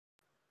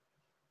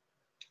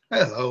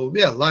Hello,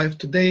 we are live.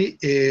 Today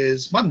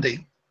is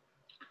Monday,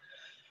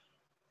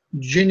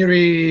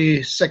 January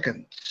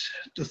 2nd,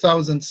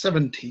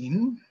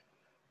 2017.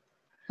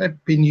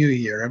 Happy New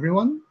Year,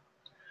 everyone.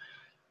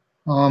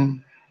 I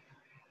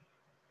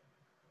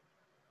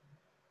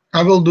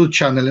will do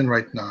channeling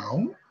right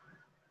now.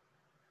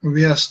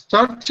 We are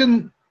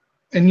starting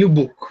a new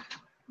book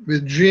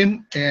with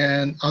Jim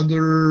and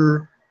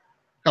other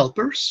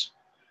helpers.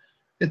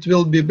 It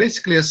will be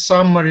basically a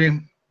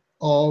summary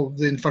of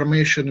the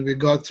information we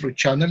got through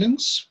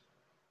channelings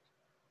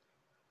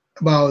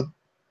about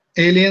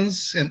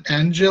aliens and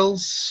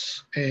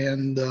angels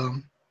and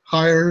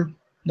higher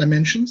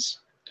dimensions,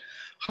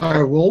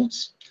 higher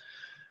worlds.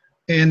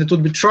 And it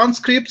would be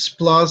transcripts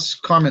plus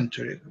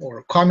commentary,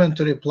 or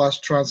commentary plus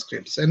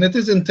transcripts. And it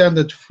is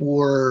intended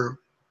for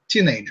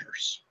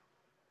teenagers,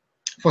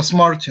 for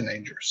smart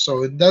teenagers.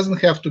 So it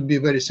doesn't have to be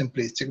very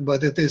simplistic,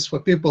 but it is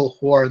for people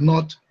who are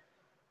not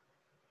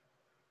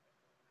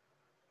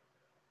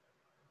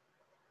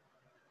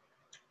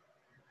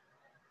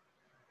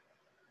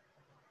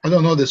I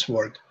don't know this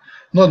word,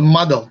 not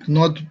muddled,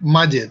 not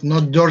muddied,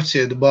 not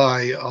dirtied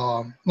by,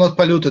 not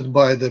polluted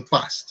by the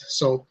past.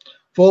 So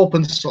for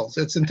open souls,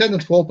 it's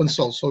intended for open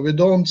souls. So we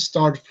don't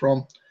start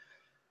from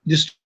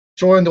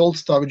destroying the old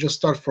stuff, we just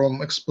start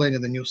from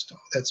explaining the new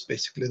stuff. That's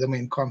basically the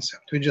main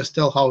concept. We just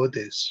tell how it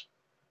is.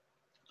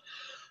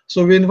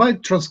 So we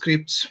invite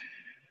transcripts.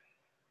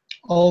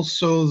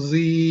 Also,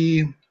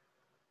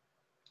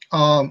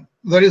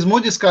 there is more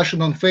discussion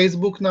on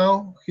Facebook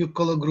now,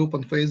 Hucolo group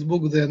on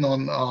Facebook, than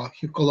on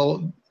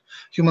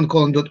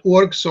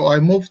humancolony.org. So I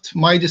moved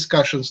my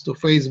discussions to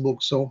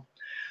Facebook. So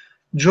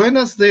join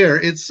us there.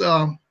 It's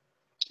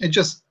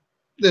just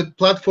the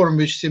platform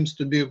which seems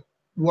to be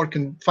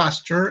working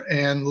faster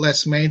and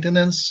less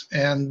maintenance,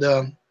 and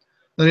it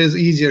is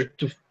easier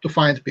to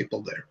find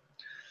people there.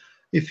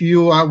 If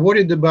you are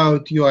worried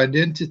about your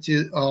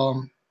identity,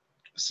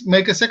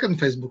 make a second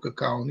Facebook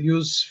account.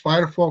 Use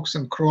Firefox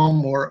and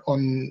Chrome, or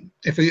on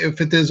if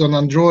it is on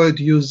Android,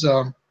 use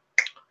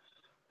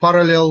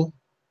Parallel.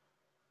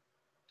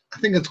 I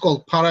think it's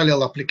called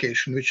Parallel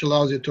application, which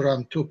allows you to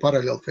run two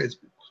parallel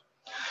Facebooks.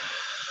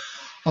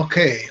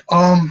 Okay,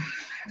 I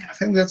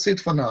think that's it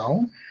for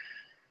now.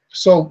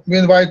 So we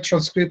invite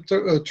transcript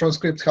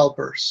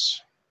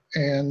helpers,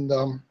 and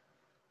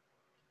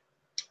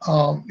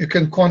you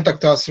can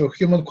contact us through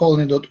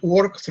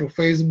humancolony.org, through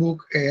Facebook,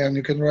 and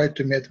you can write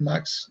to me at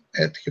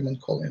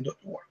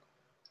max@humancolony.org.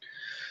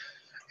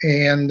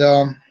 And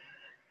are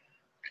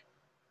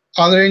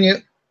there any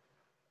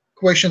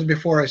questions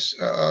before we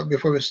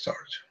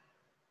start?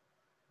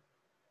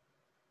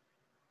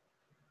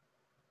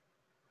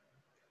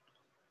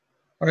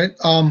 All right.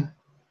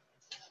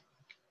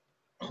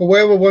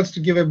 Whoever wants to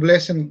give a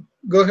blessing,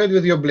 go ahead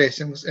with your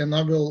blessings, and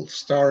I will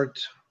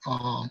start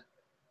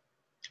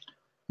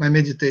my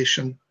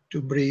meditation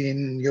to bring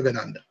in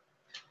Yogananda.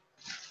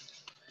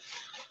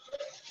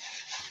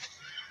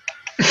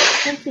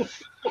 Thank you.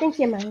 Thank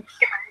you, Max.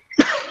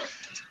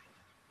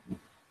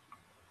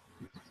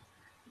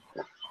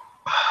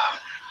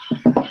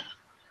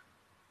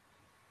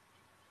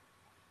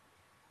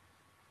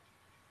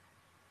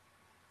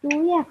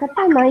 Tuya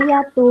katana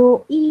ya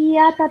tu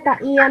iya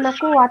tata iya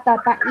nakuata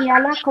ta iya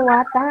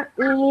nakuata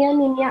iya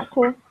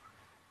ninyaku.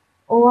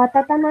 O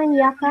tata na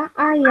yaka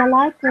aya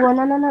la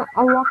kuana na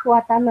awa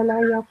kuata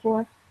na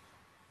yaku.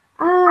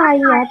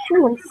 Aya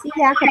tun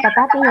siya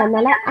katata ya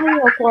na la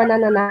ayo kuana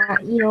na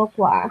iyo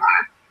kwa.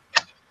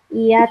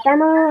 Iya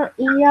tana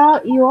iya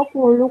iyo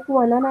kulu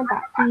kuana na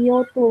ta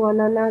iyo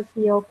tuana na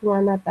iyo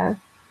kuana ta.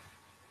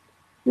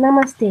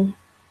 Namaste.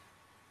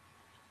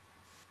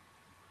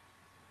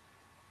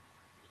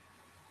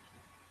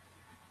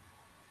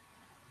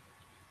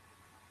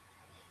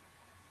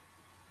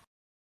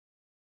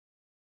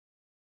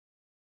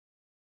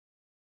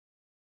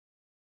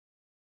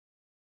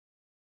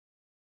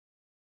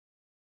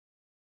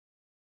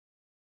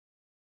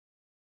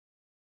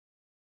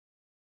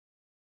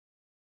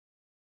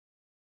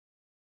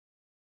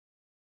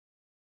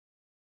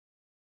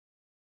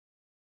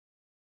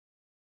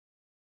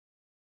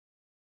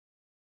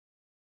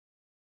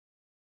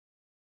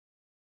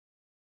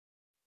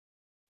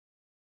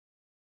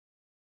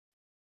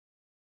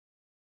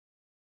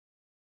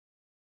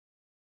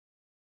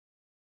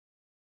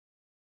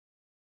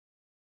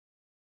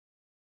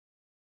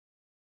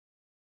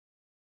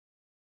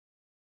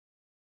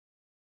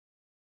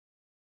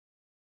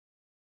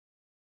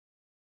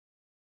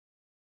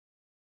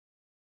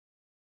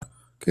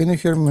 Can you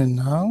hear me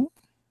now?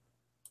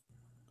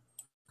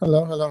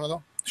 Hello, hello,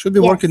 hello. Should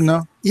be Yes. working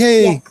now.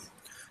 Yay! Yes.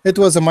 It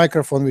was a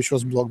microphone which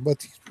was blocked,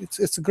 but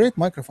it's a great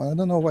microphone. I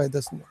don't know why it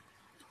doesn't work.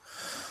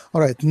 All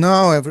right,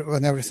 now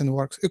when everything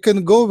works, you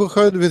can go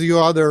ahead with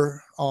your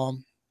other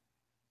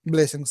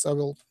blessings.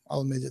 I'll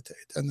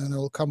meditate, and then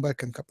I'll come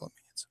back in a couple of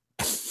minutes.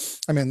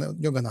 I mean,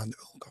 Yogananda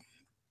will come.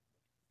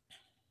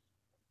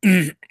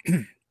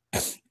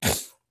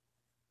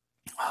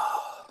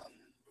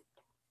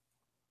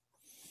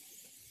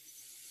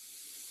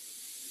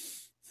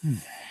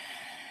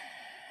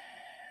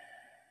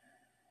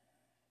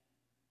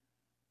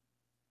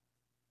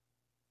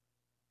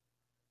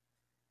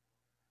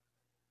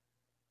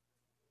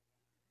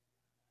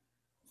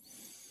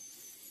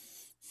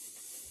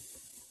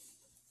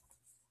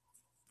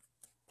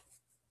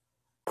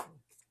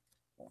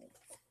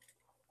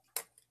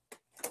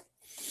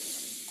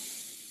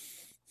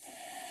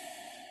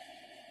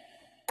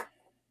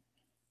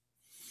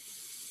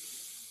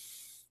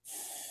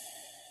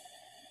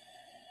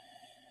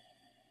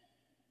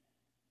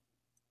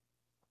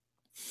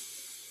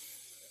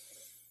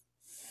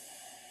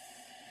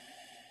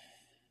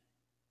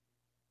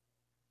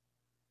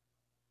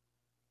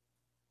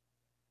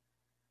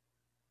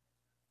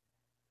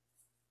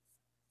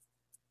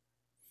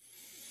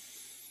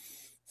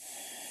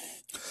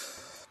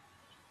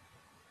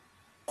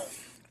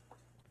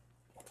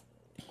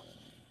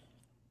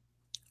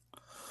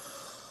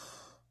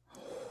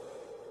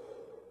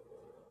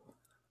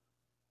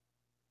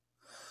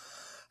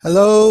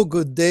 Hello,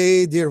 good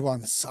day, dear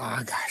ones.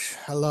 Ah, gosh,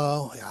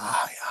 hello.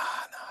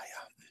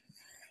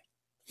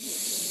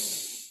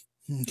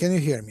 Can you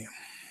hear me?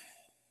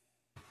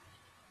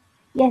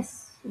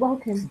 Yes,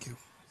 welcome. Thank you.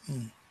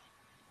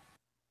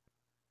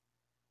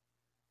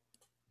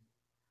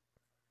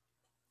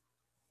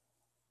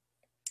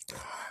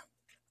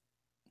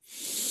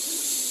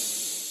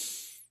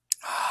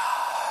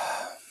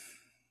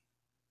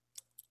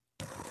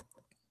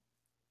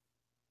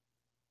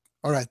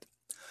 All right.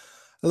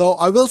 Hello,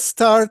 I will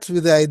start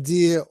with the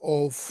idea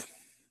of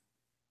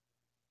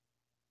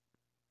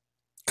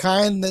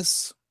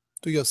kindness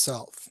to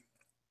yourself.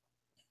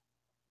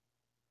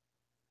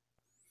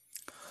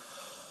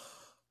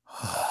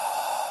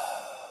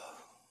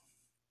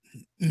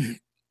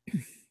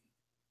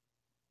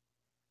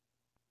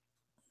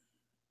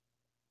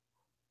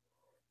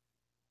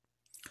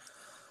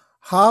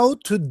 How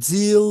to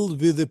deal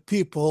with the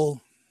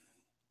people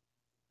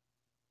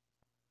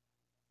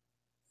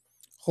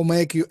who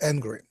make you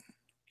angry.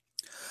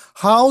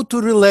 How to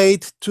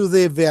relate to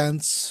the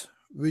events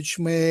which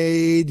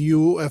made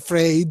you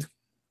afraid.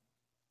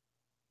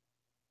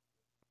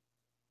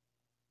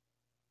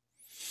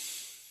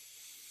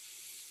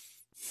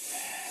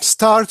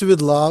 Start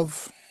with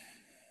love.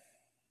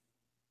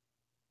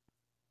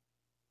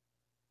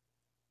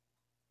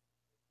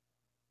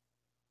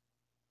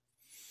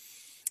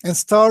 And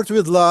start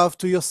with love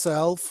to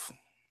yourself.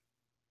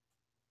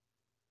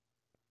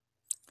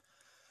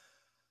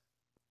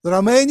 There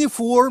are many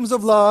forms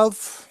of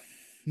love,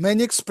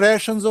 many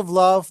expressions of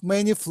love,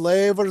 many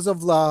flavors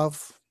of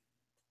love.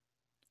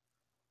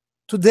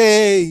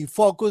 Today,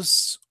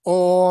 focus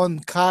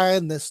on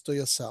kindness to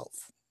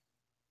yourself.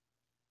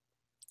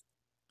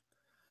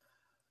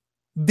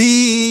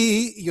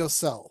 Be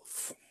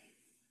yourself.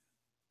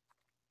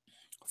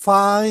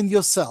 Find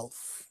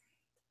yourself.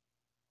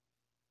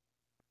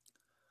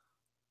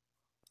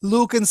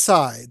 Look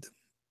inside.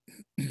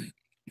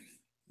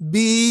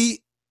 Be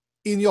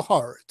in your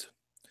heart.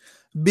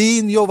 Be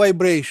in your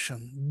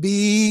vibration.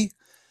 Be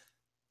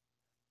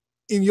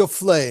in your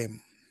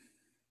flame.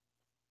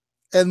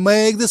 And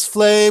make this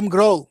flame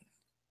grow.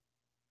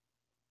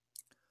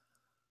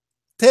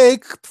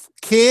 Take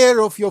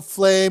care of your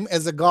flame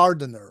as a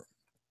gardener.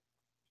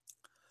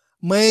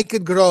 Make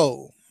it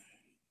grow.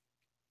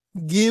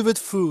 Give it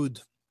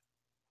food.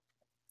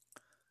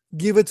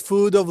 Give it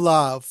food of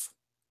love.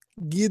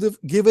 Give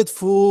it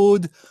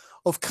food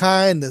of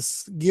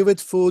kindness. Give it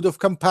food of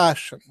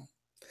compassion.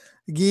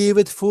 Give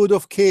it food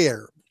of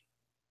care.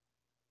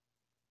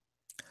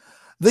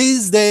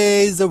 These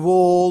days, the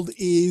world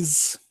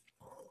is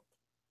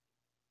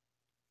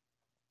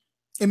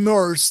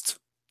immersed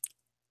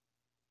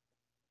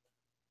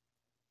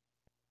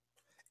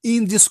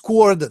in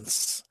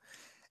discordance,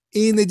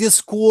 in a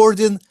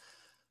discordant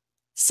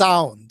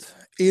sound,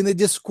 in a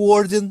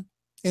discordant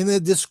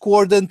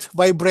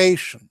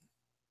vibration.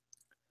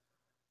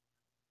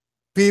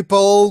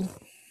 People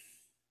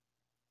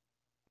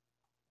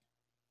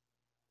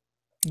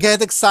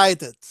get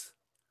excited,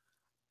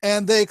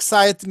 and the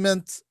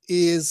excitement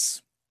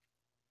is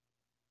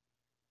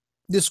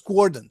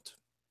discordant.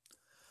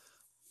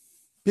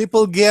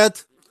 People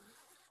get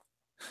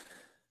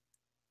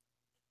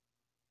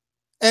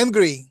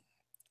angry,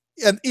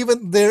 and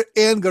even their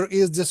anger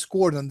is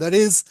discordant. There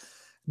is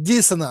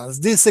dissonance,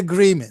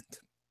 disagreement.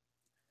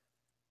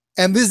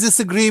 And this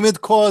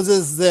disagreement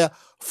causes the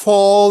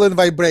fall in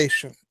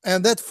vibration.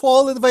 And that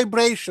fall in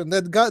vibration,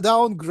 that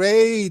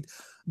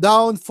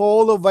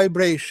downfall of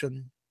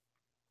vibration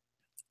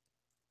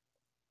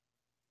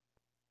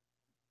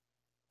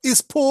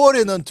is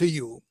pouring onto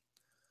you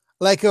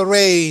like a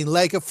rain,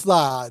 like a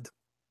flood.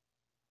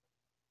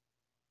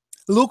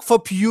 Look for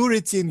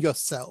purity in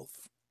yourself.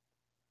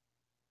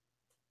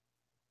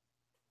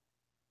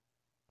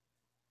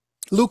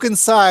 Look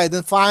inside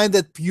and find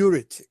that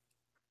purity.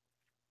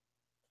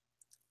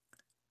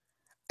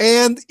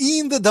 And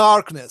in the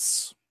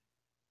darkness,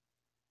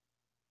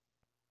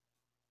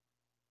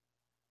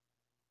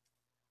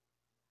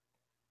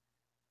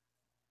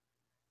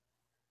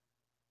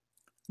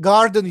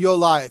 garden your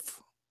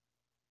life.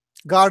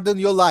 Garden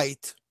your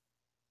light.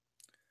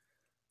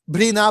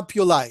 Bring up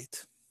your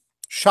light.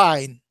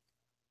 Shine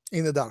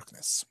in the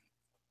darkness.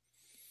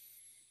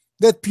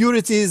 That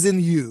purity is in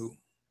you.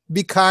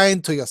 Be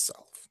kind to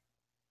yourself.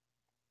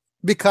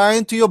 Be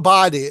kind to your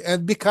body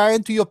and be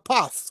kind to your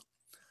path.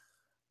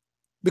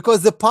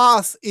 Because the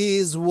path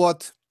is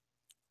what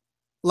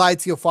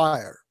lights your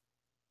fire.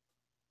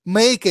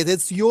 Make it.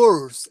 It's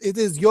yours. It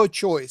is your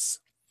choice.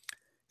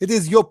 It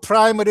is your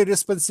primary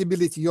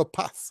responsibility, your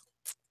path.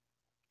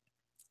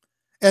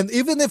 And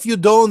even if you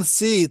don't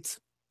see it,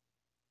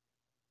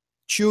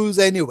 choose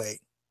anyway.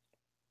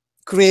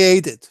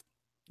 Create it.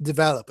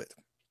 Develop it.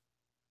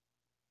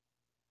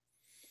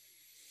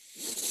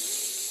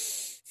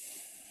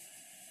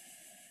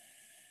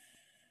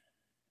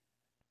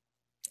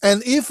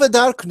 And if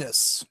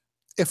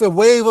a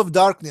wave of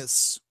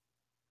darkness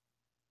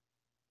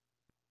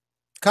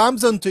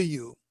comes unto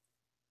you,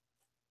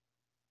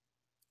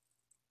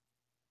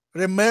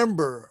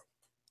 remember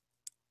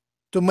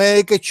to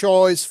make a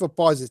choice for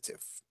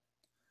positive.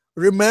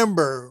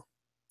 Remember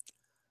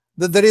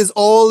that there is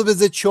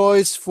always a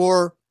choice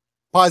for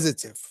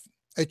positive,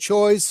 a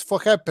choice for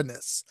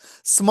happiness.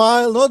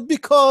 Smile not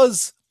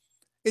because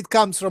it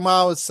comes from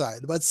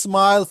outside, but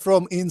smile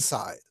from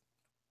inside.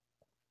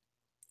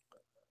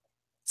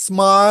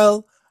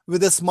 Smile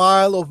with a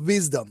smile of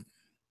wisdom.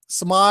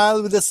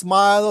 Smile with a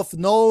smile of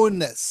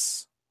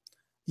knownness.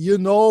 You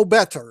know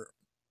better.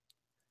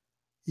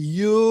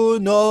 You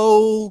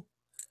know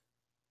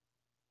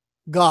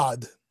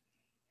God.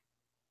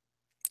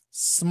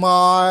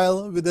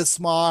 Smile with the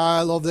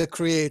smile of the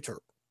Creator.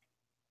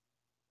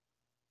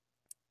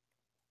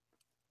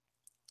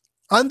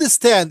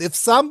 Understand, if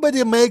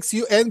somebody makes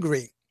you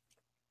angry,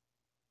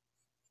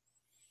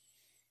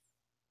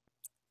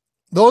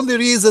 the only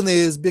reason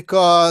is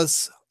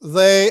because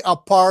they are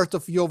part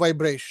of your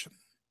vibration.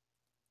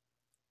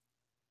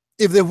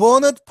 If they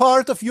weren't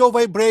part of your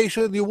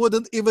vibration, you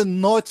wouldn't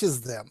even notice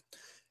them.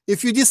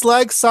 If you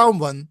dislike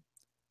someone,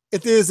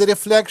 it is a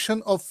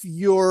reflection of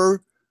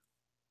your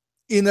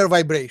inner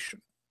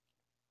vibration.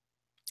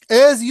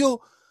 As you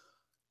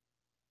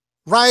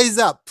rise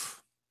up,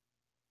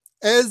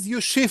 as you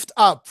shift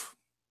up,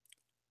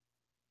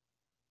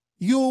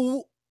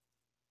 you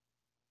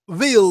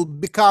will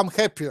become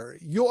happier.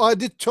 You are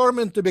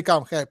determined to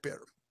become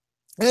happier.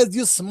 As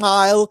you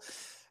smile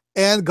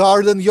and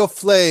garden your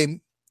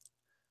flame,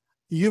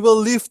 you will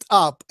lift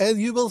up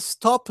and you will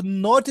stop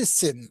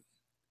noticing.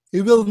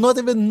 You will not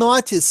even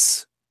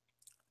notice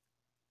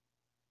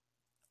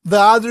the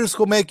others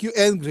who make you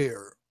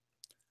angrier,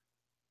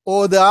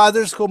 or the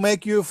others who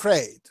make you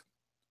afraid,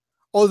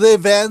 or the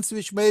events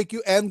which make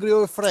you angry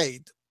or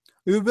afraid.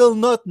 You will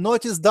not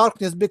notice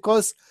darkness,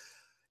 because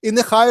in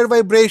a higher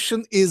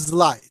vibration is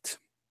light.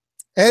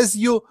 As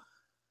you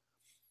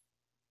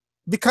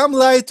become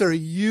lighter,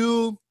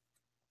 you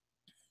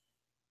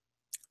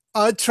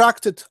are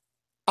attracted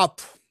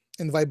up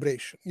in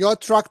vibration. You're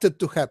attracted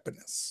to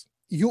happiness.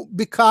 You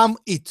become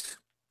it.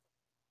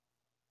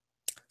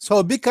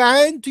 So be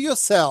kind to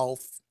yourself,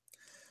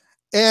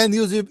 and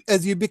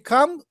as you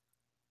become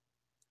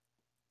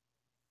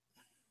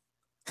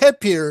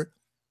happier,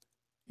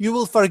 you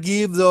will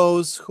forgive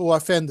those who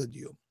offended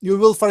you. You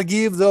will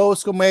forgive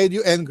those who made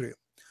you angry.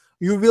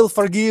 You will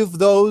forgive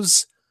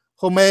those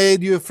who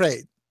made you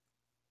afraid.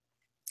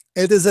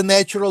 It is a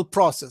natural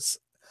process.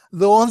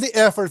 The only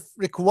effort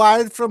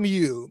required from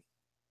you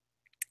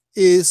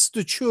is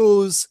to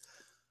choose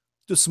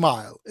to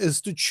smile,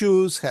 is to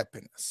choose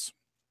happiness.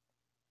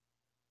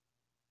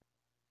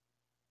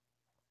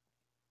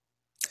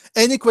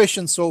 Any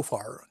questions so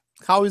far?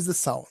 How is the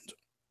sound?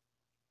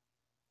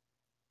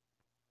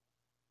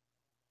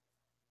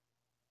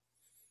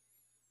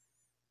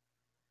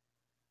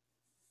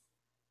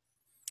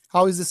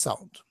 How is the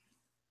sound?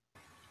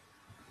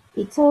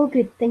 It's all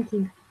good, thank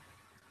you.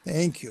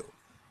 Thank you.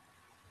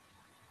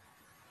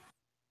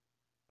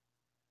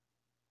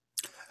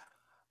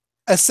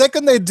 A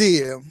second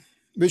idea,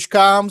 which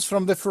comes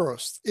from the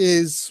first,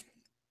 is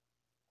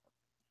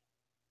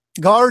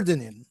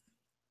gardening.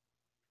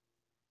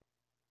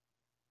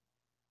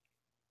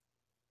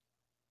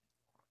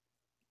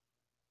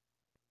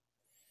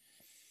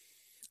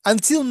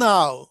 Until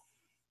now,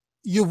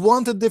 you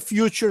wanted the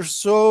future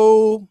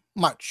so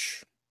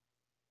much.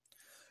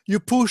 You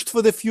pushed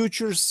for the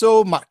future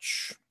so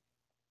much.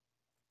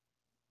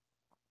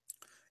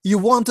 You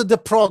wanted the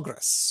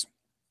progress.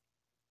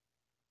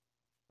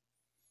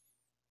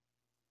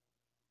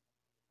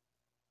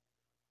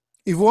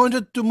 You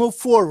wanted to move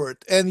forward,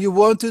 and you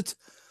wanted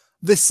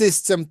the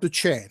system to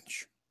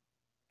change.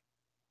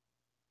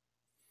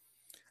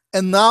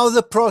 And now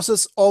the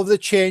process of the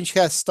change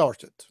has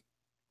started.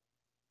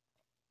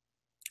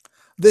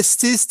 The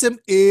system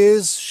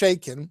is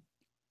shaken,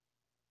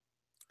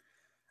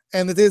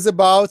 and it is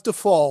about to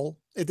fall.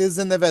 It is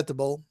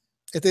inevitable.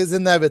 It is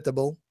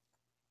inevitable.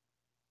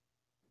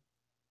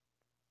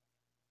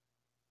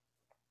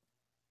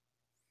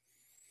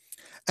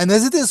 And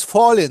as it is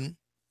falling,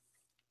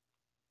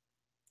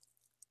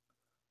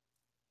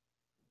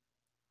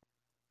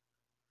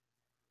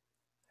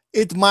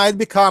 it might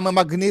become a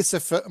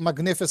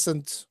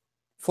magnificent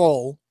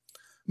fall.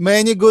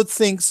 Many good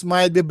things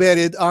might be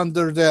buried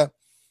under the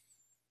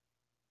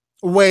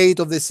weight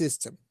of the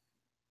system.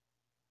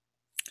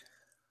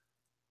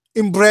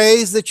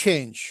 Embrace the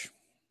change.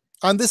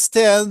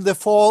 Understand the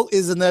fall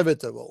is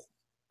inevitable.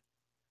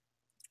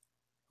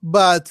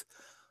 But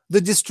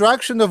the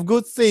destruction of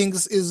good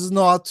things is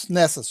not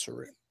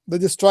necessary. The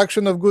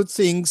destruction of good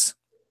things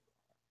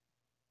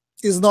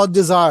is not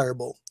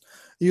desirable.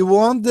 You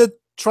want the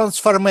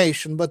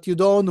transformation, but you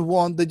don't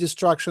want the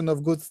destruction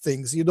of good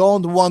things. You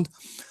don't want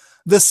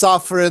the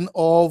suffering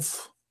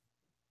of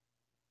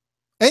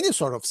any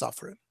sort of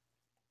suffering,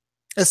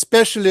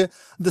 especially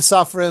the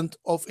suffering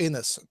of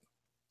innocence.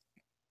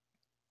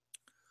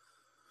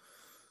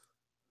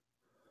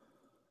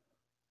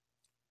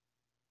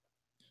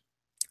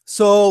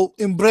 So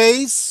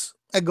embrace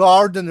a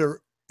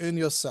gardener in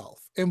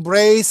yourself.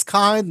 Embrace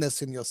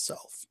kindness in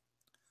yourself.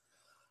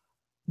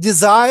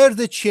 desire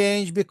the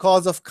change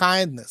because of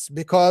kindness,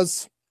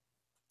 because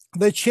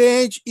the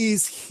change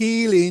is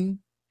healing,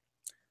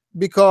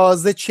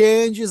 because the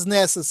change is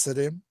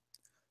necessary,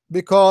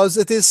 because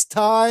it is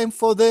time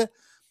for the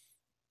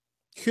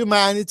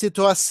humanity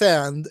to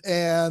ascend,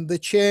 and the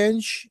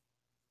change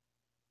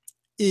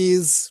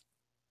is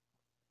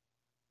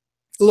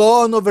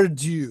long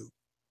overdue.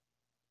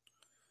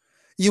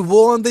 You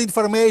want the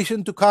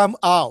information to come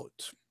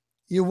out.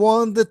 You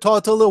want the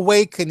total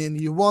awakening.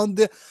 You want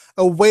the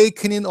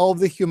awakening of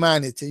the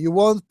humanity. You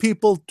want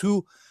people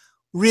to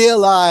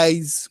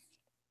realize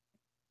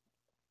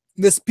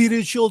the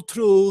spiritual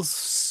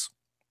truths,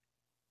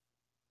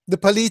 the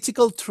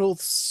political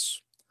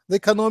truths, the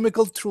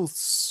economical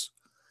truths,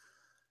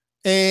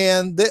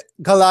 and the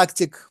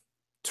galactic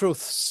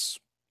truths.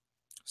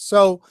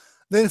 So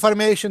the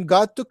information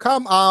got to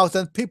come out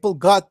and people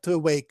got to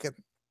awaken.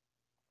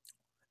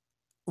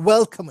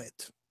 Welcome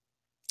it.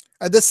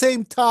 At the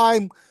same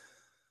time,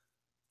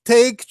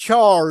 take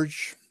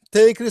charge,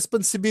 take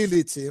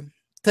responsibility,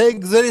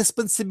 take the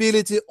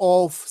responsibility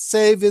of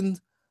saving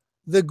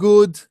the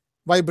good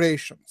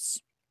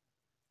vibrations,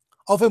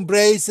 of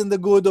embracing the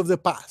good of the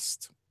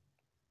past.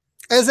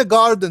 As a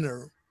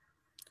gardener,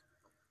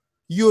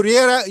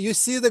 you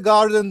see the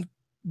garden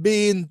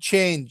being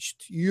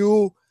changed.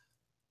 You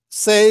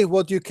say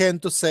what you can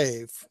to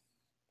save.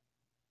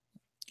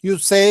 You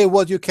say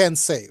what you can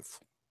save.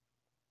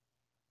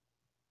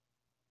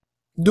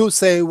 Do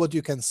say what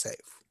you can save.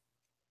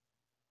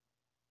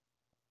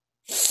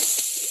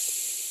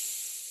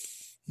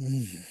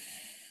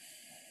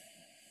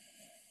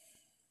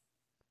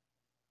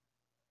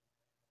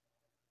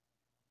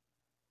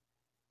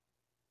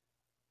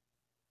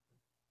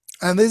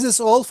 And this is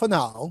all for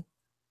now.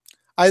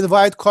 I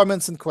invite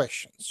comments and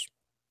questions.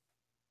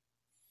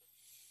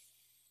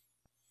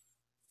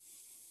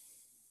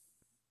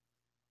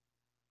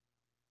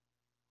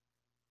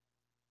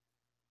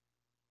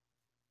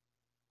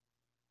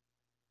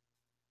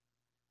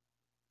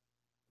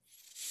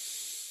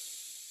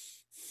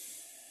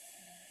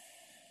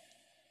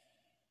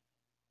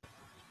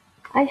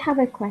 I have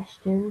a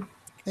question.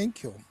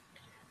 Thank you.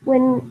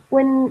 When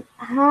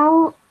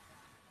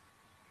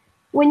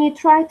you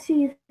try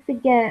to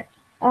forget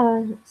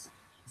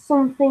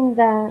something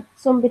that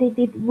somebody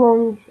did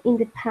wrong in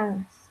the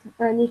past,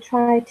 and you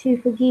try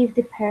to forgive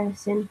the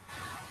person,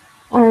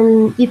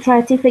 and you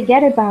try to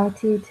forget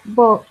about it,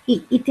 but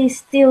it is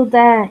still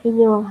there in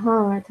your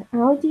heart.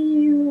 How do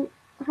you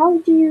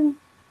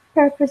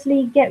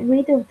purposely get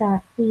rid of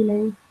that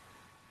feeling?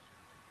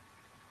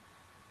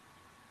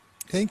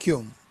 Thank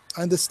you.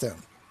 I understand.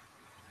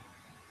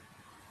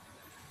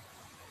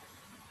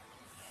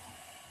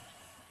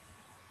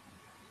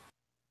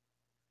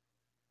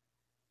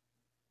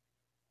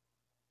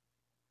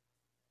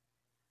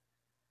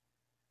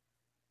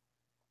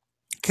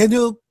 Can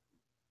you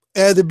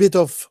add a bit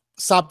of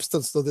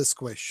substance to this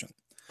question?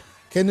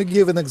 Can you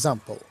give an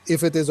example,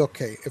 if it is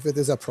okay, if it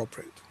is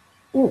appropriate?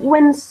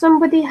 When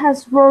somebody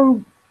has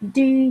wronged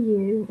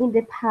you in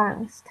the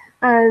past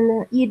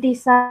and you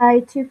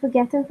decide to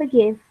forget and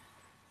forgive,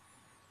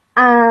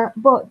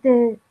 but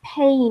the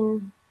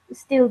pain is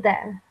still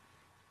there.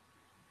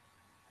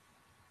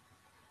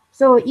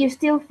 So you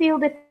still feel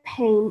the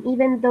pain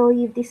even though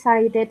you've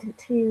decided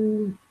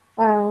to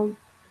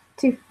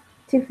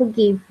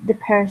forgive the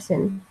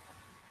person.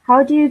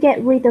 How do you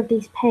get rid of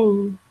this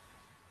pain?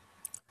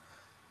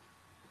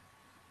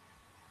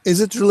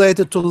 Is it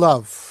related to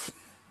love?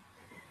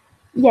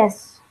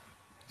 Yes.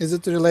 Is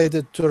it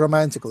related to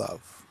romantic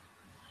love?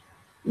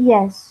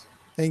 Yes.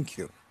 Thank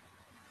you.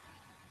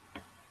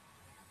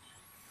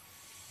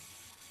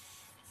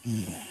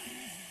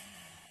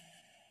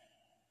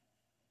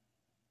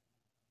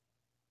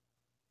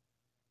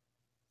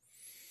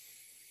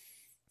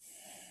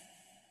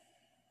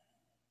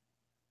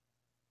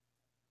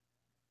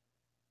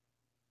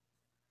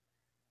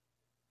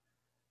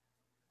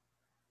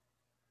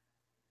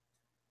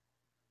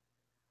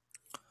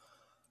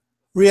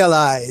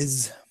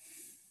 Realize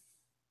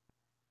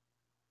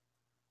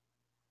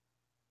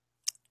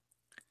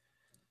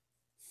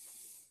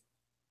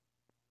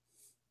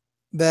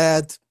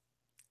that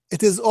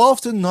it is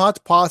often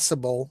not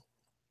possible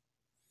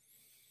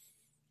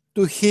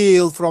to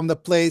heal from the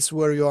place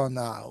where you are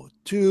now,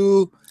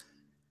 to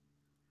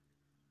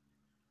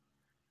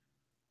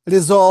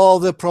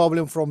resolve the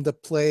problem from the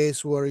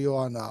place where you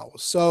are now.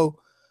 So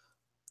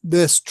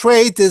the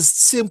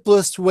straightest,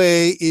 simplest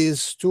way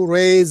is to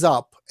raise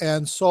up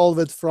and solve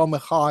it from a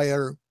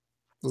higher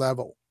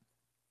level.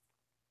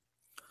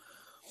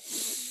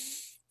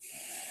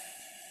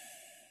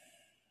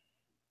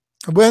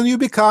 When you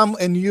become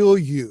a new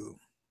you,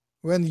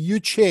 when you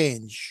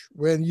change,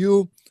 when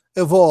you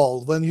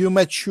evolve, when you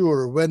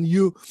mature, when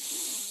you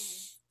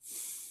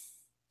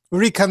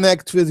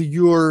reconnect with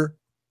your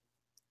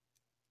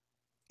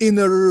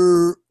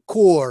inner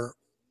core,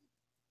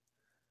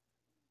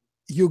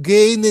 you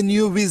gain a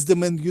new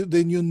wisdom and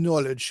the new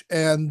knowledge,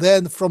 and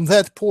then from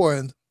that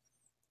point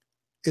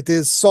it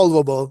is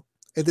solvable,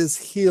 it is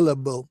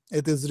healable,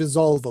 it is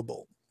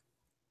resolvable.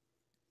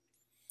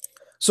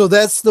 So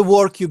that's the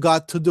work you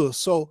got to do.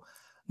 So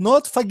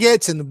not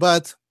forgetting,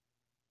 but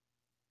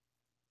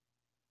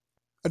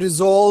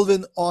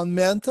resolving on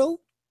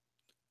mental,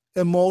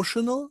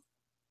 emotional,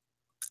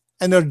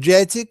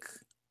 energetic,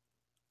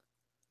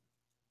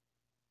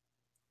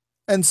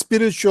 and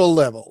spiritual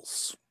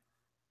levels,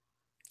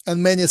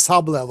 and many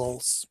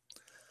sub-levels.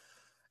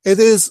 It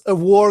is a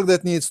work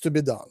that needs to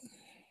be done.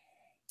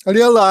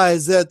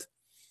 Realize that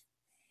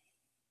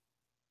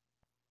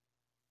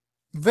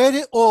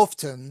very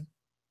often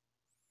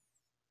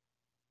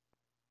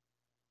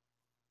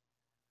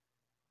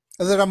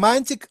the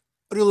romantic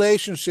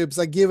relationships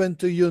are given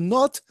to you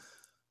not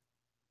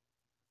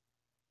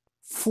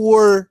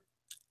for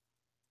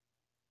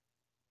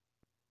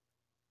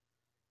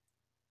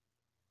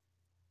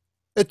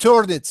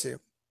eternity,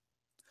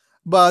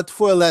 but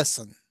for a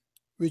lesson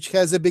which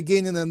has a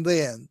beginning and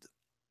the end.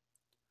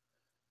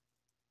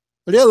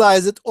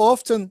 Realize that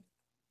often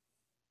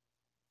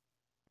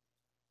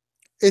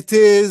it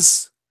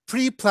is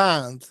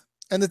pre-planned,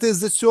 and it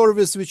is the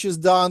service which is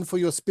done for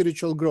your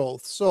spiritual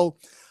growth. So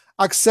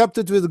accept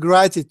it with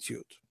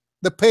gratitude.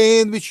 The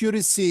pain which you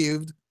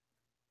received,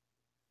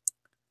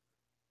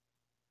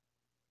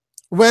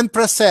 when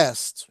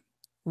processed,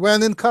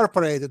 when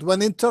incorporated,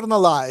 when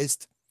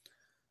internalized,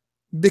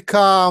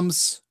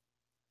 becomes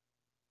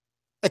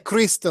a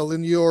crystal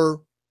in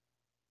your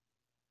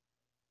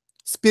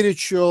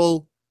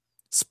spiritual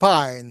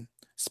spine,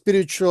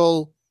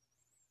 spiritual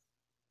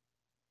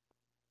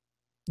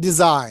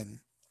design.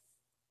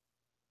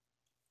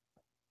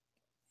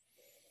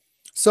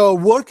 So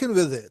working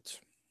with it,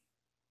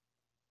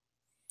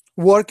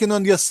 working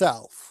on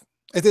yourself.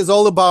 It is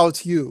all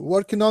about you,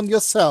 working on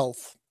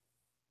yourself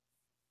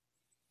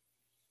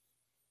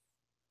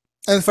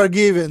and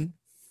forgiving,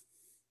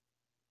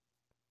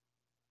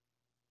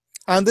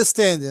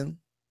 understanding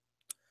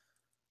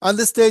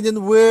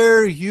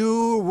where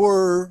you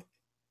were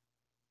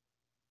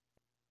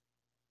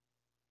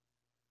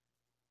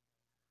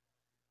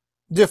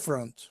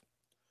different,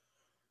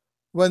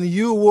 when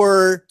you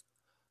were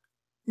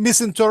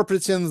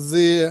misinterpreting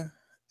the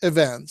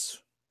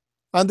events,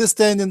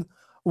 understanding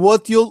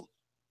what you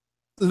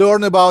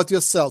learn about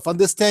yourself,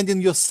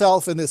 understanding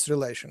yourself in this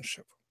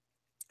relationship,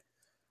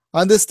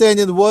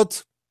 understanding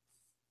what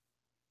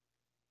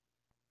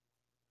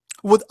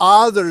would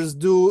others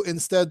do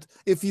instead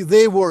if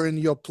they were in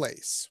your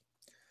place,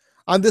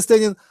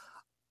 understanding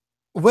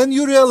when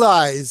you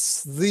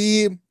realize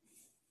the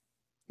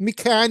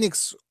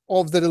mechanics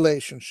of the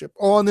relationship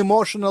on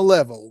emotional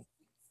level,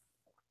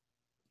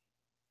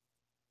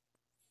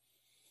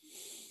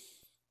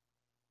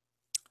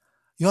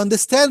 you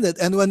understand it,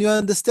 and when you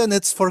understand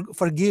it's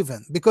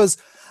forgiven, because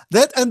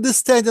that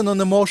understanding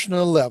on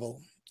emotional level,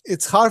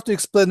 it's hard to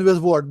explain with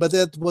word, but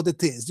that's what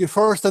it is. You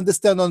first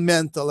understand on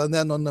mental and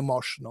then on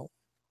emotional.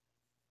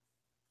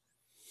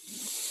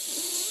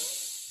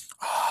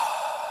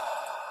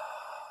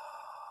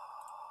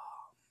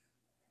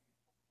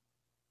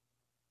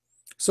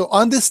 So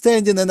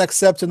understanding and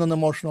accepting on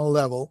emotional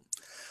level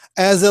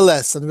as a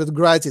lesson with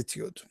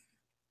gratitude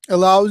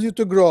allows you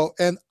to grow.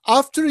 And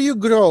after you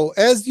grow,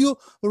 as you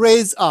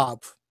raise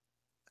up,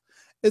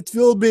 it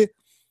will be,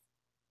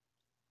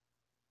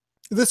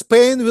 this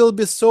pain will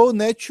be so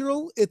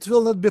natural, it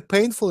will not be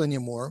painful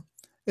anymore.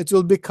 It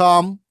will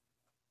become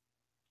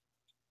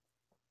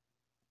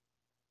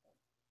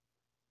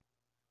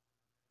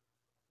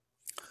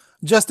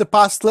just a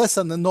past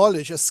lesson, a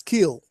knowledge, a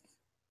skill.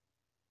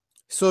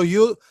 So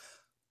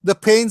the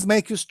pains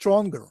make you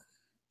stronger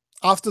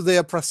after they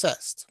are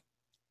processed.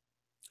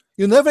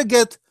 You never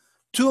get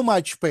too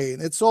much pain.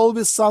 It's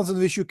always something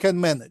which you can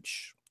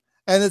manage.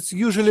 And it's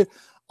usually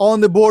on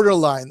the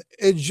borderline.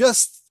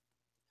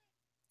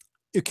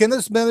 You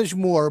cannot manage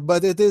more,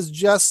 but it is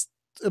just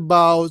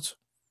about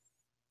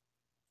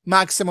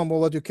maximum of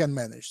what you can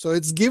manage. So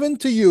it's given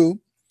to you,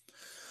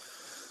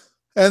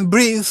 and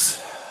breathe.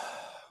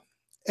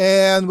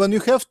 And when you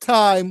have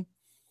time,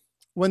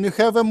 when you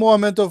have a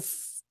moment of,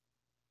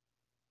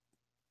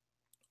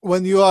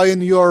 when you are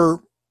in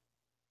your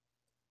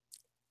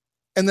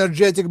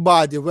energetic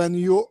body, when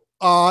you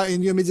are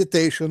in your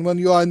meditation, when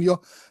you are in your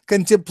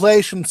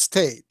contemplation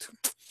state,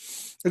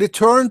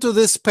 return to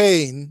this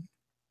pain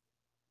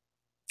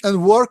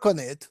and work on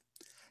it,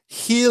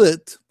 heal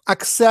it,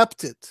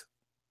 accept it,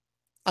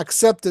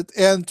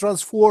 and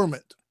transform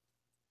it.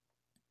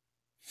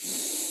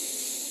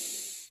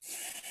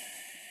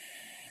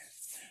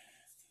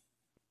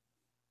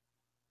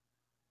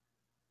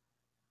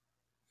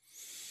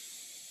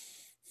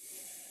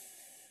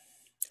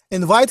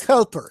 Invite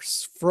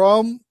helpers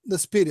from the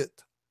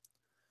spirit.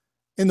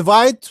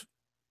 Invite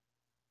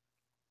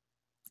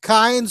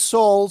kind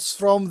souls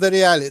from the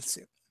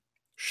reality.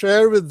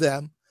 Share with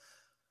them,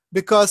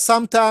 because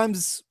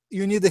sometimes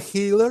you need a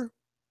healer.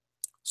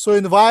 So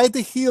invite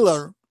a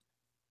healer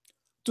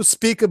to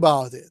speak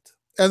about it.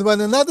 And when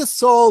another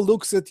soul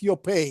looks at your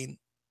pain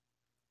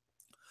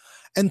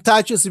and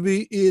touches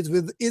it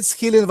with its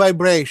healing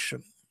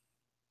vibration,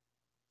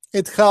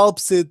 it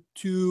helps it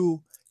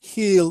to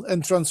heal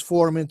and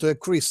transform into a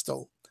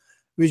crystal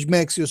which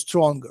makes you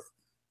stronger.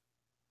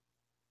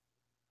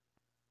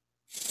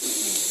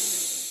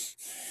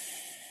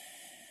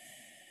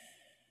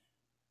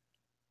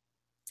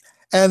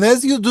 And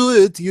as you do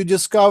it, you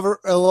discover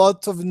a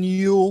lot of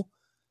new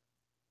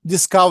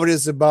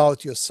discoveries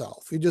about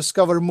yourself. You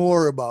discover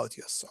more about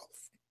yourself.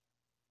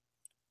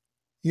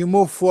 You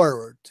move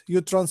forward.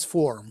 You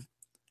transform.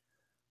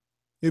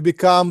 You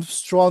become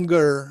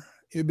stronger.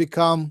 You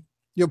become,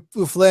 your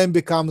flame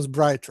becomes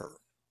brighter.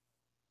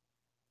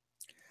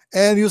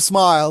 And you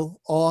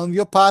smile on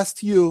your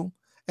past you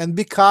and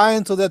be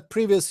kind to that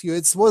previous you.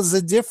 It was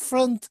a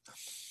different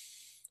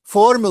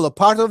formula.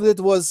 Part of it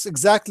was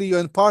exactly you,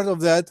 and part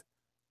of that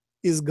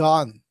is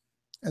gone.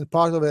 And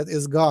part of it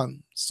is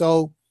gone.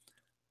 So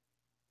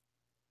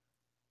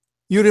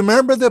you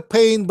remember the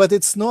pain, but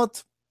it's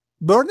not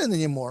burning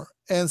anymore.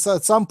 And so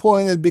at some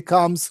point it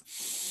becomes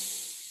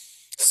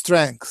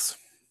strength.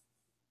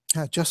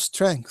 Yeah, just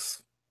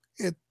strength.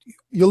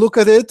 You look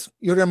at it,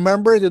 you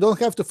remember it, you don't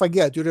have to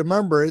forget, you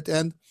remember it,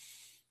 and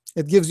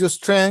it gives you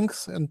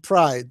strength and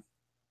pride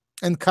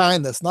and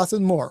kindness,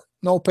 nothing more,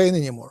 no pain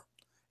anymore.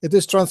 It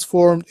is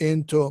transformed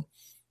into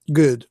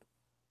good.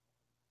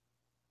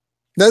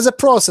 There's a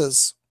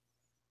process,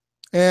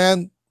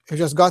 and you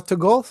just got to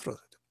go through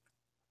it.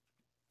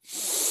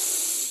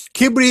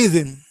 Keep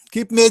breathing,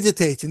 keep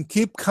meditating,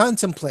 keep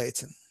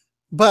contemplating,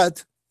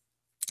 but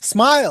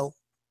smile.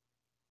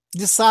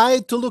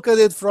 Decide to look at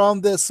it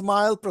from the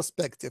smile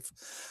perspective.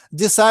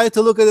 Decide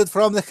to look at it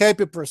from the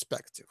happy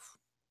perspective.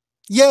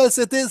 Yes,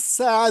 it is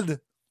sad.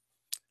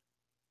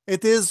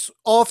 It is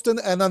often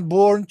an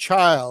unborn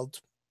child.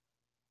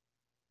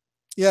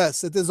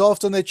 Yes, it is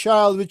often a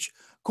child which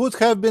could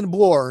have been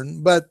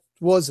born but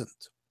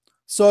wasn't.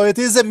 So it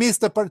is a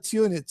missed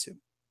opportunity.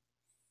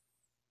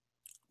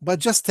 But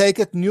just take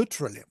it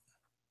neutrally.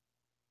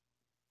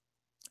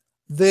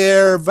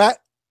 Their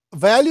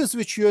values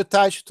which you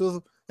attach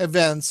to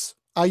events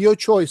are your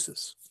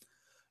choices.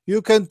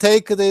 You can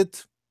take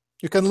it,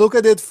 you can look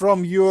at it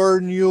from your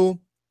new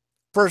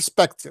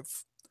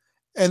perspective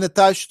and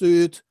attach to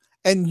it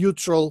a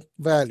neutral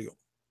value.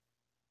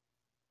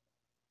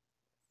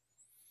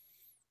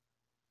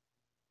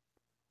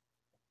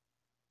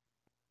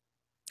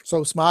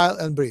 So smile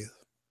and breathe.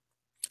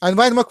 I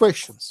invite more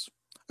questions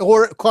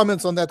or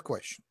comments on that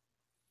question.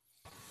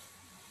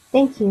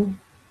 Thank you.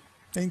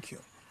 Thank you.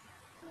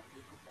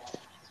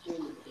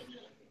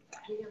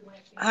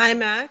 Hi,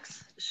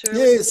 Max. Shirley.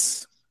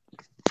 Yes.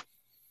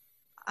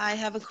 I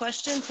have a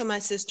question from my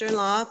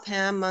sister-in-law,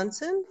 Pam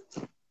Munson.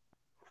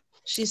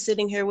 She's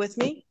sitting here with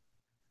me.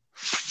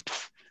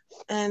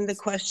 And the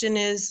question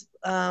is,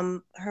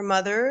 her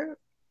mother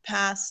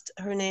passed,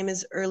 her name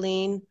is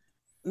Erlene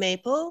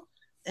Maple,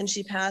 and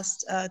she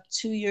passed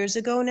 2 years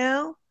ago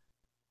now.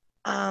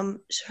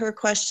 Her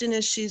question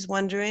is, she's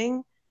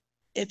wondering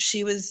if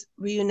she was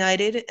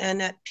reunited and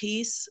at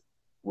peace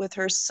with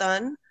her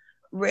son,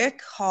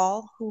 Rick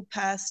Hall, who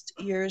passed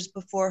years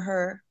before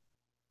her.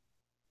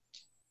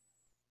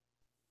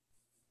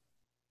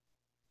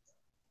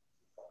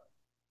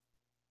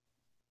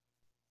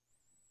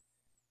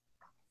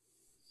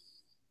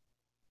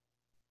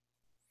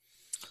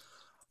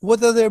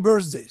 What are their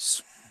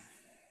birthdays?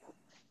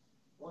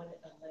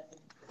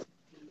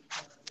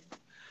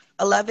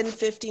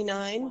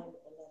 11:59,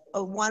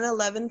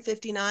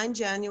 1/11/59,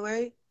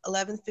 January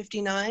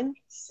 11/59,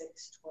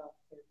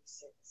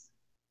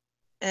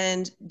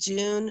 and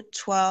June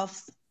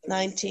 12th,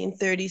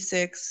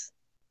 1936.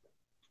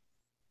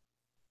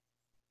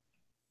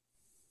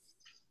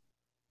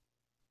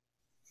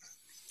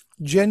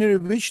 January,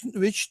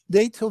 which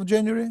date of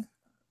January?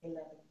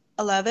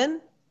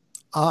 11.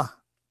 Ah.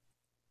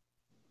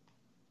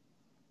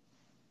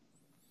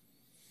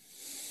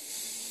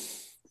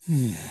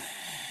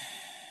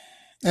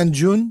 And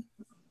June?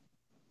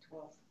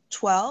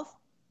 12.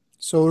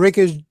 So Rick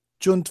is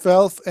June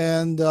 12th,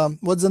 and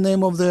what's the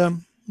name of the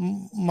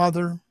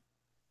mother?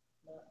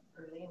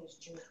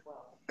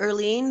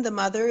 Erlene, the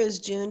mother, is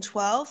June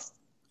 12th.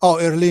 Oh,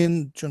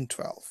 Erlene, June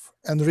 12th.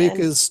 And Rick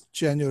And- is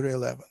January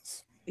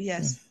 11th.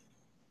 Yes.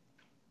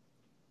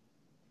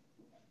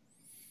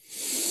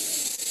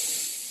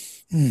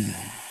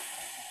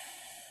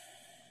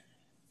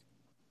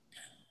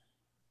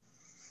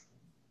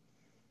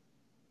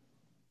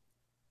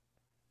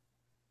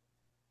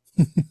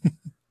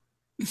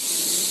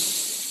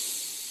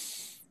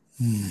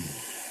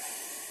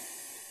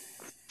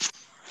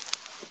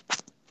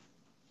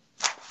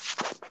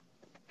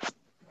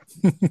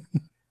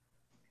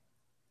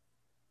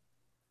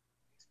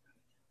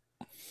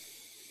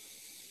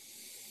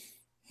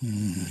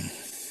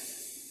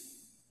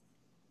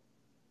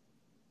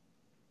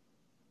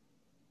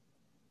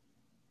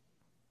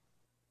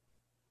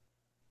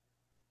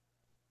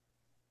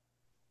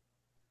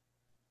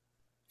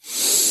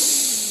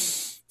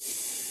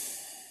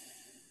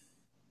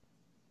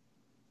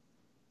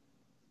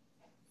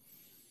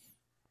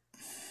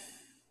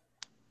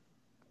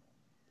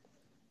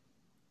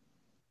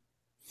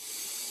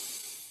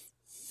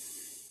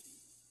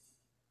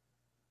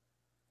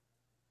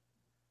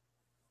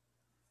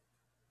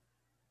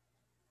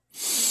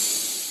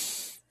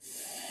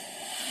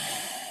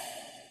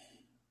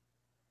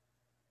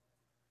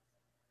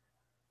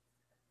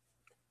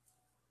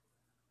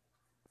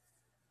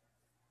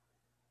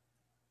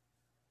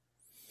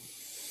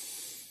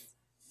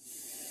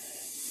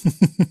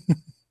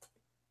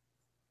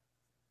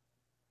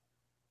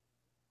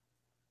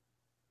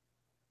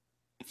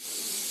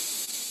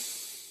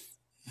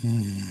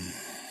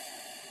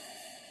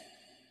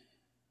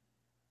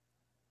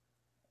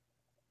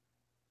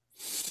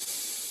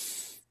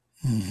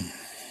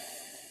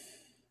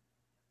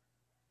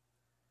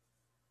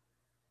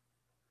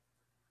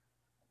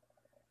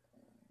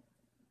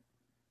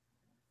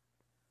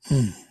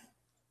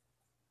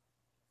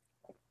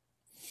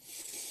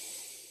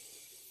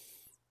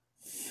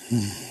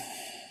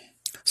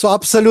 So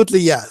absolutely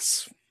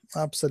yes.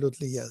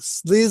 Absolutely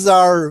yes. These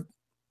are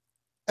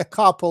a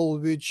couple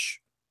which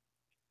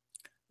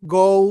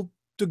go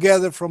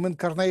together from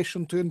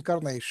incarnation to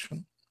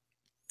incarnation.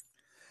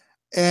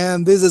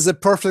 And this is a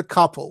perfect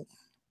couple,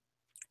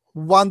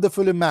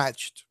 wonderfully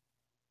matched.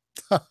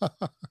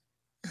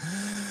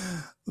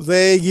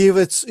 They give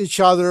each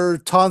other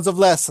tons of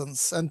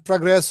lessons and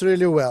progress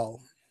really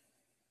well.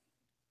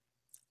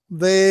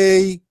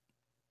 They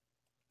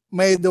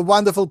made a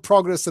wonderful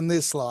progress in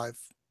this life.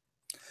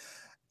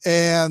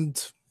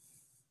 And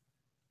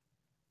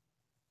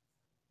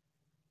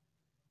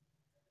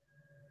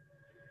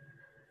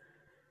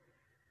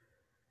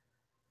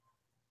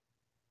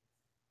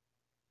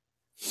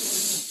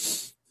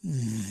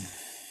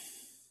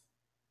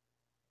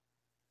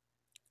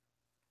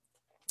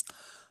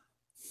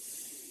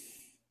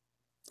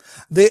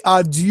they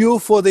are due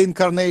for the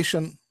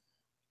incarnation,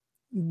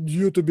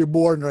 due to be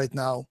born right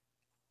now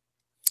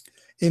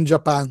in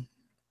Japan,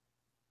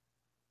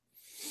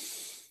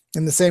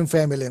 in the same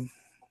family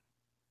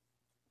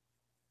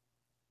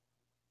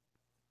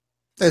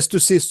as two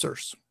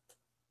sisters.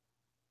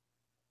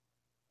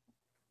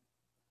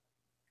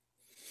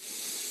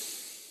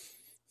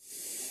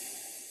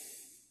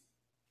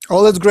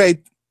 Oh, that's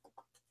great.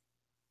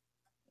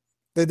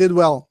 They did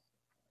well.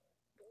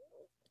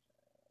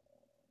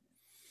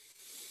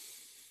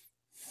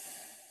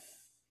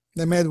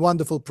 They made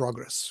wonderful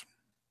progress.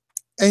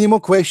 Any more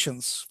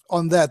questions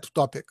on that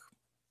topic?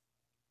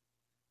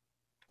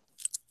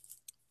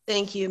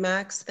 Thank you,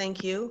 Max.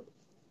 Thank you.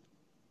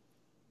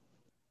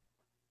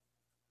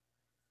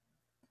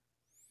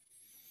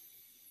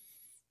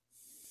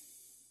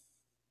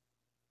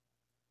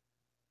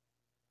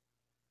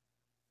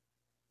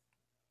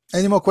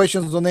 Any more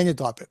questions on any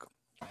topic?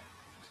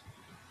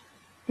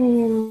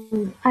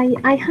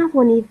 I have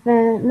one if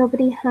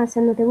nobody has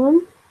another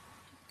one.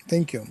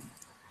 Thank you.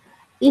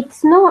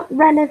 It's not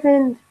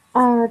relevant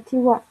to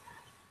what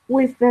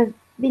we've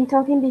been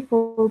talking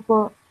before,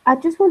 but I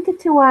just wanted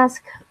to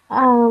ask,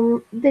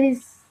 there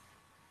is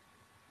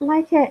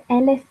like an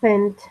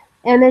elephant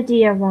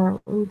energy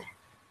around,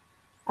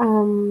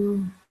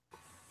 and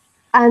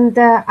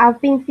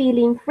I've been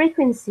feeling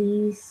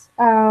frequencies.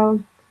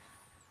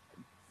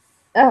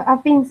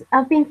 I've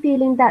been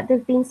feeling that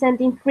they've been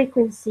sending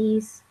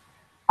frequencies.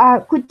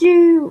 Could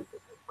you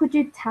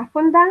tap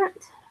on that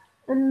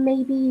and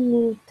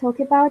maybe talk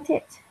about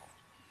it?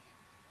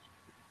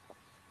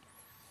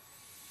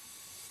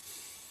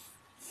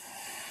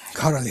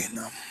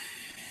 Carolina,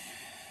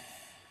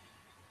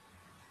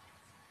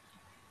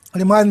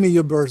 remind me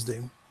your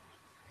birthday.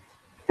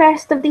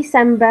 1st of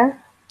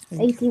December,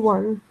 Thank you.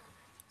 81.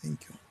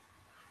 Thank you.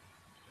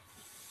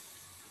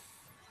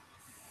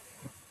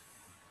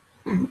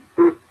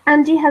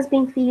 Angie has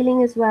been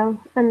feeling as well,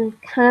 and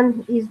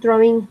Khan is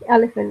drawing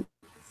elephants.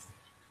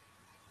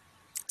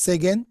 Say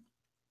again?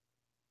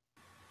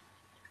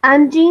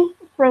 Angie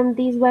from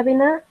this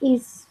webinar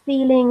is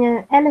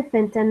feeling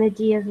elephant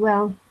energy as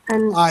well,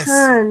 and Nice.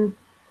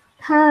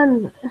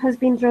 Khan has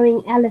been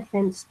drawing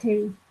elephants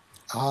too.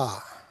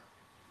 Ah.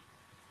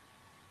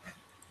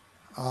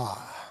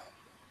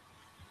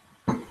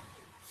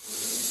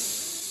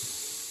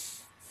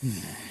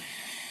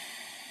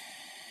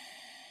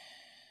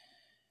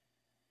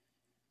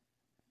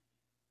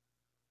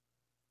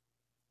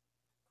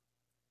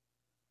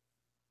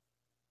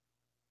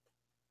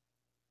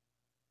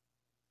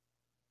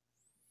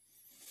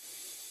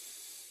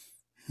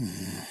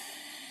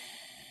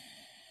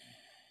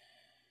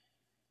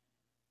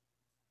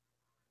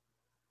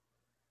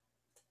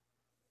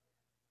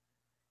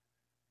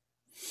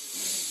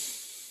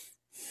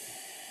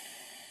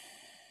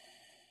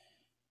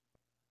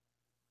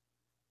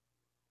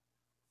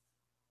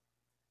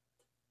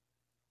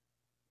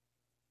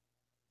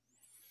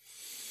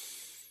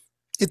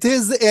 It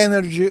is the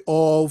energy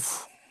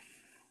of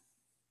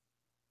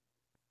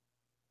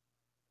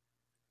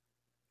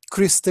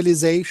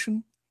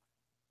crystallization,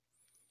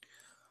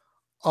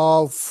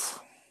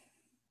 of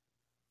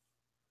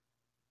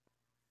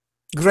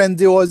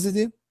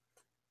grandiosity,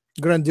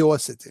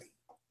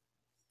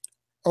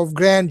 of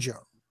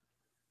grandeur,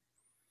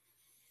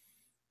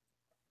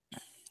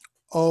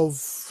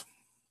 of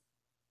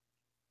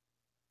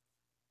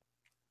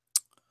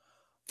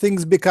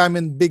things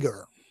becoming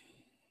bigger.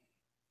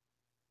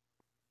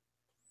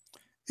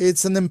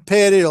 It's an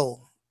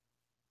imperial.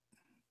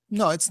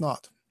 No, it's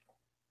not.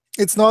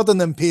 It's not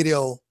an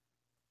imperial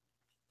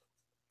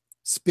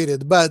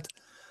spirit, but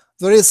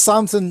there is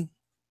something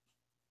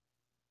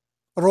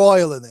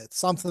royal in it,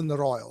 something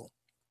royal.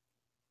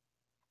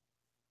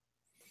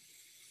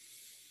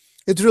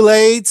 It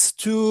relates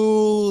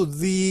to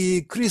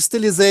the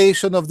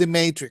crystallization of the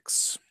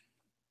matrix.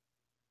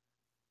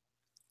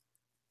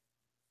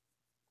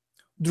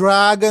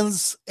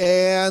 Dragons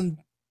and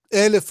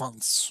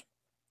elephants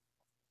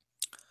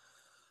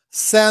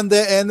send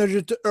their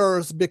energy to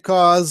Earth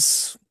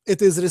because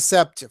it is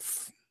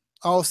receptive.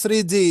 Our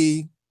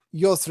 3D,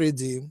 your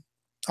 3D,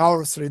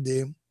 our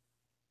 3D.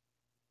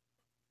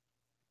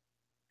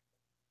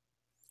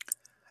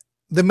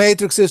 The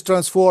matrix is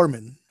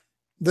transforming.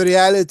 The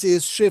reality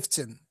is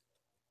shifting.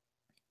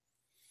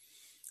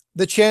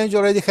 The change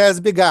already has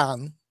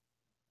begun.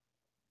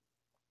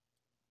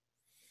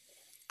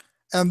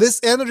 And this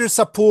energy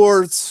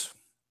supports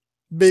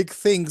big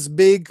things,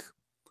 big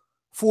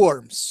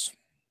forms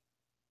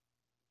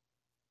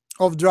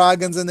of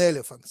dragons and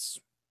elephants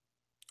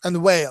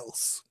and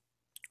whales.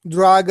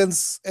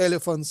 Dragons,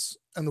 elephants,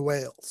 and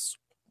whales.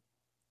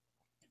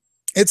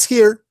 It's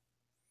here.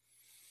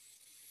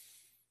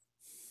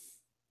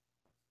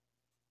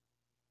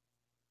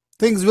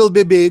 Things will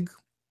be big.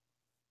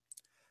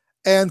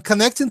 And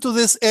connecting to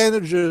these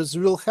energies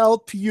will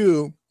help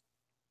you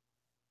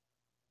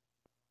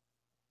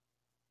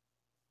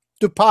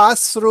to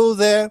pass through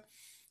the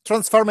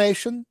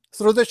transformation,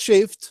 through the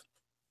shift.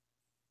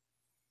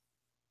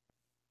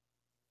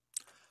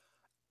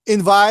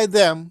 Invite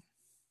them,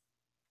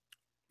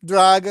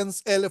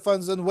 dragons,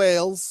 elephants, and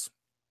whales,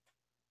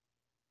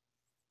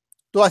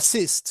 to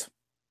assist,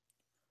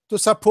 to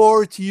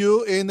support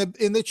you in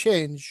the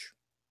change.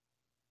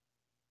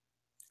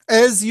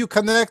 As you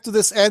connect to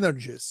these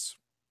energies,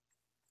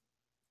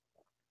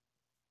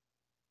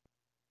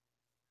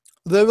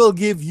 they will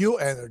give you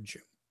energy.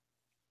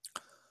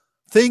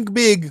 Think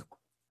big.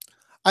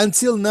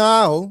 Until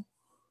now,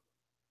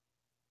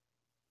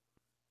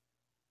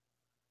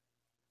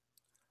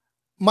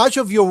 much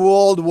of your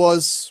world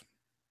was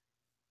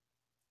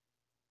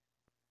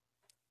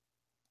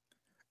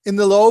in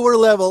the lower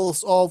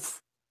levels of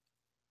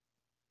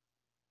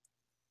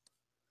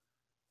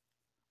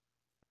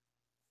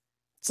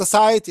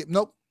society.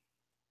 No,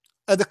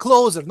 at the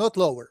closer, not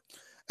lower,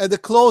 at the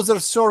closer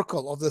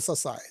circle of the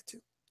society.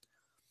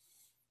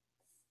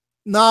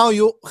 Now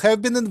you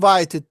have been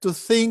invited to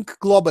think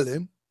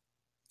globally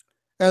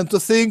and to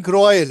think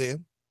royally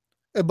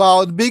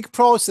about big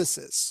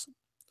processes,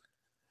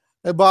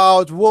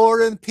 about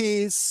war and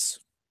peace,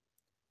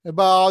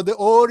 about the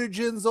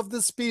origins of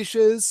the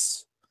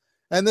species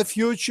and the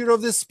future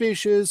of the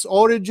species,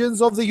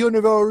 origins of the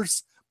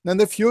universe and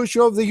the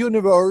future of the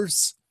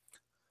universe.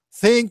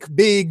 Think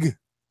big.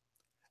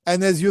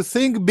 And as you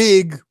think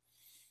big,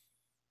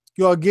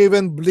 you are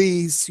given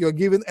bliss, you are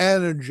given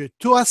energy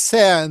to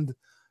ascend.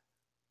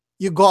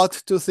 You got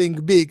to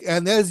think big.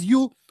 And as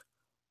you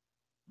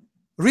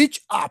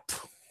reach up,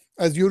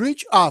 at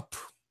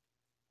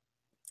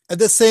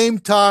the same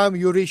time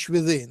you reach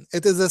within.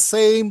 It is the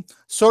same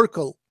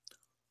circle.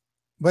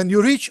 When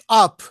you reach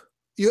up,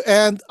 you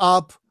end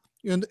up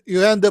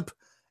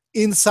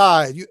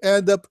inside.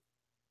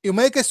 You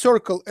make a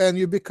circle and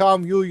you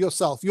become you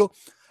yourself.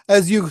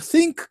 As you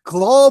think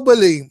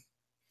globally,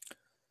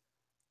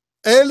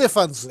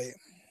 elephantly,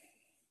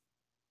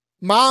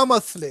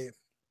 mammothly.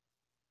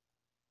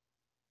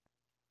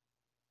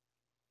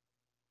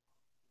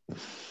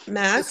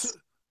 Max?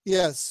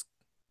 Yes.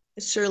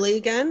 It's Shirley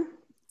again.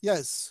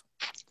 Yes.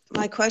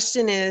 My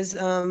question is,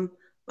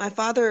 my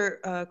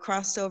father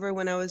crossed over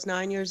when I was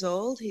 9 years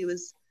old. He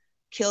was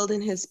killed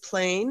in his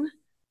plane,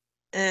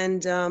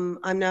 and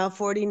I'm now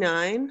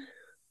 49.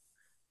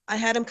 I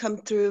had him come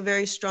through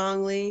very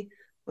strongly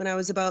when I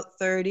was about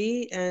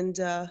 30, and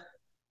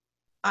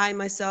I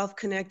myself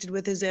connected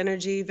with his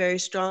energy very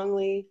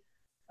strongly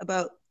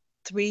about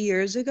 3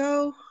 years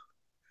ago.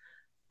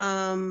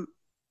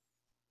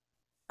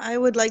 I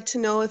would like to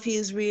know if he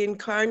is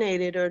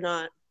reincarnated or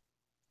not.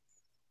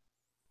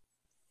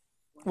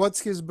 What's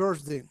his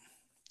birthday?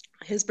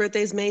 His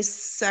birthday is May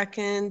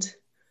 2nd,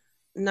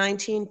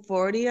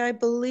 1940, I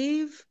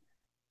believe.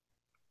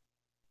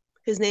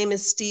 His name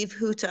is Steve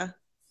Huta.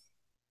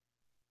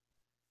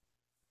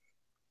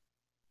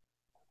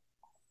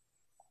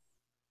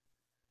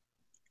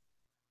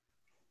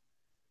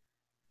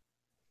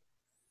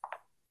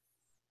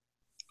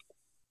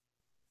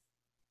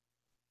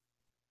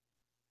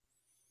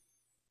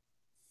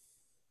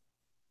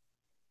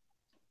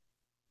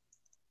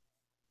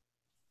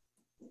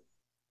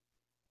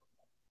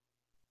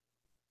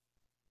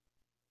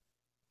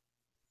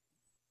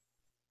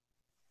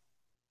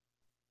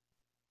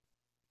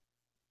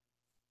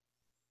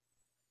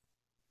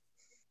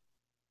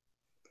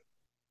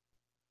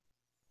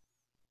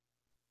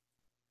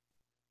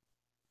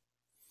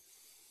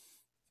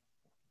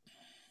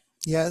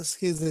 Yes,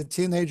 he's a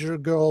teenager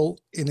girl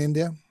in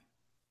India.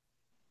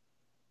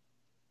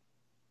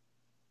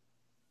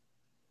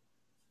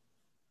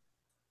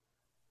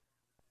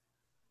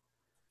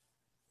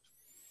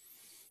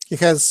 He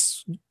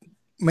has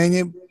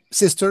many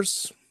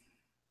sisters.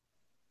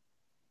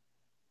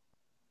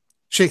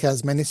 She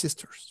has many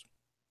sisters.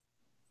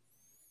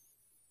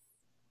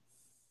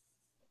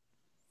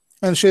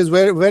 And she is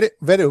very, very,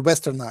 very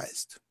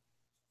westernized.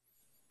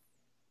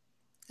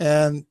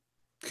 and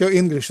her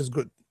English is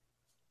good.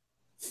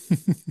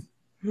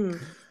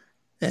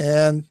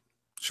 And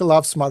she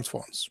loves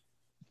smartphones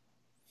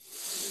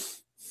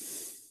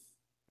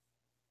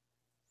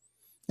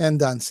and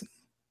dancing.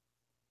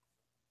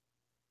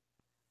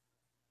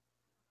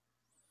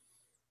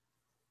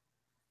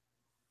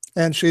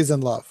 And she's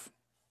in love.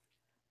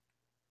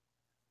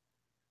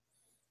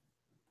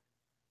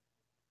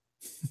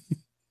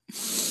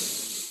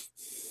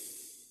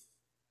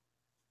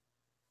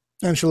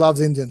 And she loves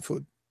Indian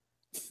food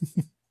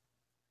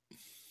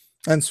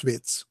and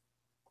sweets.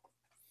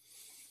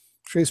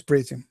 She's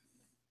pretty.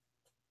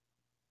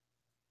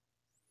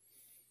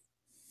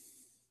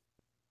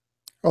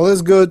 All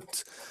is good.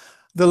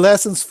 The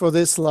lessons for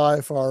this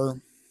life are,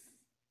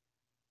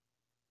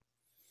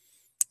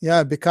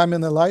 yeah,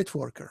 becoming a light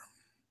worker.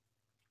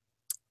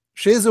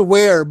 She's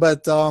aware,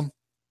 but not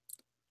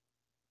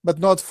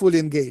fully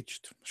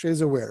engaged.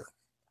 She's aware.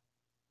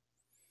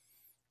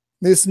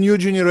 This new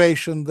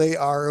generation, they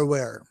are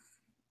aware.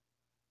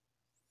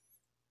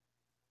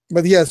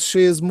 But yes,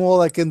 she is more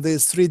like in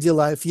this 3D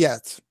life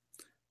yet.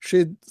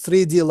 She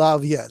 3D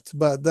love yet,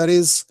 but there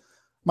is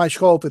much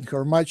hope in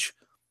her, much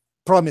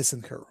promise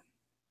in her,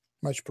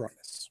 much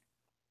promise.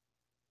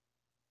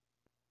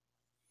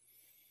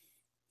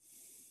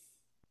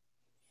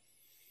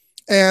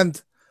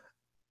 And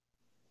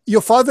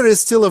your father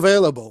is still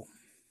available.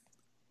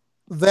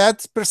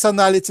 That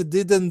personality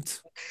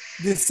didn't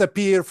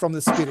disappear from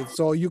the spirit,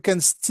 so you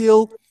can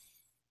still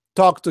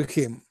talk to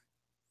him.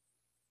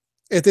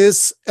 It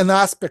is an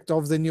aspect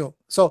of the new.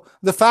 So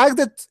the fact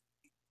that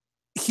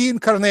he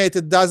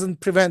incarnated doesn't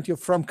prevent you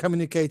from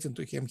communicating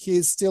to him. He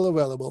is still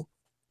available.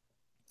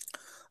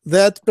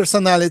 That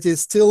personality is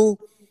still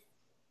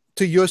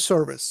to your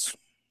service.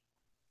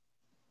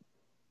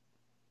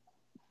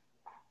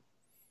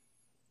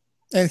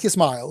 And he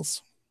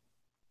smiles.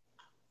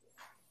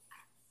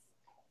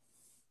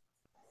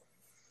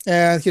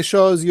 And he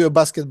shows you a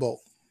basketball.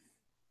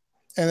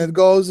 And it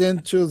goes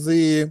into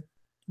the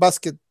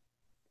basket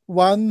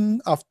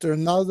one after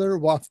another,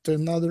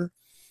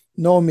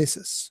 no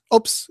misses.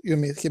 Oops,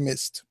 he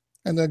missed.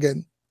 And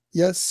again,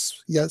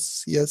 yes,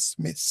 yes, yes,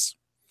 miss.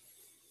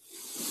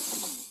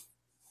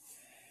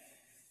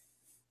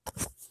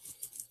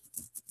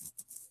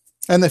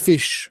 And a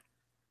fish,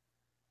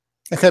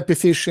 a happy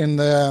fish in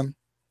the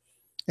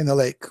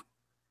lake.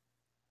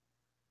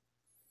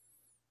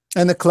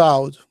 And a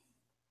cloud.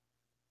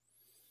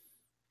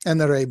 And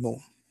a rainbow.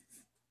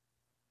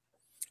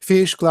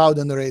 Fish, cloud,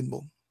 and a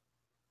rainbow.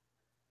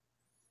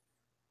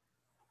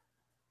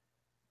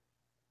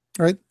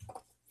 Right?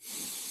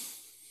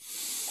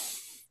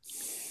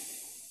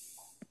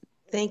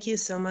 Thank you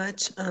so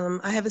much.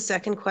 I have a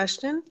second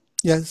question.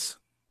 Yes.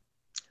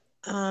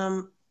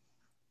 I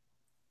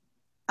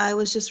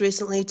was just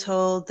recently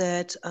told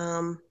that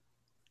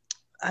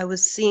I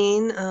was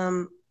seen,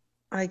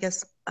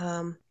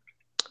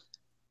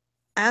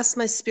 asked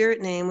my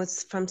spirit name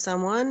was from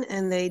someone,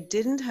 and they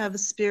didn't have a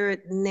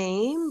spirit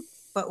name,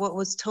 but what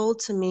was told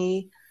to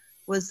me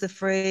was the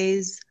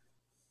phrase,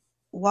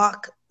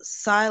 walk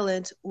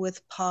silent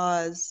with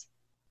pause,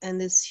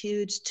 and this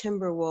huge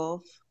timber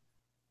wolf.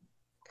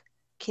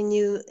 Can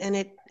you, and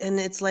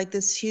it's like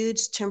this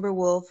huge timber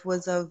wolf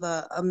was of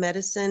a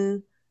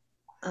medicine,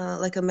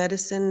 like a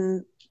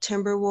medicine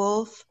timber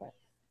wolf,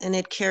 and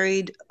it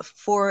carried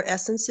 4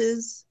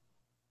 essences.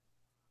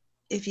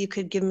 If you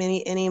could give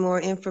me any more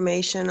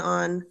information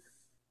on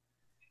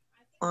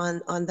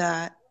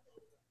that,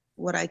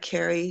 what I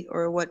carry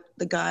or what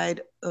the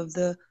guide of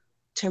the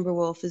timber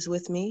wolf is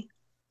with me.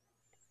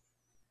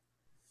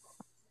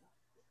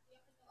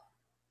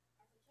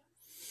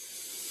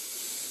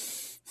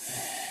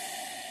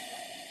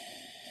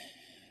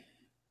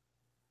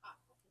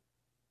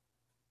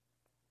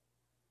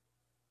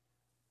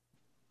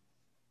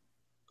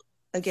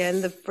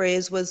 Again, the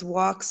phrase was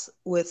walks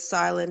with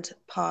silent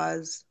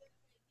pause,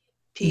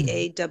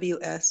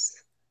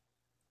 PAWS.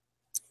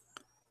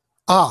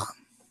 Ah.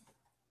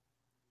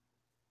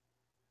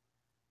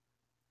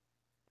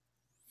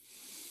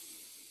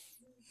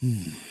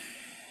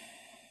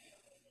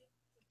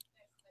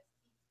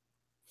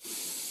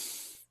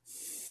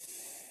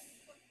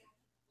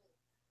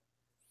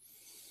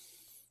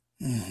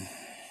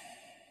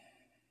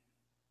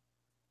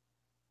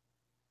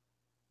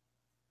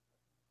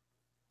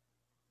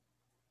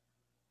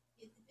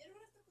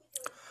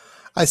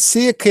 I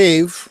see a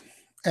cave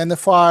and a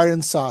fire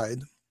inside.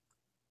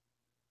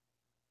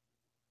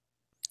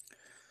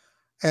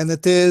 And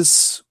it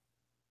is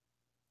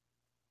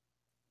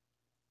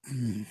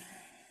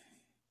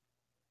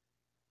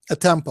a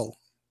temple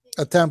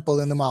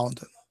in the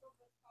mountain.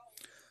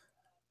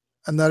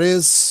 And there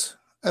is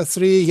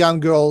 3 young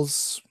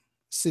girls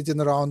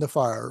sitting around the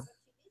fire.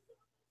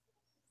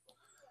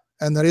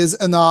 And there is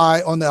an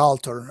eye on the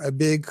altar, a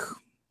big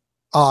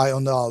eye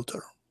on the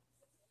altar.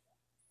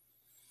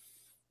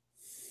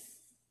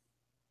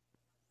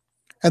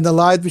 And the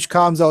light which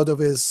comes out of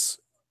is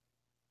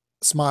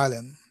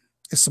smiling.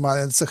 It's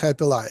smiling. It's a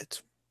happy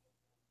light.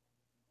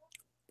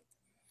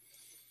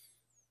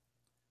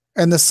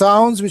 And the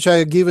sounds which I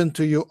have given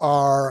to you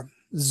are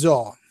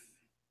zo,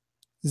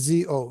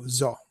 Z-O,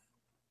 zo.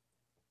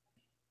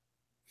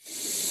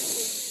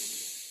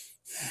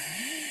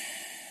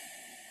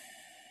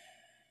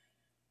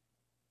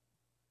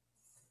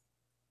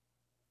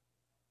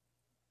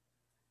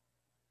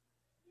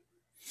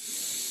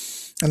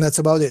 And that's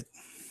about it.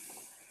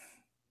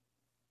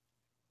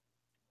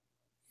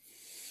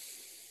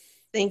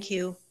 Thank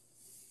you.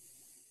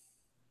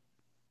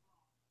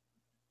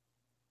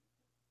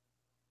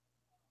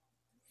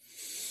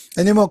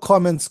 Any more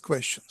comments,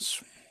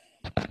 questions?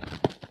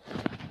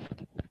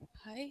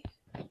 Hi.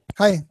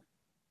 Hi.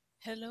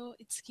 Hello,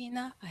 it's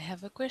Kina. I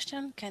have a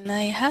question. Can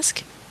I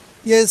ask?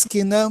 Yes,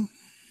 Kina.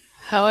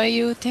 How are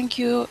you? Thank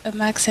you,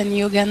 Max and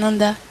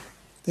Yogananda.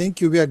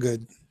 Thank you. We are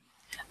good.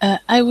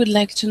 I would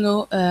like to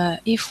know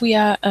if we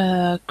are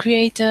a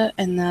creator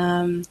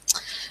and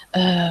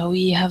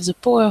we have the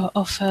power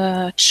of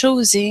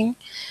choosing,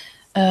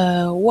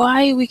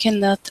 why we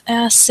cannot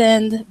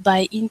ascend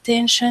by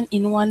intention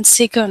in 1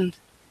 second.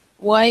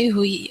 Why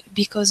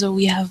because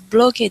we have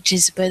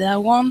blockages, but I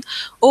want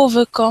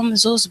overcome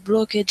those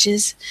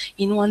blockages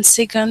in 1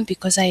 second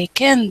because I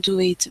can do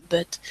it,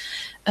 but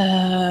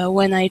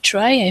when I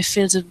try, I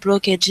feel the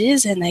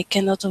blockages and I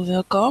cannot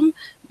overcome.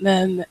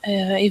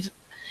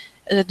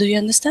 Do you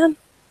understand?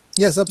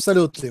 Yes,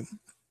 absolutely.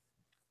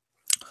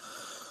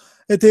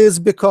 It is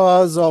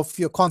because of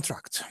your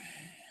contract.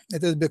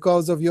 It is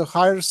because of your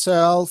higher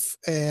self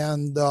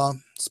and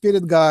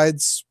spirit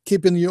guides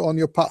keeping you on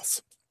your path.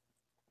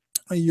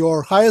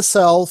 Your higher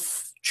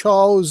self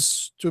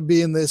chose to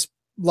be in this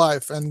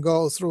life and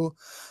go through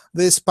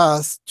this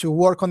path to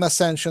work on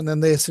ascension in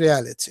this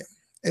reality.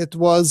 It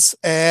was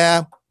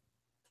a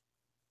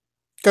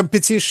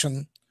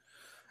competition,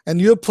 and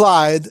you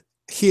applied,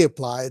 he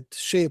applied,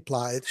 she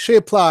applied,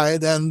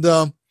 and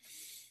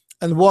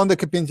won the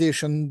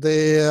competition.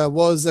 There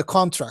was a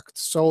contract,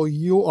 so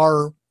you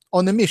are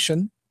on a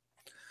mission.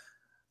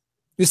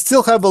 You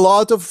still have a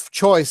lot of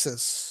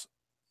choices,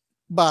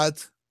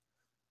 but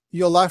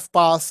your life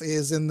path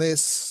is in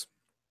this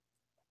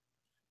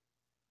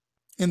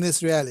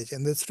reality,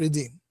 in this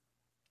 3D.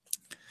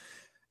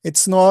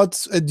 It's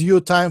not a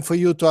due time for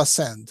you to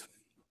ascend.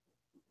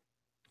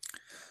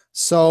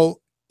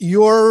 So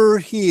you're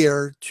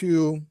here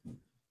to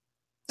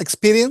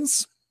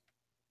experience,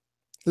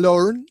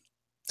 learn,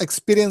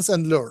 experience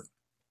and learn,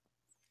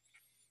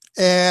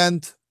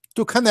 and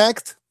to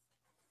connect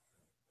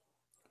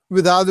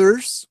with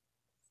others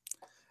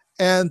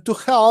and to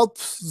help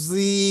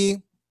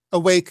the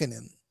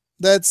awakening.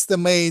 That's the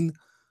main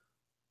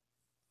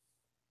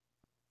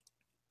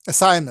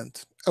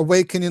assignment: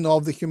 awakening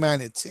of the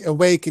humanity,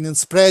 awakening,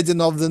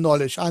 spreading of the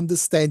knowledge,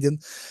 understanding,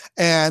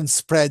 and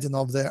spreading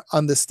of the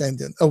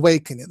understanding,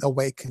 awakening.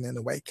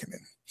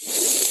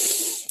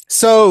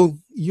 So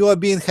you are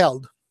being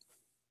held.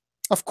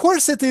 Of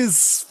course it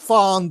is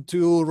fun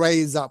to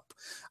raise up.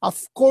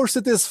 Of course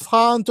it is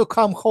fun to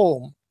come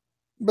home.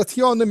 But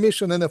you're on a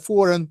mission in a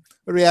foreign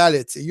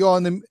reality.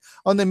 You're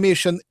on a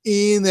mission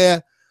in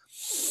a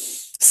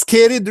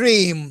scary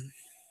dream.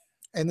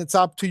 And it's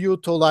up to you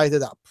to light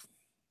it up.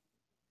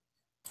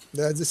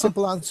 That's the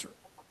simple answer.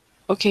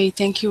 Okay,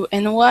 thank you.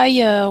 And why?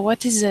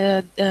 What is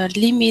the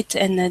limit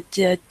and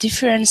the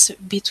difference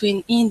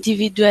between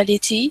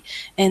individuality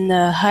and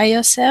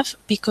higher self?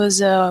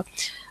 Because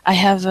I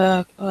have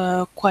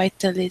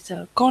quite a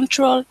little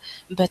control,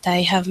 but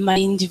I have my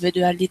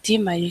individuality.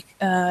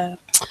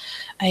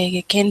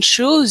 I can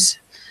choose,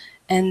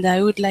 and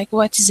I would like.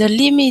 What is the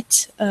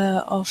limit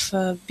of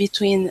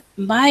between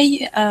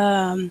my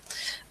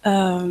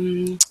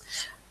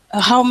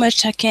how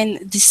much I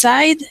can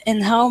decide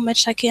and how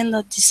much I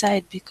cannot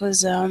decide,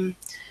 because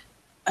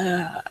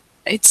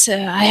it's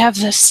I have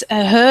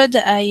heard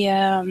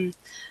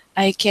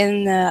I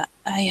can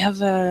I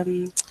have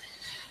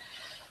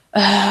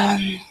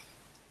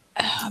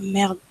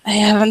merde, I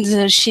haven't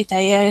the shit.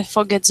 I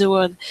forget the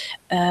word.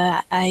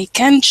 I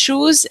can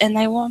choose, and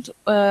I want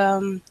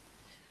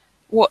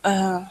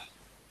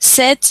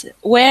set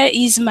where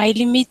is my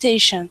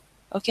limitation.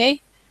 Okay.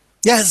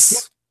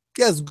 Yes,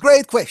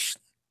 great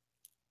question.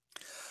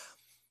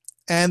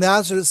 And the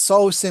answer is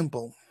so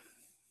simple.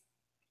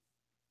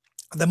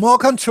 The more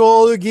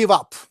control you give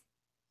up,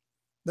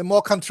 the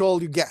more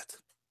control you get.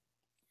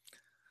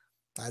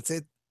 That's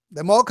it.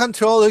 The more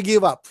control you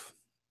give up,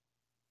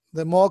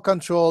 the more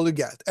control you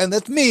get. And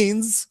that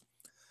means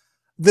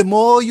the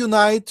more you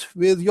unite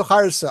with your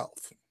higher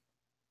self,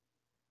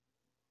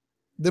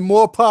 the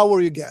more power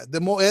you get,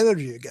 the more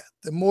energy you get,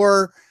 the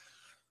more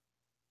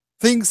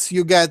things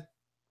you get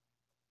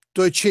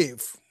to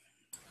achieve.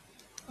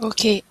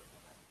 Okay.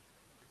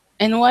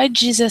 And why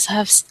Jesus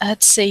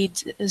had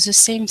said the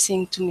same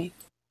thing to me?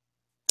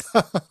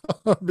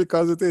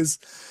 Because it is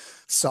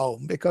so.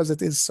 Because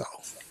it is so.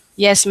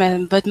 Yes,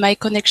 ma'am, but my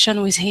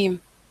connection with him.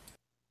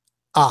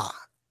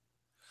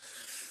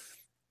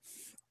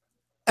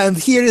 And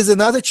here is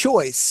another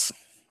choice.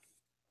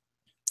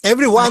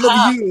 Every one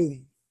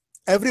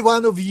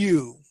of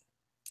you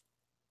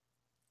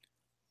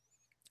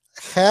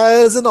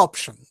has an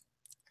option,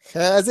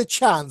 has a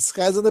chance,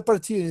 has an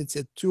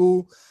opportunity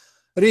to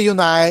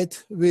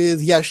reunite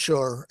with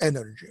Yahshua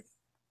energy,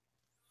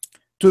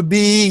 to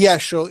be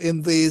Yahshua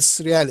in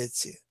this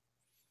reality.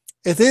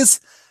 It is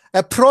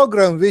a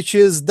program which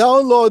is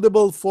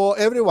downloadable for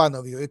every one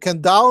of you. You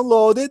can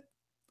download it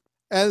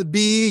and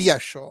be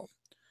Yahshua.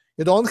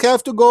 You don't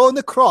have to go on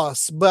the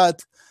cross,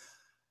 but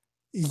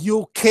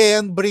you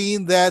can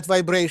bring that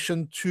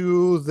vibration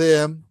to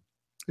the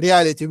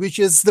reality, which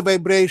is the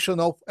vibration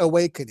of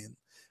awakening,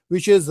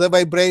 which is the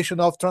vibration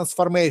of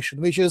transformation,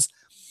 which is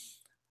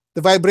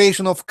the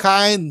vibration of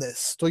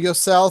kindness to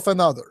yourself and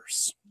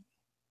others.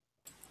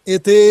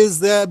 It is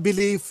the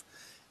belief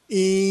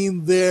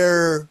in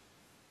their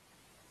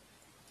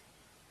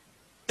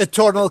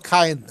eternal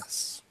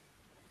kindness.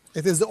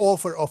 It is the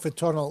offer of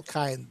eternal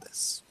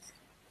kindness.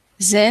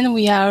 Then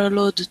we are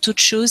allowed to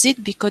choose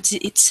it because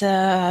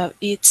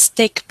it's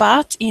take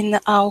part in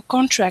our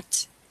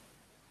contract.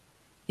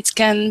 It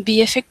can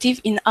be effective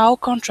in our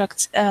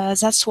contract.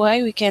 That's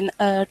why we can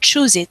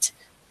choose it.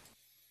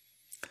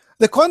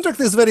 The contract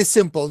is very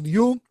simple.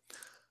 You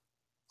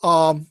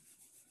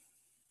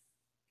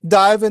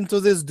dive into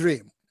this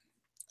dream,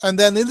 and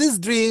then in this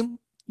dream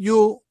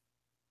you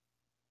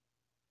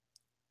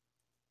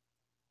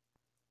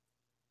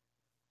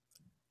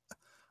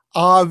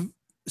are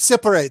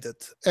separated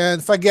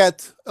and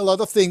forget a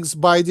lot of things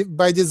by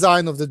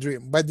design of the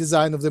dream, by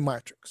design of the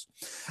matrix.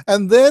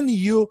 And then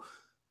you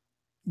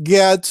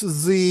get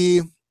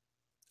the,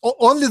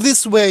 only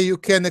this way you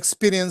can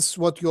experience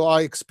what you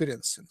are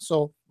experiencing.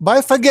 So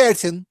by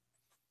forgetting,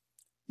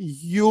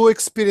 you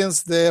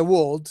experience the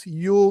world,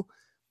 you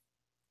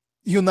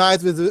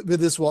unite with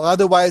this world.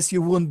 Otherwise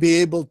you wouldn't be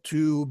able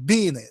to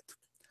be in it.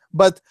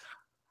 But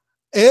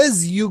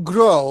as you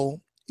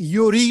grow,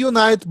 you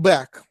reunite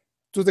back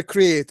to the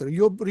creator,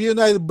 you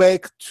reunite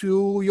back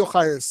to your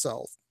higher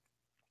self,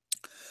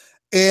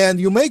 and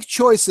you make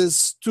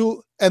choices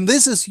to, and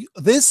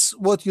this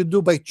what you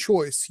do by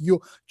choice.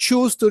 You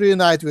choose to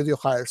reunite with your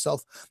higher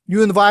self.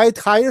 You invite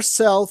higher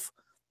self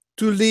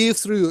to live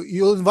through you.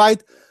 You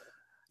invite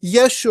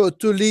Yeshua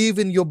to live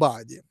in your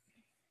body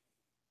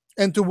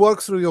and to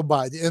work through your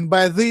body, and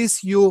by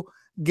this you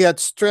get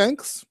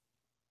strength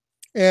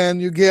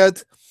and you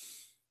get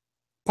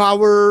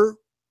power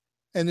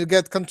and you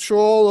get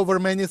control over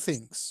many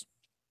things.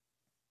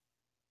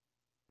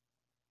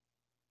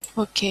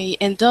 Okay,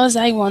 and does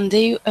I one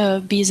day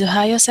be the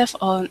higher self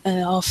of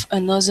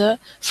another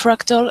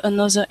fractal,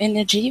 another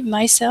energy,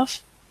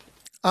 myself?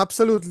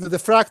 Absolutely. The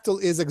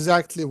fractal is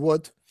exactly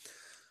what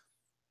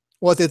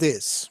it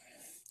is.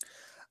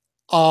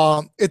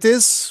 It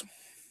is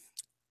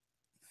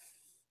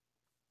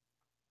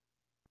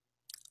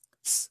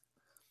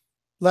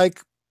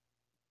like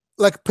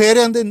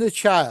parent and a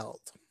child.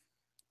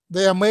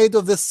 They are made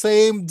of the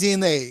same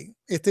DNA.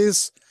 It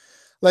is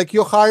like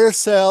your higher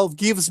self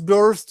gives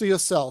birth to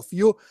yourself.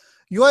 You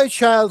are a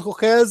child who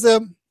has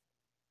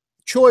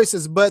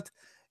choices, but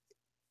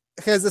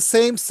has the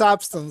same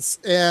substance,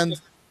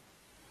 and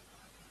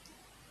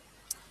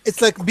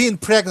it's like being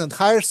pregnant.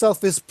 Higher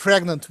self is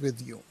pregnant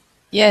with you.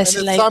 Yes,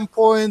 and at some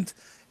point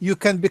you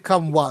can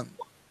become one.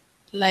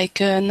 Like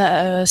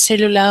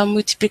cellular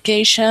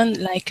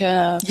multiplication, like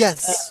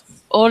yes,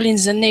 all in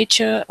the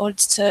nature,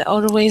 it's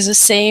always the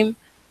same.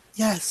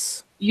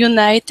 Yes.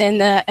 Unite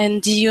and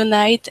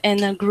deunite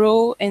and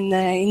grow in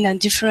a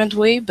different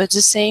way, but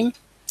the same.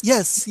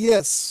 Yes,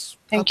 yes.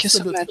 Thank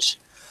absolutely. you so much.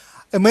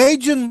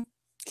 Imagine,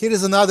 here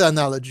is another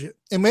analogy.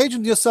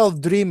 Imagine yourself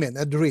dreaming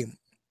a dream.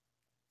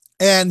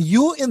 And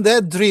you in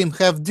that dream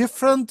have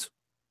different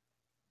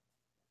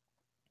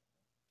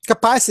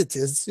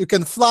capacities. You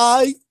can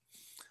fly,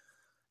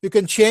 you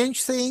can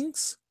change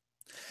things,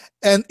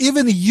 and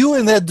even you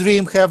in that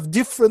dream have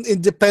different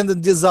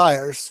independent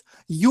desires.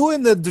 You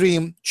in the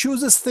dream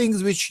chooses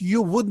things which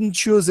you wouldn't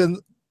choose in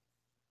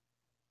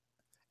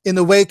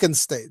awakened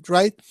state,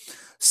 right?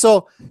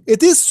 So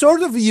it is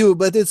sort of you,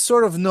 but it's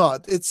sort of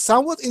not. It's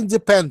somewhat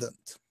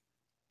independent.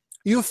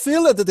 You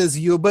feel that it is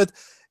you, but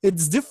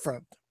it's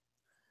different.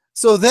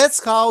 So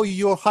that's how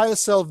your higher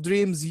self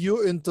dreams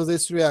you into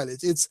this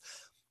reality.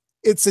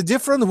 It's a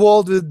different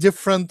world with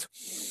different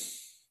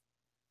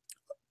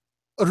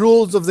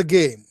rules of the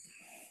game.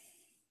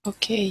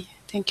 Okay,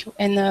 thank you.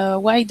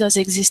 And why does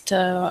exist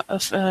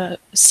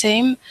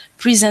same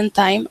present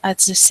time at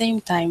the same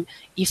time?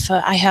 If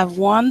I have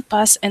one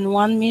path and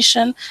one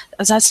mission,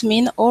 that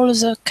means all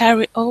the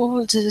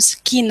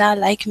skina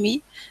like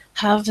me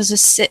have the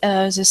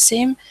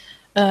same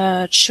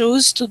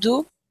choose to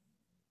do.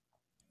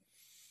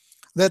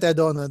 That I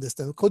don't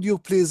understand. Could you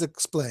please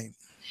explain?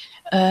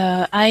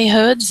 I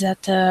heard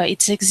that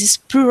it exists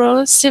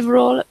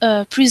several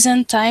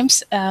present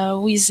times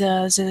with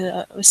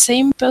the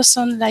same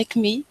person like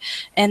me,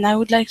 and I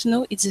would like to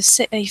know if the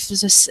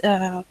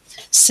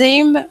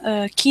same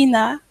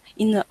kina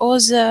in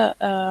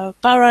other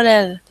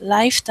parallel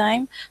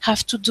lifetime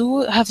have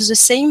the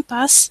same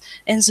path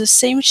and the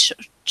same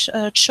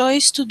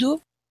choice to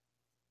do.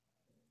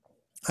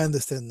 I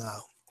understand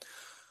now.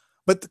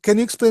 But can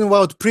you explain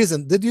about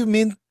prison? Did you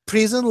mean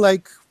prison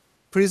like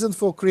prison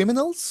for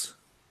criminals?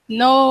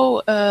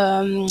 No,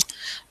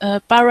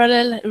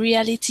 parallel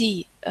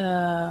reality.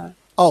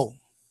 Oh,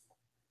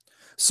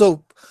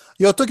 so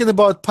you're talking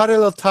about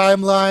parallel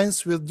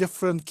timelines with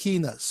different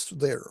keenness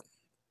there,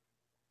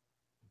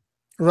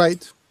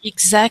 right?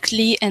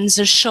 Exactly, and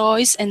the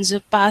choice and the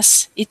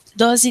path, it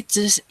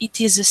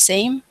is the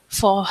same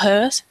for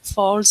her,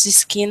 for all these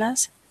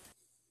skinners,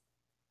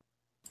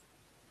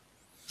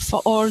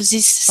 for all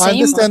this same. I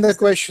understand the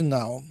question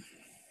now.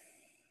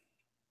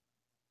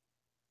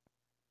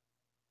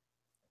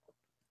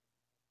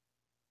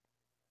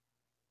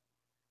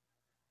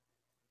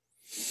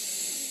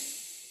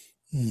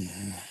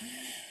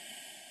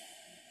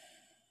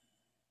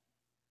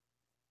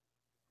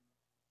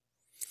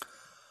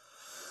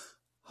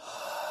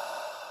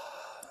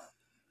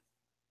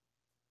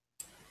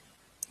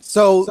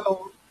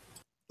 So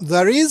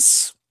there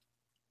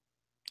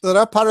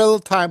are parallel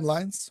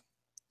timelines.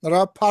 There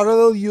are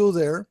parallel you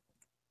there.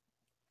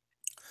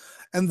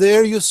 And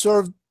there you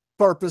serve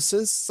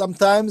purposes.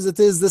 Sometimes it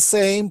is the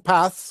same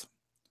path,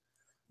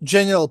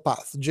 general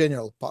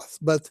path,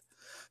 but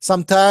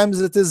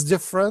sometimes it is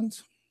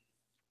different.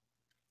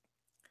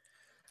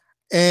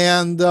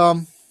 And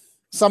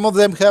some of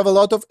them have a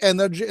lot of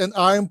energy and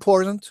are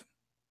important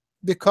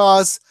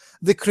because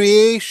the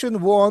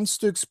creation wants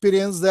to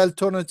experience the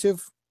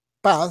alternative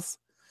path.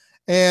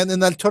 And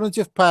an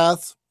alternative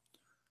path,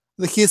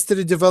 the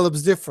history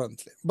develops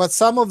differently. But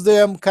some of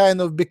them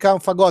kind of become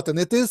forgotten.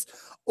 It is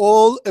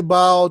all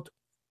about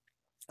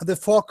the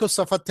focus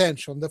of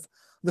attention,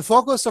 the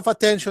focus of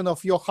attention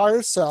of your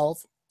higher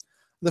self,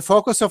 the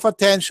focus of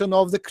attention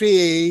of the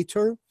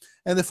creator,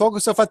 and the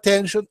focus of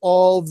attention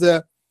of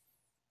the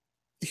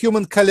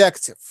human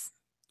collective.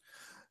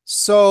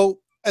 So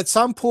at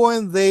some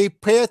point they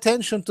pay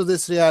attention to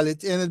this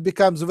reality and it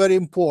becomes very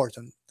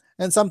important.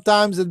 And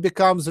sometimes it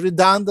becomes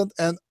redundant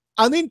and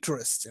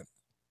uninteresting.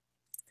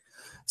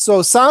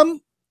 So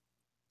some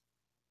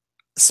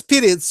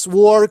spirits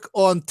work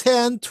on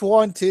 10,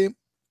 20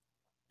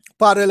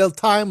 parallel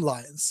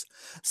timelines.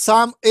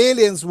 Some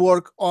aliens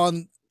work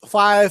on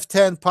 5,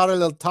 10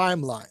 parallel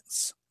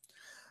timelines.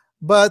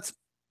 But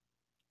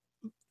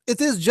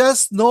it is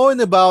just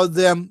knowing about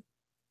them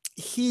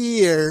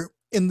here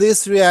in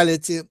this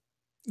reality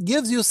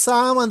gives you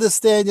some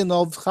understanding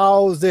of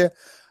how the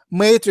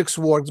matrix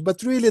works,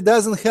 but really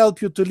doesn't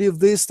help you to live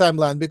this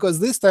timeline because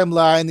this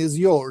timeline is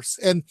yours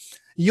and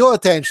your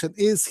attention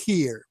is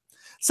here.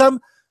 Some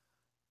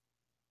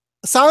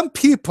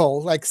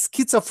people like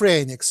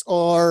schizophrenics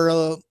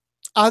or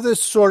other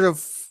sort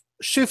of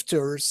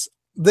shifters,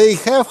 they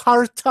have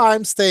hard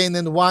time staying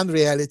in one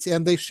reality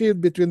and they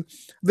shift between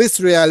this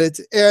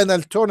reality and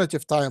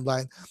alternative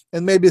timeline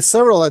and maybe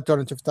several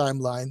alternative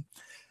timeline.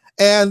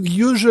 And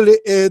usually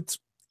it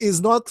is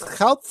not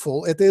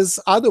helpful. It is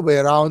other way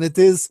around. It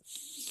is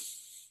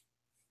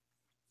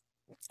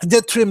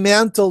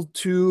detrimental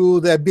to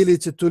the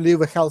ability to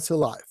live a healthy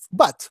life.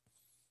 But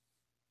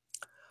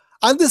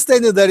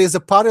understanding there is a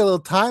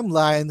parallel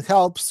timeline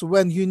helps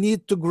when you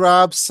need to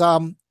grab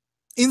some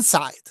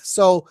insight.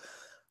 So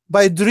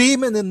by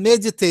dreaming and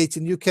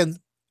meditating, you can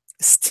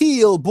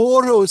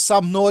borrow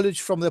some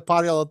knowledge from the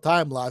parallel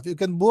timeline. You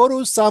can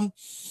borrow some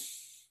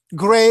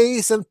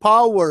grace and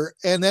power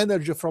and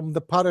energy from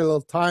the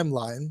parallel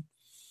timeline.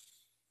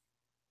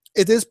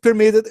 It is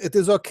permitted, it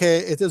is okay,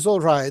 it is all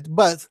right,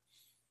 but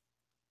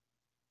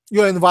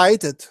you're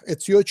invited,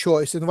 it's your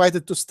choice,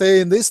 invited to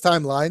stay in this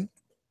timeline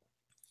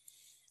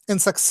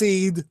and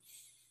succeed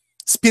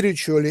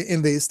spiritually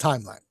in this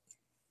timeline.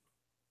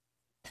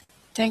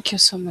 Thank you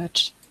so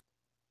much.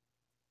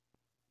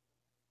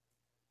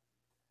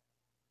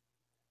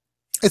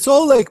 It's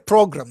all like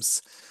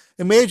programs.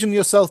 Imagine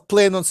yourself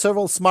playing on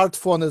several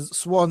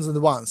smartphones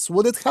at once.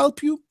 Would it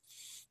help you?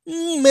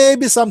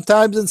 Maybe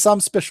sometimes in some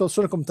special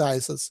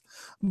circumstances,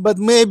 but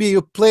maybe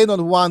you playing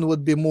on one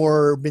would be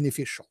more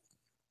beneficial.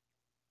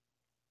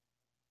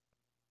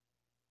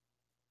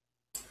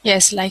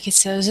 Yes, like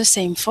it's the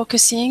same.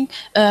 Focusing,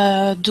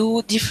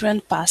 do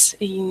different paths.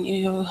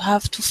 You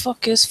have to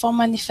focus for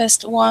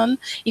manifest one.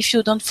 If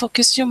you don't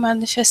focus, you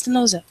manifest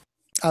another.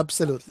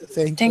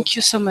 Absolutely. Thank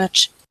you so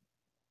much.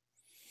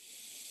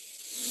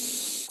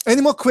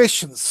 Any more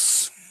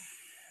questions?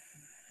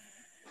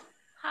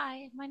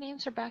 Hi, my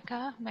name's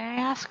Rebecca. May I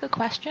ask a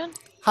question?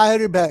 Hi,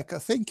 Rebecca.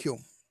 Thank you.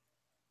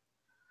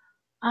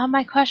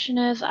 My question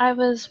is, I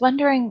was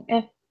wondering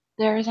if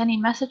there's any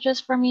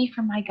messages for me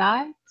from my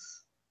guides?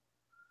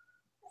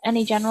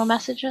 Any general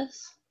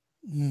messages?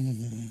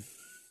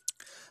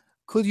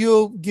 Could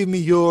you give me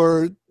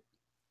your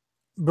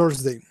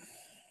birthday?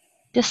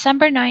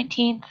 December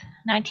 19th,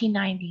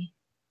 1990.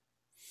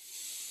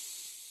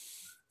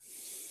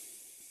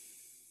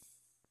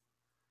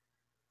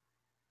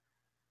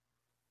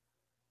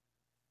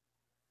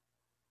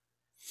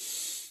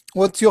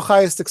 What's your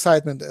highest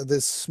excitement at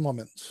this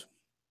moment,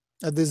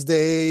 at this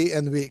day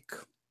and week?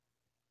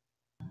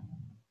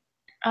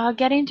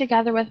 Getting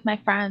together with my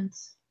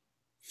friends.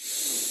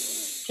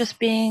 Just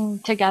being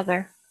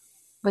together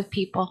with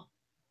people.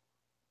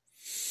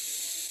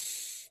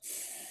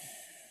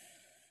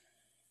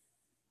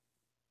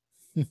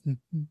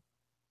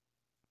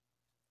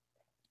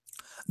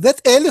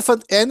 That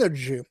elephant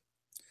energy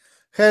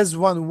has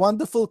one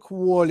wonderful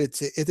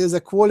quality. It is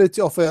a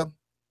quality of a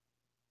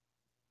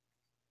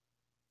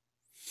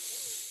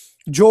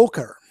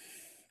joker,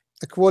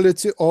 a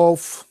quality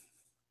of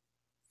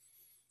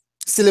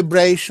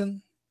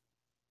celebration,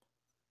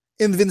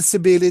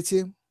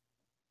 invincibility,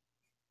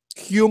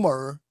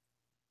 humor,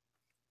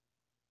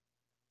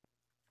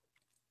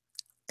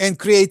 and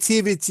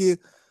creativity,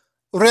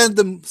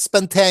 random,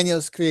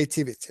 spontaneous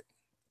creativity.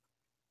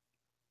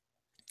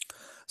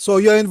 So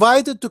you're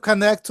invited to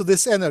connect to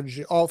this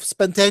energy of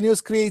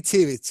spontaneous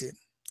creativity,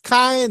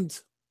 kind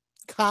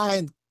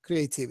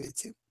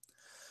creativity.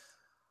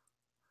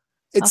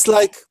 It's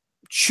like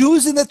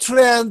choosing at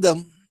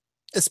random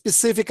a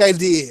specific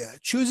idea,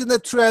 choosing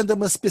at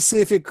random a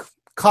specific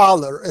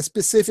color, a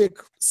specific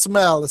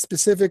smell, a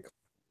specific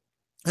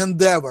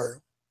endeavor,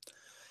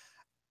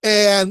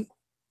 and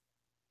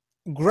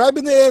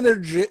grabbing the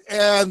energy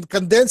and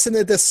condensing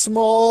it as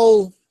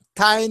small,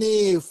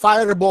 tiny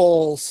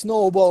fireball,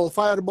 snowball,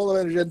 fireball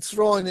energy, and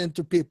throwing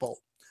into people,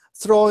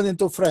 throwing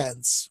into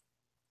friends.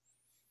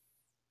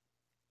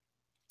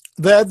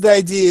 That's the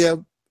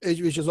idea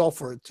which is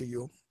offered to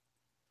you.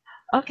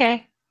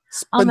 Okay.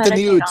 I'll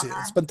meditate on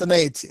that.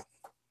 Spontaneity.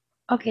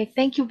 Okay,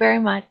 thank you very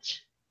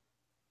much.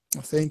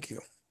 Thank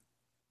you.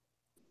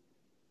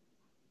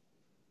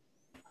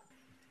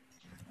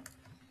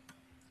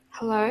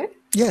 Hello?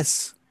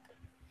 Yes.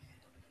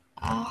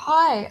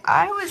 Hi,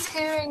 I was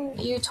hearing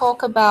you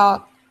talk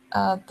about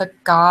the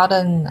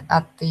garden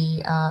at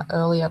the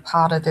earlier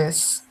part of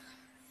this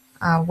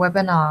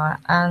webinar,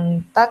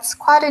 and that's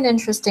quite an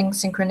interesting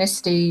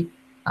synchronicity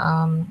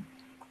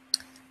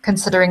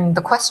considering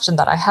the question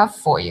that I have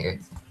for you.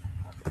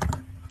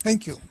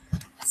 Thank you.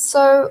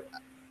 So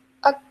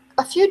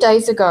a few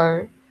days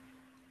ago,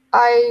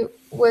 I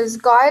was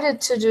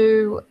guided to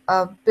do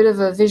a bit of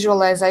a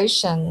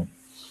visualization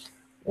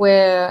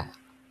where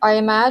I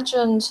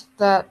imagined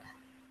that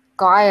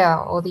Gaia,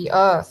 or the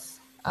earth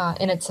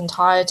in its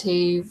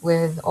entirety,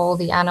 with all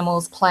the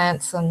animals,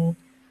 plants, and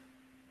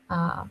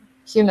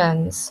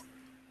humans,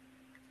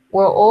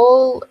 were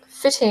all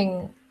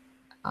fitting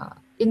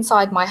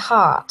inside my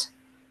heart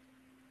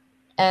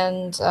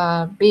and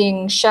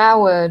being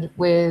showered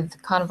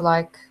with kind of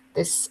like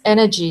this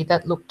energy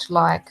that looked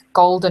like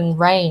golden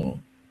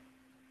rain.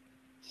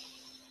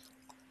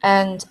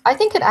 And I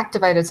think it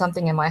activated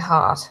something in my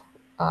heart.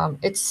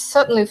 It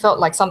certainly felt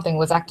like something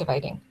was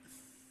activating.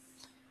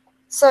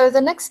 So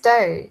the next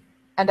day,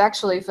 and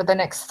actually for the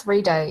next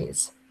 3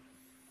 days,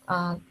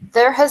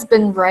 there has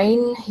been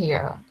rain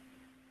here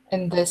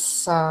in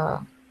this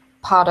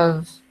part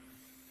of,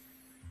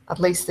 at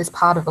least this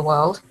part of the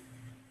world.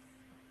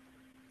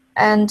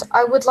 And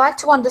I would like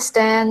to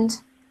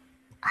understand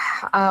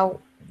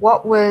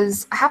what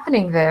was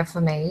happening there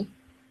for me.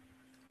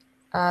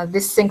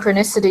 This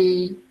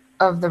synchronicity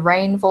of the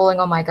rain falling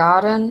on my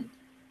garden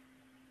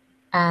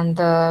and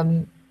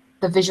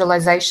the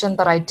visualization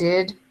that I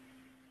did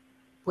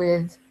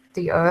with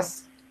the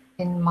earth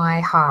in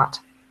my heart.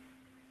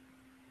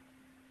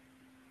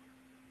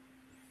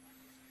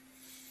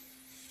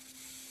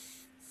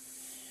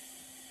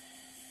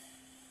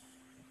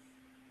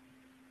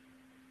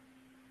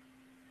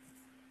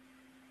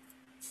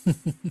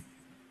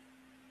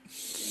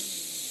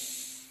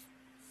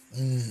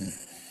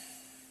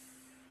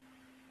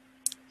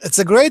 It's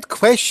a great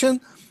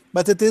question,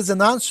 but it is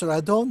an answer.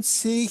 I don't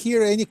see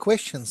here any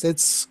questions.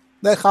 It's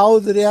like how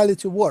the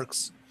reality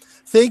works.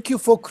 Thank you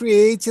for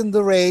creating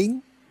the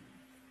rain.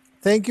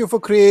 Thank you for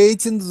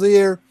creating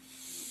the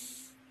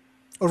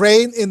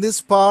rain in this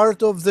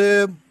part of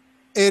the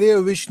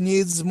area which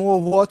needs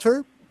more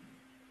water.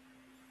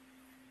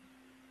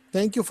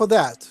 Thank you for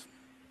that.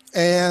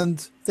 And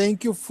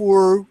thank you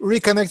for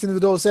reconnecting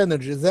with those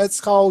energies.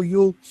 That's how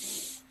you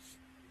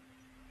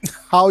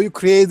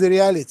create the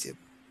reality.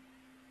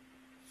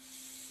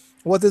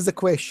 What is the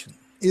question?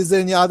 Is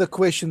there any other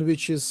question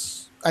which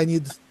is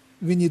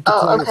we need to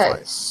clarify?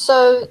 Okay.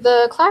 So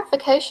the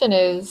clarification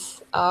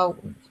is,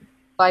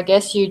 I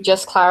guess you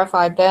just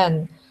clarified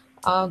then,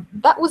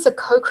 that was a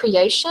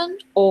co-creation,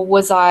 or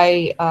was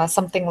I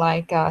something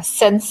like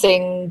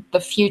sensing the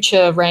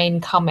future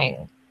rain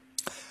coming?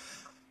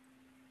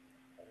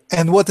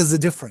 And what is the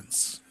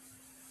difference?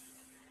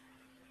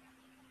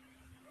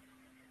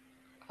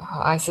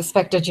 I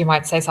suspected you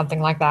might say something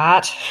like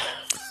that.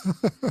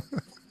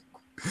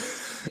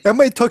 Am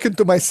I talking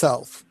to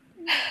myself?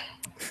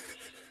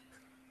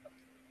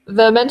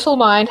 The mental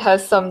mind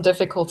has some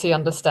difficulty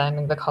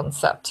understanding the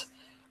concept.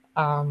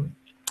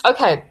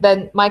 Okay,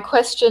 then my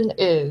question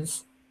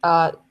is,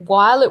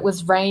 while it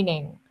was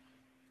raining,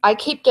 I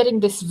keep getting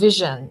this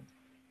vision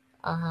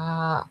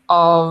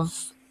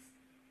of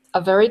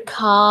a very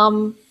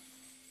calm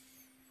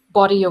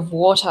body of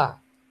water.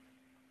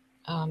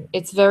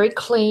 It's very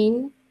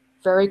clean,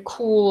 very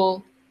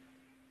cool,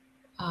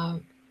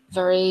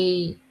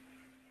 very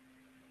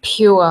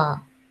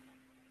pure.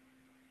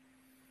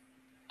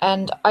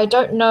 And I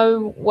don't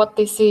know what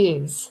this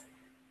is.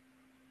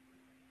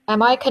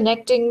 Am I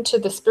connecting to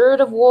the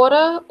spirit of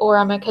water, or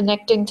am I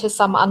connecting to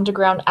some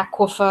underground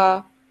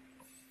aquifer?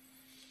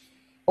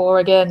 Or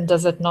again,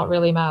 does it not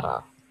really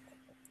matter?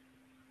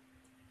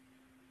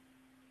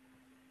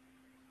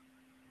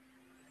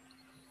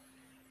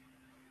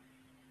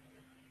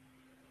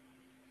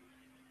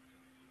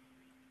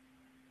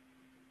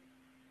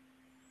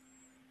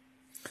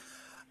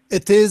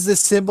 It is the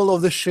symbol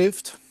of the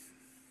shift.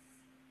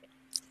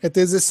 It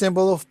is a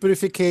symbol of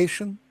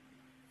purification.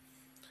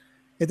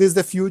 It is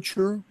the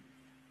future.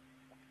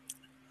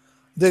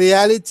 The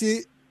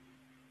reality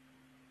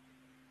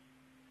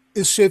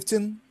is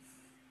shifting.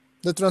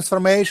 The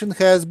transformation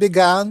has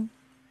begun.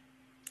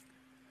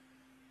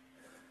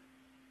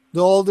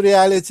 The old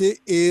reality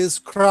is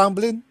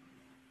crumbling.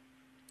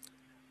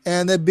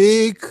 And a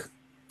big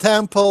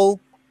temple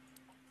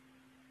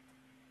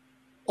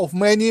of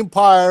many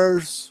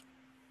empires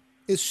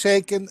is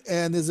shaken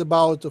and is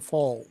about to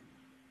fall.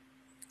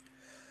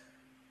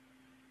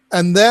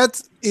 And that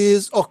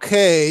is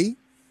okay,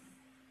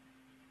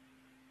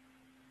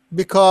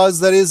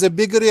 because there is a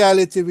bigger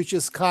reality which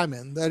is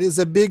coming. There is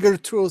a bigger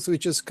truth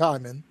which is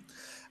coming.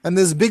 And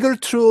this bigger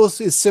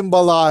truth is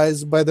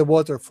symbolized by the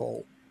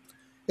waterfall.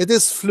 It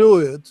is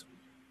fluid.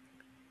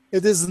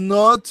 It is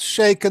not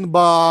shaken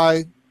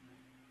by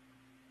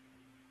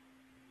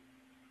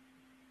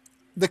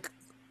the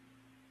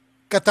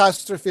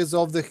catastrophes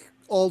of the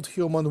old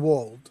human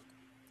world.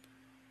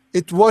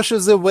 It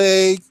washes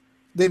away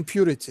the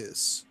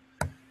impurities.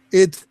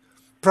 It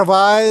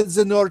provides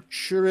a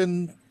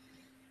nurturing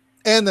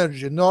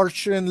energy,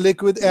 nurturing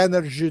liquid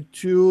energy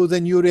to the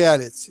new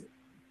reality.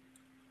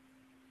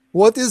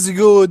 What is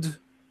good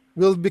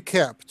will be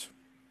kept.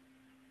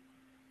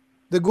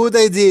 The good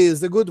ideas,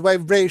 the good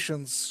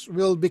vibrations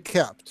will be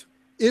kept.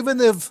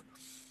 Even if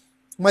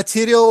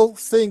material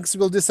things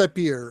will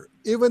disappear,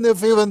 even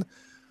if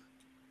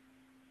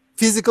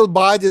physical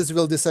bodies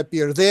will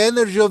disappear, the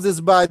energy of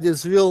these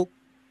bodies will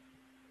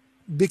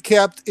be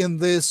kept in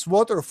this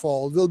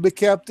waterfall, will be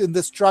kept in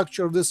the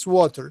structure of this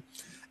water,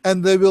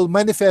 and they will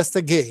manifest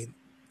again.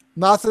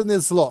 Nothing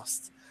is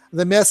lost.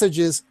 The message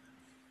is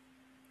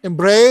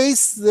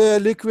embrace the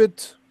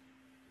liquid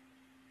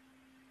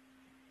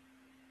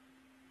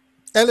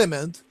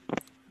element,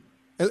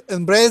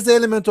 embrace the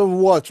element of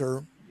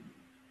water,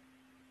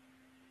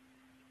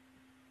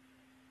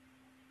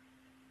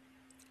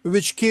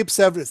 which keeps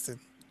everything,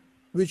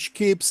 which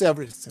keeps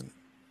everything.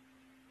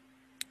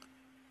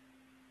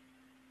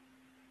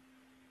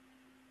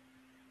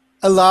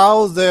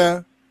 Allow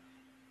the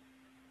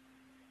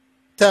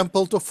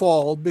temple to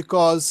fall,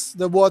 because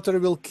the water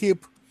will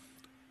keep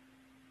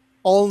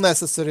all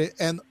necessary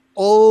and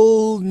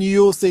all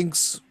new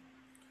things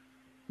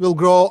will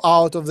grow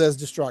out of this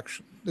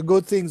destruction. The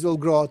good things will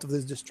grow out of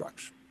this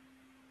destruction.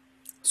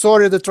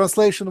 Sorry, the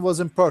translation was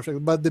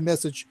imperfect, but the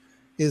message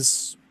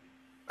has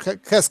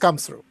come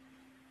through.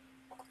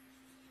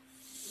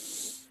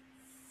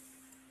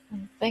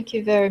 Thank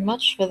you very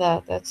much for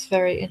that. That's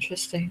very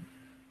interesting.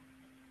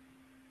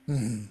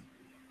 Mm-hmm.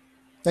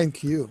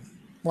 Thank you.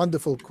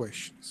 Wonderful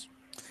questions.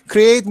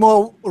 Create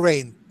more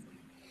rain.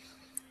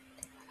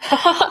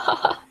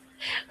 I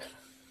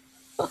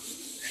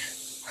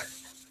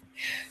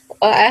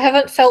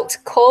haven't felt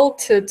called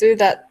to do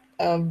that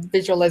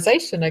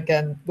visualization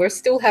again. We're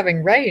still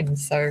having rain,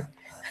 so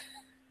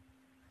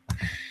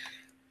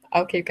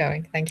I'll keep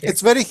going. Thank you.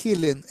 It's very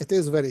healing. It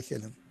is very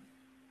healing.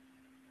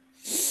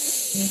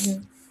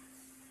 Mm-hmm.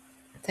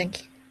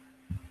 Thank you.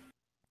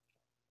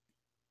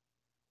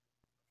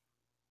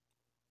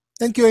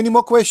 Thank you. Any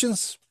more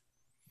questions?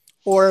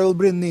 Or I will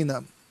bring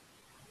Nina.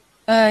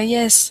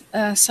 Yes,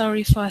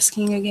 sorry for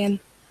asking again.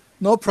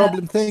 No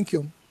problem. Thank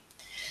you.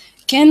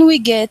 Can we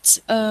get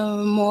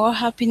more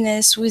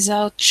happiness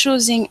without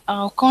choosing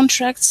our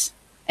contracts?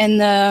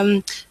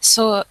 And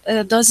so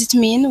does it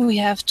mean we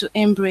have to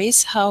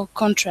embrace our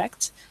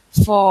contract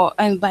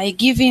and by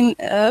giving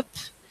up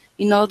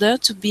in order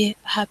to be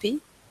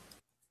happy?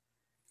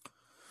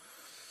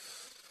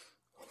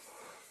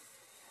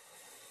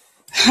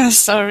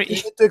 Sorry. You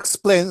need to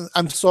explain.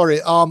 I'm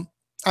sorry. I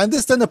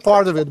understand a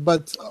part of it,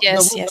 but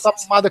yes, there was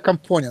some other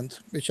component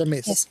which I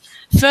missed. Yes.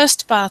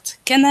 First part,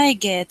 can I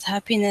get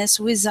happiness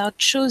without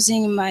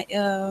choosing my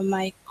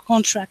my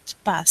contract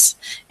path?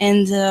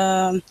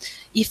 And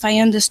if I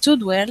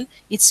understood well,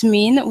 it's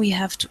mean we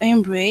have to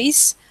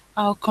embrace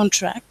our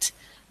contract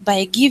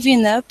by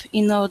giving up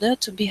in order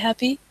to be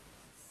happy?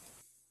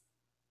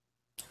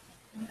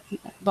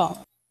 Bon.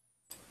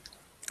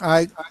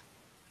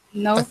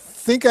 No? I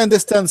think I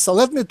understand. So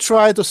let me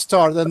try to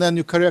start, and then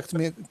you correct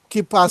me.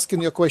 Keep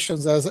asking your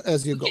questions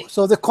as you go.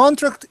 So the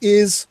contract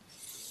is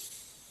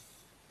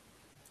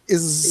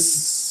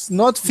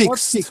not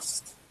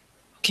fixed.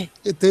 Okay.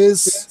 It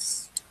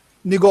is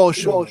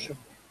negotiable.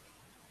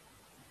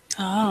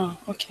 Ah,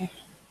 okay.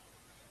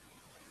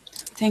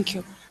 Thank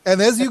you.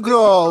 And as you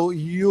grow,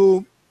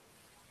 you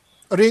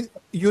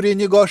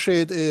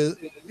renegotiate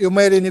it. You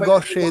may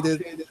renegotiate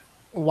it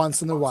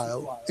once in a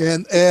while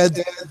and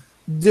add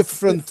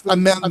different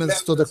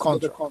amendments to the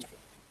contract.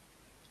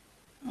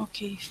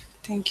 Okay,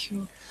 Thank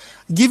you.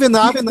 Giving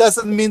up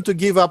doesn't mean to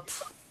give up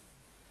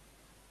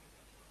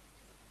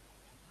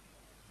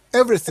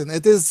everything.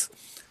 It is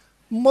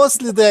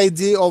mostly the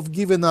idea of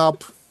giving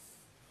up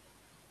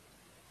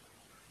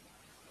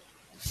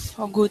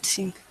For good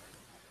thing.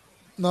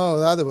 no,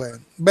 the other way,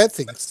 bad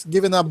things,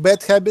 giving up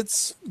bad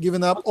habits,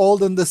 giving up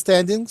old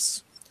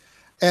understandings,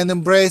 and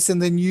embracing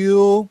the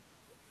new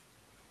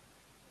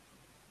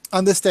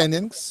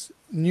understandings,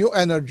 new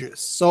energies.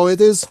 So it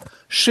is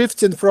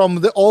shifting from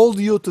the old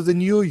you to the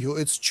new you.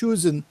 It's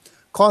choosing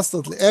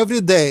constantly,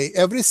 every day,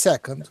 every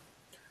second,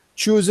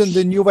 choosing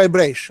the new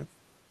vibration,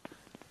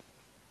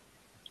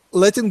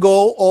 letting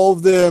go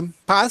of the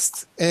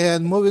past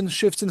and moving,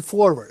 shifting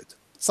forward.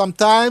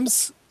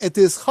 Sometimes it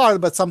is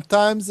hard, but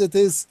sometimes it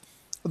is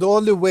the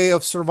only way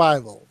of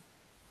survival.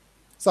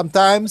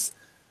 Sometimes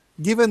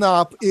giving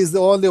up is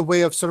the only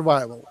way of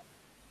survival.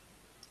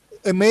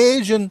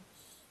 Imagine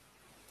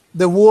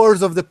the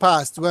wars of the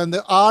past when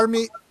the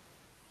army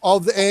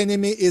of the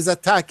enemy is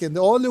attacking.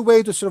 The only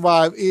way to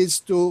survive is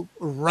to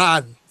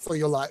run for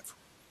your life.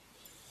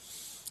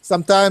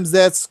 Sometimes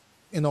that's,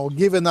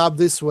 giving up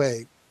this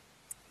way.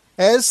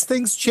 As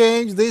things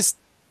change, this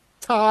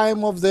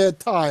time of the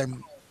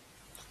time,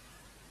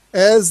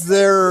 as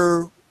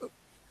their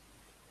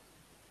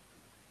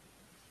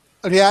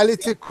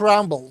reality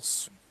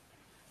crumbles,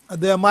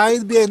 there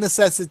might be a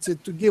necessity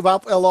to give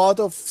up a lot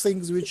of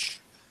things which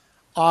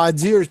are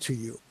dear to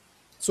you.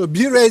 So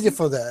be ready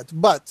for that.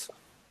 But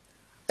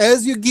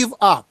as you give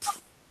up,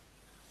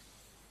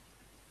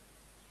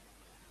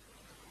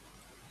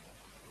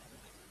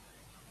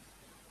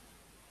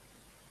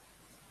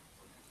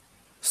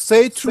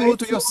 stay true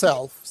to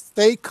yourself,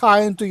 stay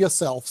kind to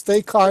yourself,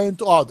 stay kind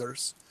to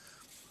others.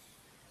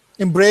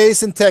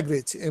 Embrace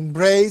integrity,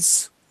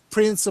 embrace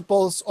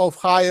principles of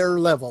higher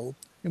level,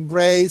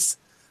 embrace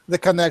the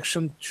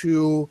connection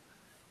to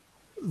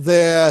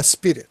the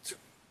spirit,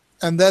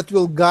 and that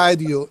will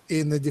guide you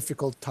in a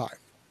difficult time.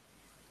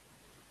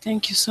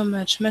 Thank you so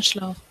much. Much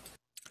love.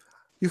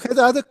 You had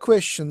other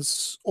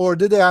questions, or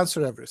did I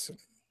answer everything?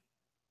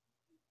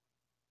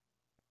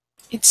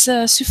 It's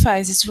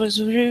suffice. It was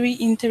very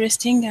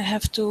interesting. I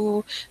have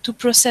to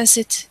process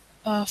it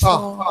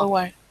for a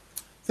while.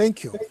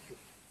 Thank you.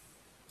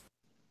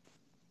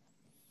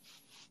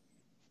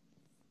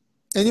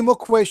 Any more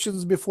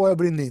questions before I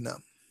bring Nina?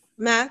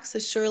 Max,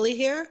 is Shirley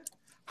here?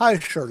 Hi,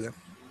 Shirley.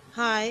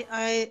 Hi,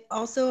 I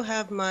also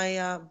have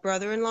my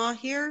brother-in-law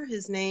here.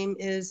 His name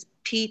is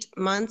Pete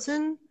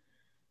Munson,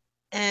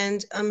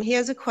 and he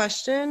has a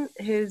question.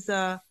 His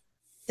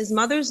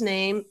mother's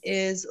name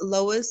is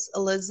Lois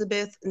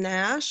Elizabeth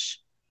Nash.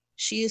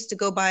 She used to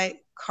go by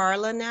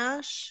Carla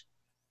Nash.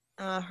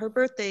 Her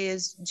birthday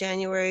is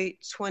January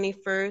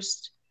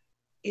 21st,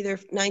 either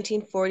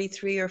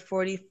 1943 or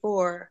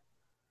 44.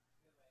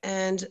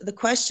 And the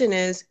question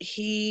is,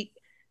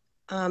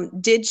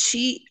 did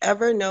she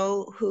ever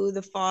know who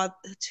the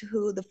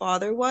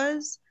father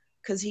was?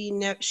 Because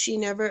she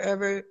never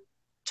ever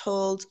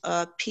told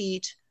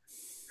Pete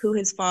who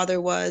his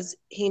father was.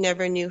 He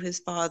never knew his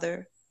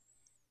father.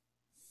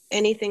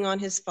 Anything on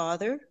his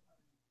father?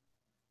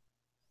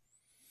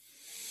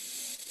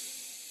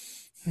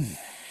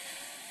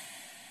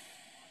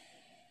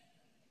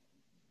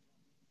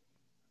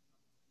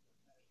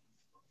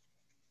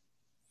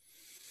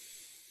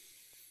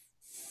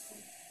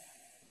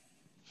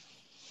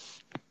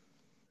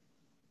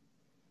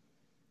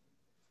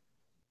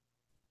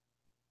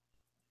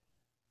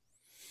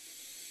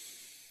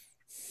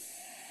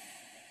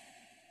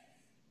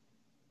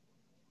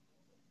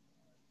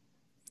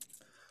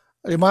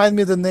 Remind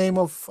me the name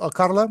of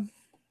Carla?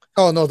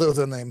 Oh, no,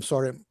 the name,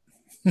 sorry.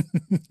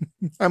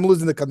 I'm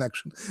losing the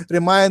connection.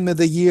 Remind me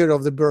the year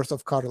of the birth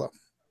of Carla.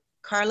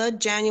 Carla,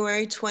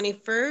 January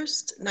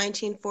 21st,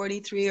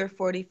 1943 or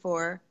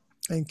 44.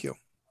 Thank you.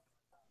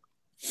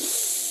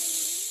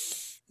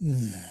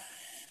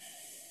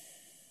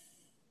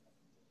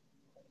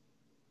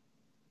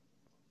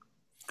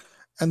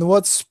 And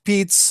what's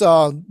Pete's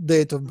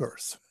date of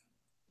birth?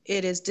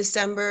 It is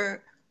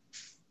December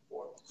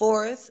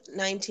 4th,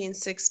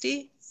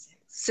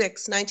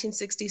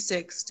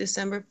 1966.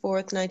 December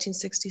 4th,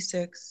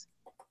 1966.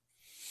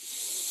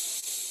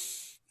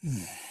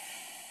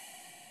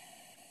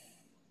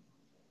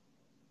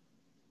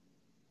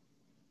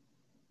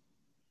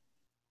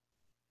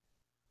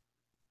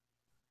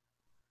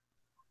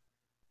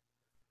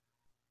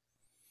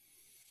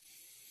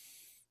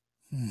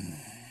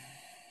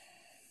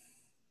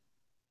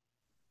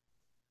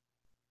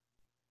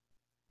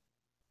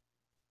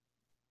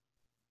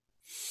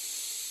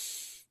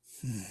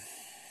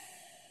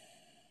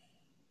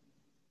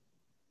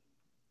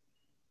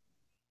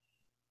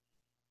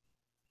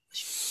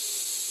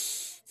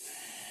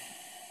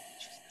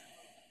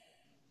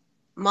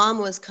 Mom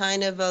was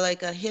kind of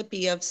like a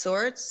hippie of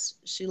sorts.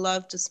 She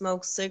loved to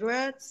smoke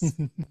cigarettes,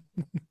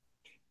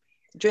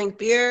 drink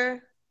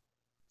beer.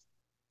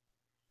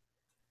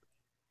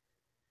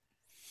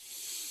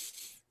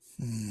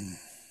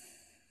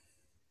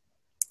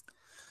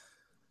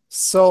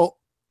 So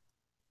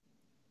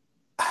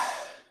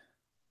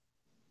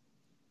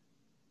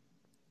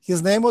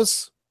His name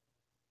was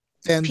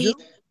Andrew.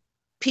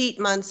 Pete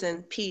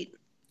Munson. Pete.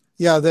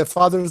 Yeah, the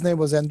father's name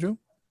was Andrew.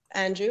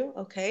 Andrew,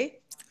 okay.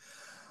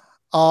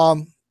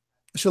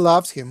 She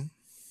loved him.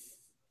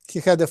 He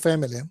had a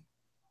family,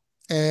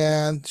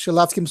 and she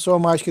loved him so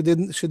much she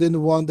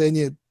didn't want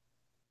any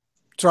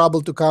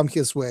trouble to come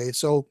his way.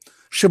 So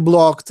she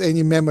blocked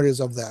any memories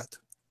of that.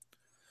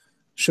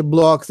 She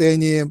blocked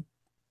any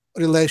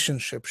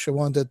relationship. She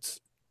wanted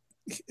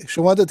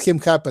him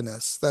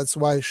happiness. That's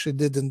why she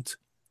didn't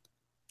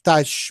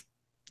touch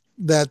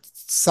that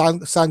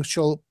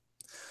sanctual,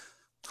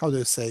 how do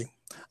you say,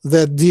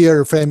 that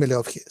dear family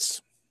of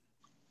his.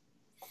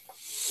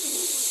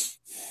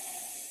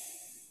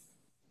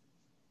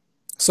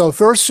 So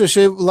first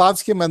she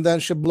loved him, and then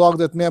she blocked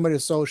that memory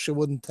so she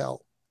wouldn't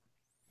tell.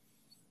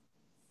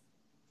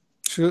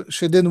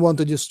 She didn't want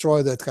to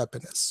destroy that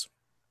happiness.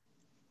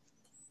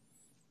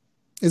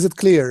 Is it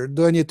clear?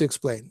 Do I need to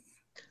explain?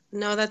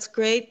 No, that's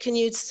great. Can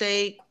you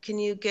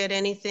get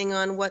anything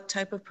on what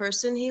type of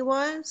person he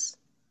was?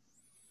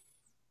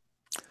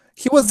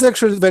 He was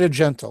actually very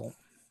gentle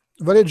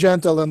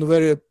and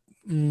very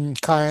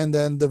kind,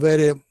 and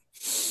very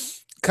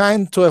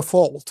kind to a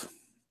fault.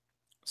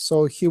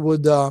 So he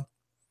would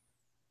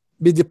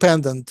be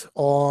dependent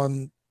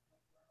on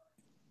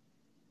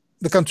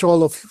the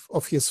control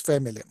of his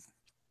family.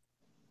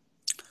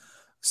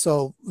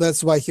 So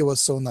that's why he was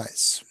so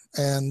nice.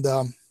 And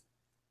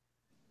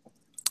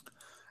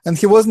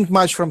he wasn't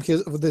much from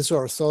this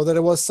earth. So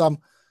there was some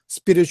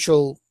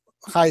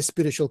high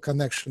spiritual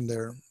connection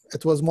there.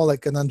 It was more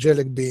like an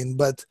angelic being,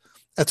 but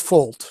at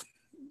fault,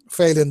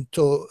 failing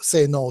to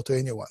say no to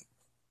anyone.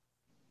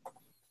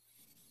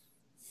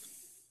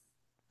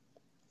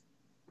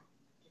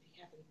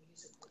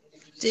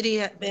 Did he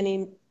have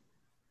any?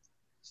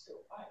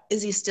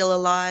 Is he still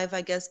alive?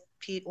 I guess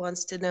Pete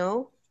wants to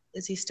know.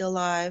 Is he still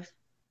alive?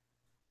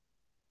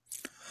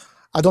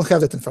 I don't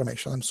have that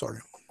information. I'm sorry.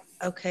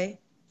 Okay.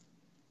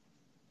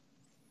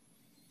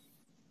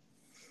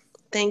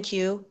 Thank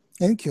you.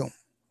 Thank you.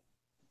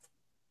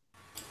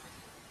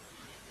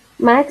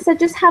 Max, I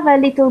just have a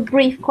little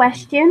brief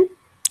question.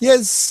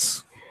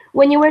 Yes.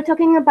 When you were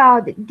talking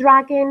about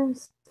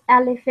dragons,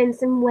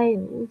 elephants, and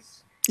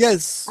whales.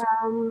 Yes.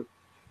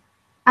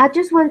 I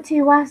just want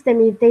to ask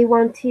them if they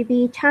want to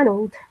be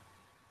channeled.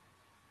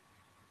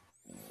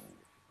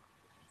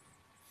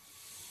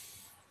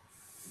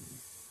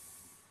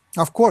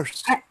 Of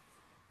course.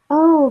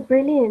 Oh,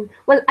 brilliant.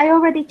 Well, I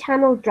already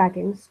channeled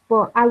dragons,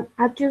 but I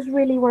just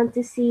really want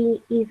to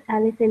see if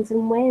elephants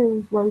and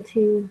whales want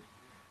to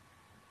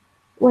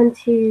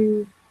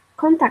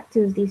contact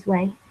us this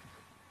way.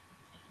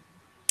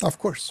 Of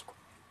course.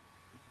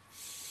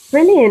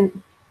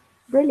 Brilliant.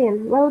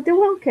 Brilliant. Well, they're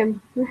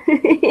welcome.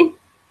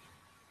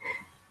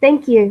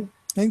 Thank you.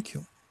 Thank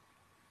you.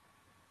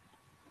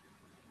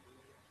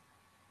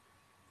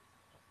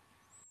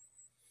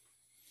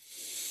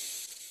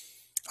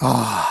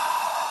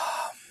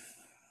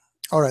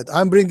 All right,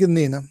 I'm bringing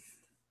Nina.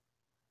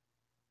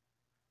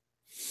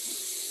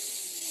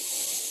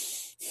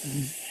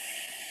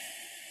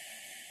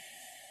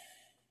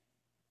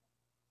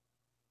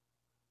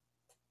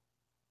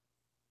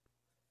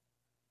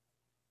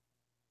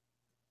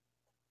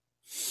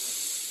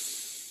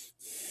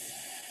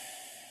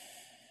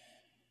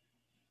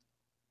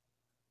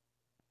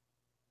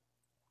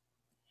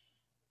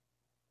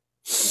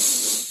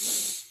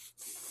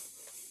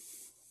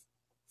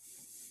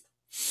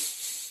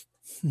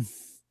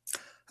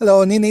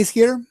 Hello, Nina is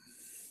here.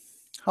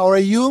 How are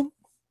you?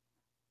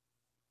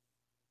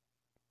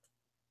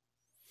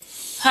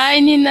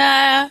 Hi,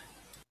 Nina.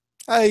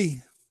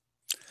 Hi.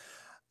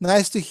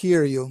 Nice to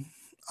hear you.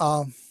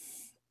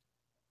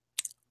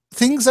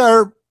 Things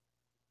are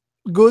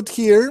good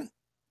here.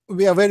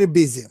 We are very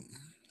busy.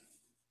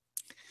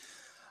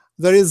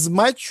 There is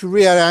much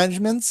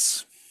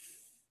rearrangements,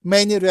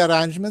 many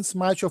rearrangements,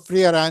 much of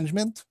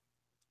rearrangement.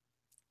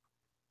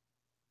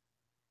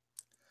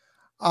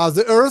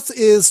 The Earth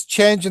is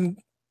changing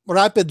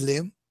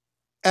rapidly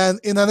and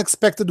in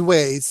unexpected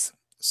ways.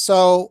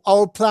 So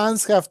our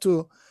plans have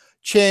to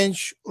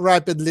change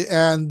rapidly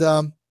and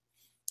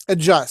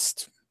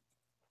adjust.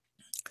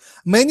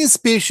 Many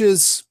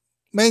species,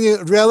 many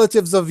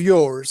relatives of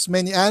yours,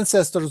 many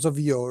ancestors of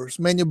yours,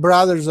 many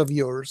brothers of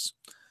yours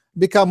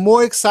become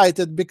more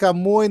excited,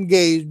 become more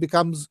engaged,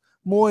 becomes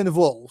more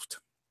involved.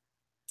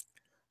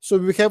 So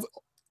we have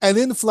an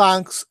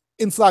influx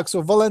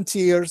of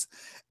volunteers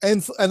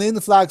and an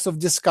influx of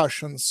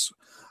discussions,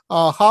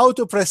 how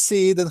to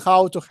proceed and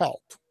how to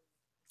help.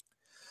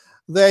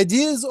 The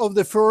ideas of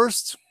the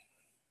first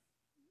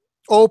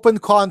open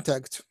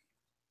contact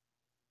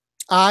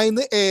are in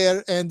the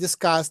air and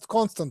discussed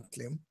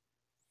constantly.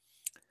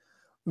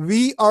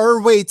 We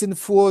are waiting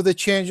for the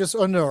changes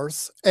on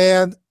Earth,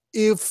 and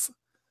if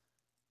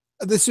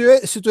the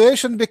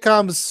situation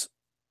becomes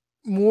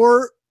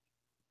more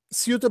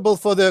suitable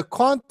for the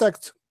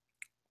contact,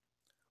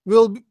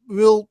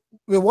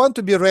 we want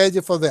to be ready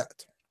for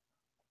that.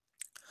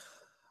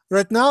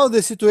 Right now,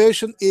 the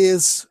situation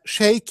is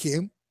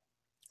shaky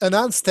and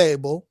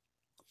unstable.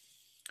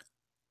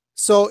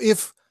 So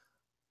if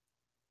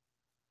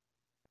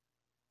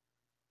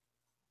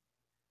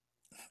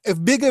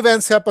big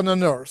events happen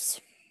on Earth,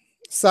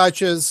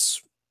 such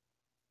as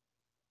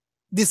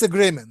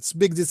disagreements,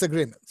 big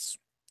disagreements,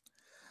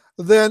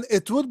 then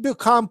it would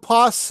become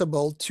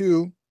possible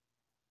to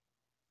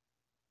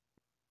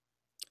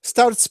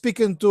start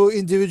speaking to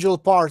individual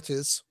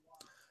parties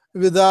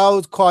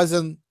without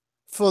causing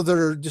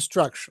further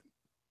destruction.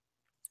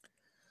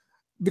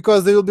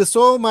 Because there will be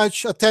so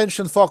much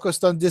attention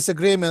focused on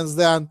disagreements,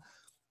 then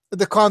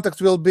the contact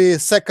will be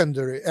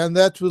secondary, and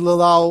that will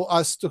allow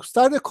us to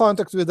start a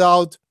contact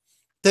without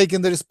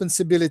taking the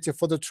responsibility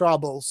for the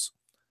troubles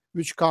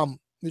which come.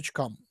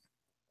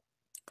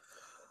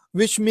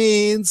 Which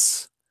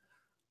means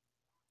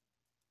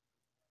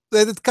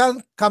that it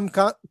can come,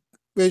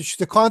 which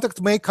the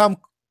contact may come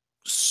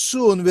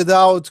soon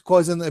without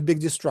causing a big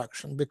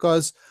destruction,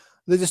 because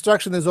the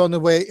destruction is on the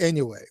way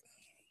anyway.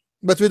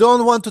 But we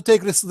don't want to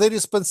take the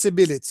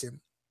responsibility.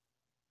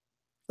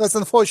 That's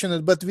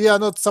unfortunate, but we are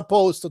not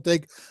supposed to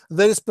take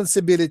the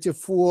responsibility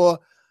for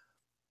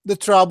the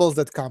troubles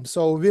that come.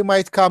 So we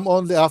might come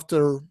only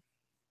after,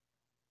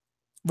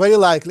 very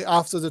likely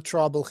after the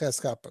trouble has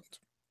happened.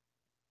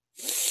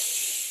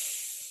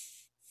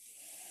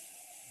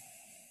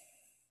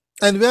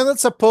 And we're not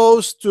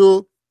supposed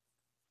to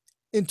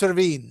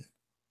intervene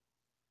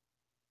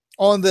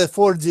on the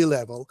 4D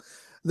level.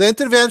 The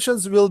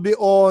interventions will be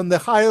on the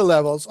higher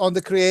levels, on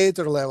the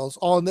creator levels,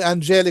 on the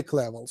angelic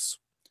levels.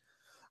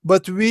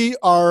 But we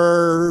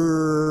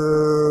are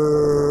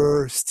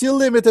still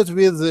limited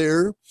with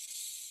their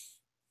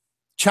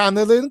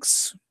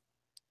channelings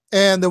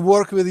and the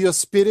work with your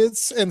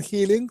spirits and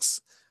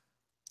healings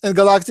and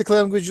galactic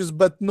languages,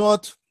 but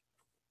not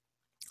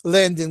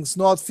landings,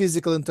 not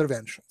physical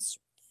interventions.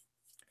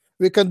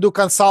 We can do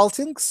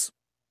consultings,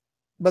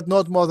 but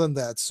not more than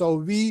that.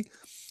 So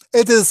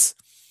it is,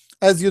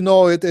 as you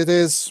know, it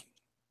is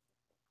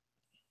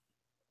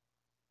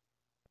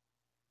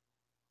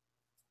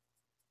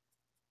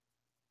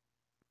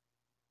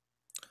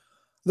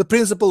the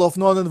principle of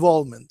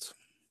non-involvement.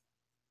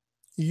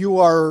 You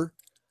are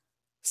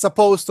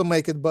supposed to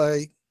make it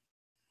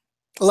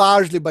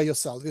largely by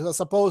yourself. You are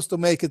supposed to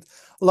make it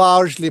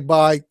largely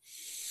by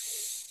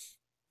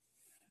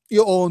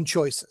your own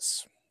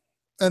choices.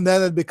 And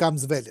then it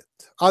becomes valid.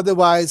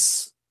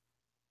 Otherwise,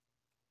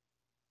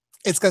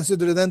 it's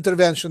considered an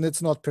intervention.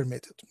 It's not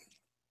permitted.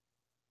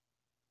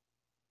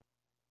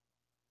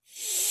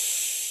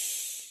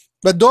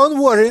 But don't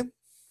worry.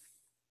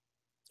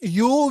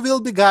 You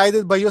will be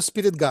guided by your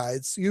spirit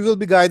guides. You will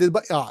be guided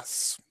by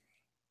us.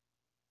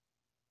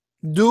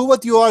 Do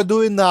what you are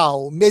doing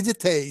now.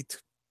 Meditate.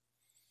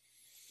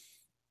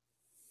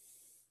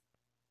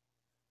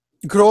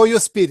 Grow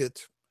your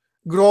spirit.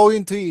 Grow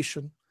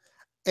intuition.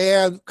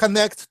 And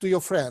connect to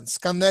your friends.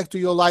 Connect to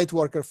your light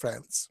worker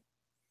friends.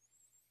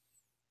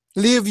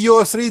 Live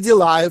your 3D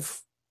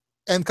life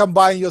and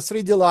combine your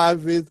 3D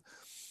life with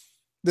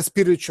the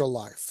spiritual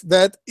life.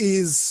 That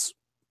is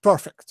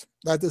perfect.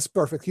 That is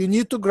perfect. You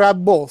need to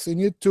grab both. You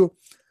need to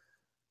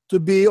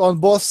be on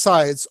both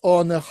sides,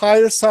 on the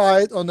higher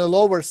side, on the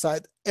lower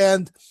side.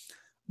 And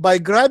by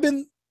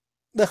grabbing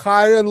the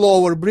higher and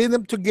lower, bring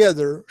them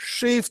together,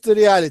 shift the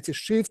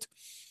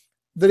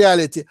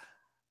reality,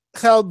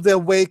 help the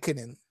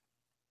awakening.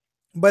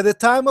 By the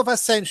time of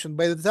ascension,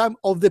 by the time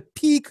of the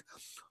peak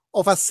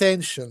of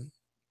ascension,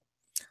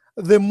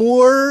 the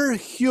more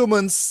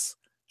humans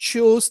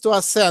choose to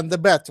ascend, the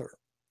better.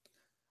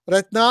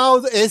 Right now,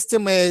 the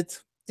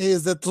estimate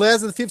is that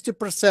less than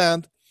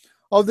 50%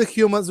 of the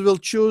humans will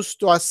choose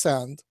to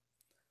ascend.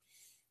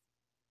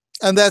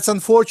 And that's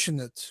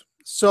unfortunate.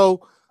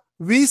 So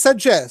we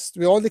suggest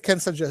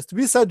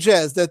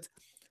that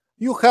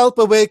you help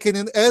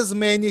awakening as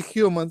many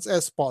humans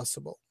as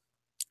possible.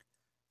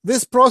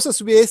 This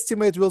process, we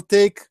estimate, will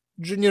take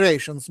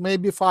generations,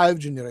 maybe 5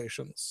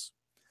 generations.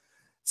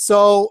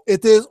 So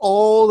it is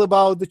all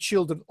about the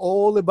children,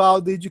 all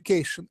about the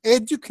education.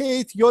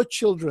 Educate your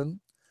children.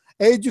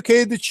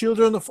 Educate the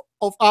children of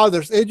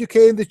others.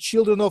 Educate the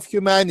children of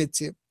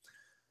humanity.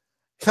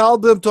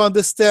 Help them to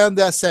understand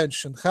the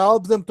ascension.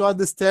 Help them to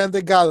understand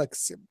the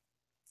galaxy.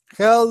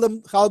 Help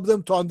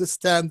them to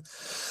understand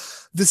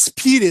the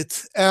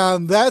spirit.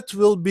 And that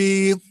will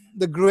be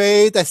the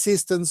great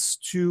assistance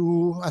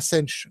to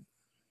ascension.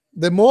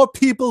 The more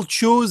people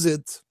choose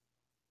it,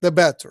 the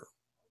better.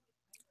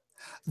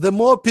 The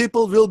more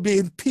people will be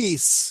in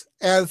peace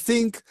and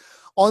think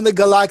on the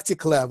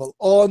galactic level,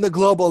 on the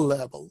global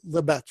level,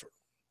 the better.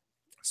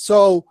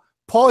 So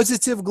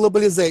positive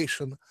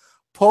globalization,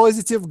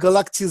 positive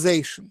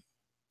galaxization,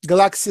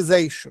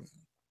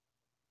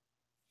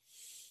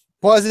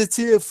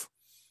 positive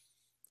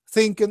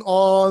thinking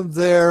on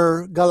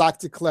their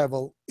galactic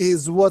level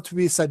is what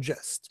we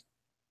suggest.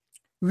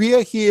 We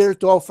are here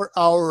to offer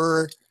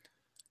our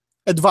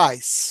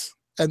advice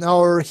and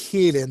our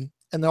healing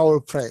and our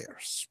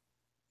prayers.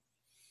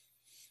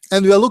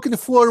 And we are looking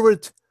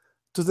forward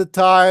to the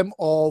time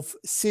of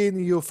seeing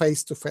you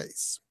face to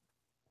face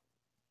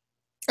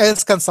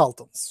as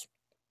consultants,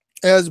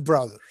 as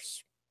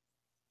brothers,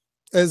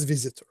 as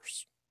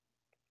visitors,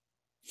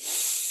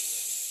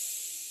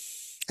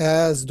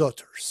 as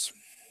daughters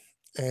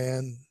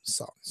and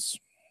sons.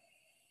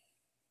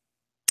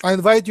 I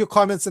invite your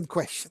comments and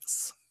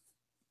questions.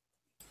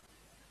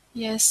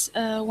 Yes,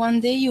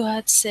 one day you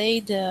had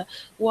said,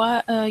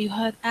 you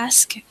had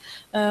asked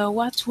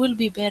what will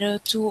be better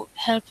to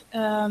help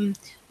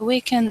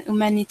awaken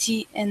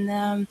humanity,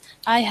 and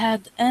I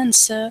had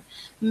answered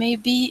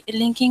maybe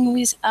linking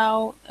with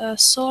our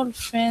soul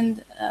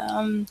friend,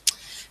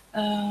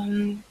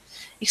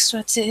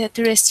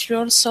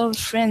 extraterrestrial soul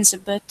friends.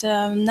 But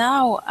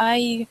now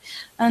I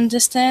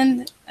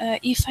understand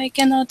if I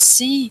cannot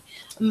see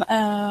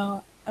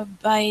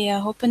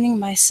by opening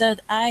my third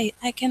eye,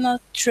 I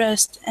cannot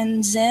trust.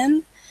 And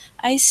then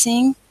I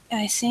think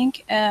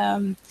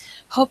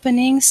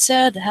opening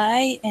third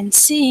eye and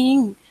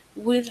seeing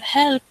will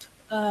help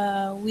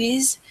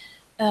with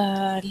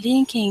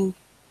linking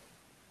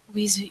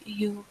with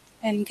you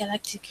and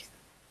Galactic.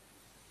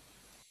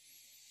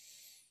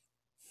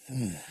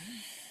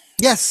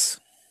 Yes,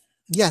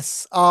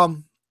 yes.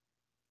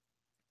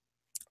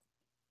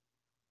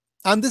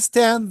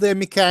 Understand the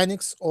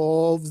mechanics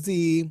of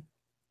the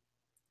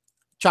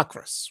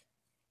chakras.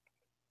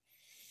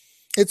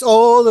 It's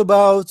all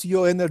about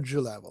your energy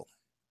level.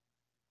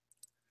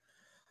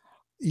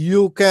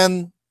 You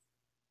can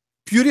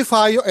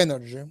purify your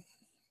energy,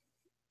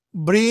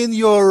 bring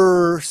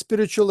your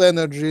spiritual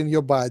energy in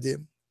your body,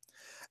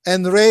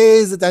 and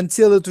raise it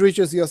until it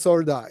reaches your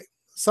third eye.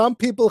 Some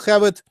people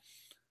have it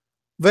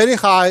very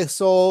high,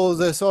 so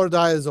the third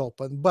eye is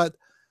open, but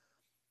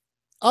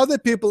other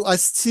people are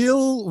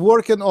still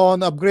working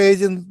on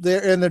upgrading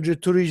their energy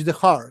to reach the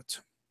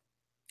heart.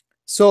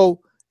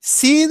 So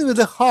seeing with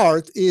the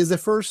heart is the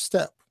first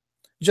step.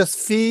 Just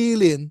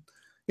feeling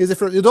is the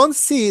first. You don't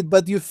see it,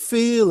 but you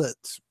feel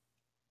it.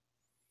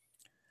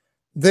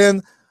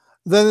 Then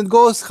it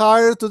goes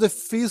higher to the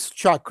fifth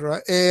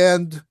chakra,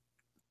 and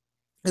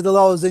it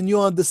allows a new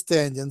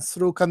understanding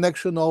through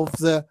connection of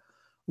the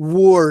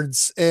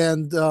words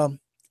and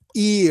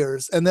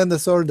ears, and then the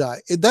third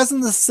eye. It doesn't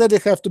necessarily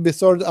have to be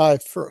third eye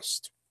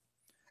first.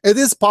 It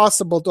is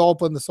possible to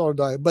open the third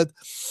eye, but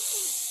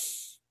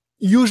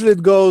usually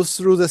it goes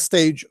through the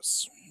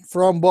stages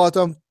from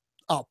bottom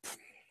up.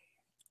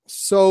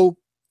 So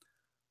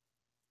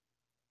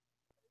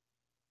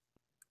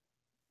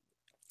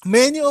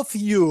many of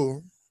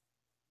you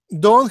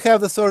don't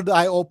have the third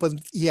eye open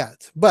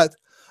yet, but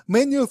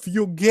many of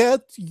you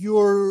get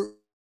your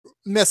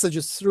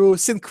messages through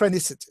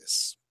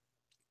synchronicities.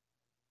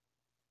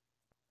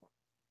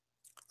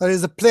 There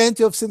is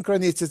plenty of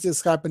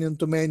synchronicities happening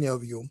to many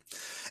of you,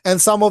 and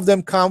some of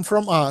them come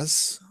from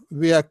us.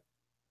 We are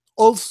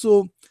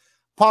also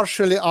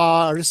partially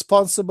are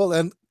responsible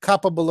and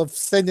capable of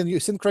sending you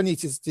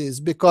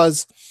synchronicities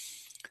because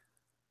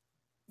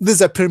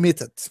these are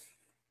permitted.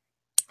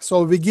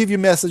 So we give you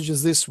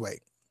messages this way.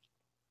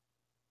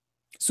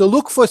 So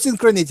look for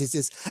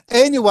synchronicities.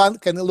 Anyone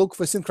can look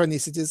for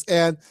synchronicities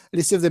and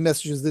receive the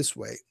messages this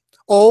way.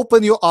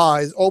 Open your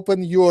eyes,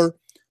 open your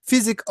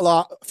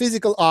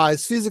physical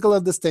eyes, physical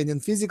understanding,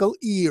 physical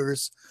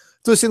ears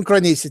to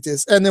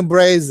synchronicities and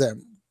embrace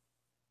them.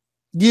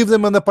 Give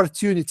them an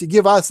opportunity,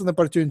 give us an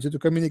opportunity to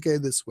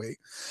communicate this way.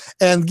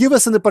 And give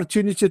us an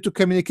opportunity to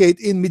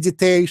communicate in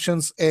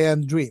meditations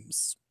and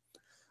dreams.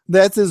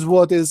 That is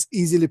what is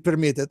easily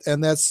permitted,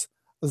 and that's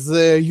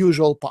the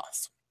usual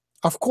path.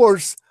 Of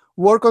course,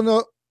 work on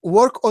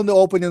the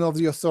opening of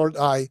your third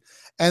eye,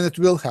 and it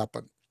will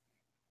happen.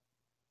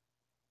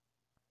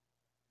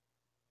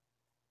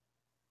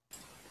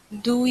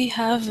 Do we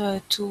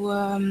have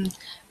to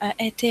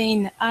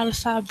attain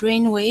alpha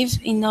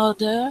brainwave in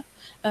order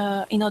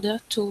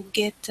to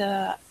get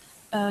to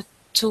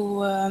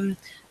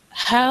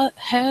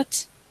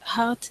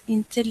heart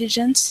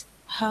intelligence,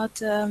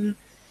 heart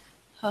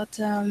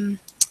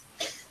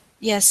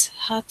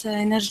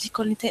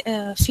energetical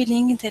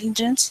feeling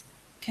intelligence?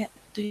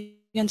 Do you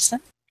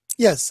understand?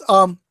 Yes.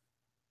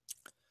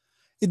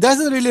 It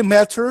doesn't really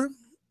matter,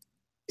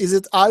 is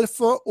it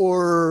alpha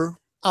or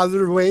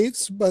other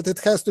waves, but it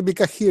has to be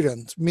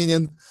coherent,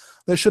 meaning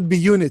there should be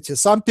unity.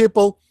 Some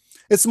people,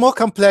 it's more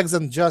complex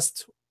than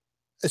just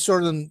a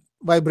certain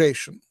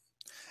vibration.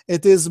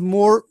 It is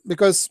more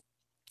because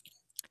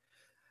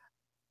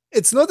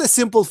it's not a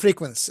simple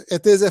frequency.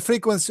 It is a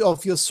frequency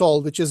of your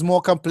soul, which is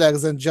more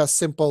complex than just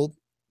simple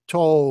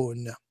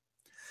tone.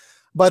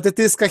 But it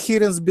is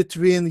coherence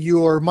between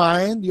your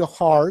mind, your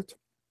heart,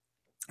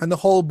 and the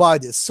whole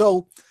body.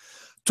 So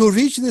to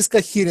reach this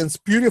coherence,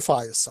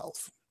 purify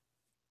yourself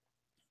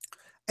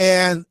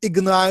and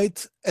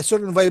ignite a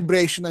certain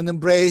vibration and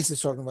embrace a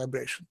certain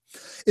vibration.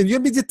 In your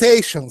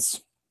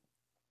meditations,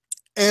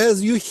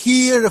 as you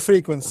hear a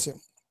frequency,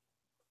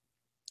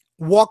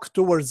 walk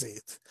towards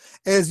it.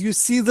 As you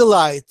see the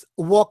light,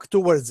 walk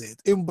towards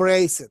it,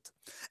 embrace it.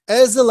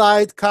 As the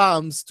light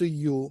comes to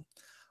you,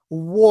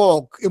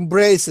 walk,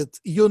 embrace it,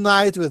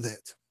 unite with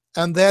it.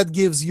 And that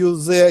gives you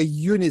the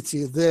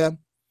unity, the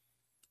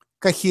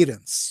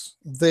coherence,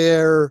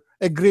 their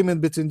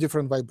agreement between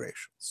different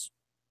vibrations.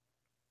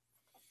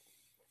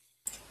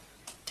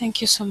 Thank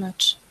you so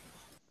much.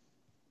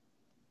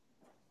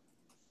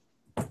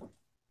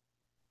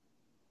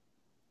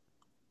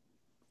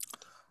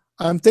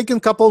 I'm taking a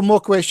couple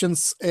more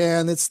questions,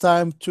 and it's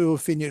time to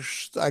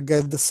finish. I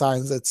get the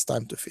signs that it's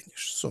time to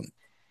finish soon.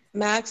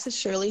 Max, is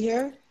Shirley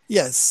here?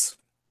 Yes.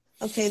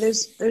 Okay,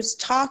 there's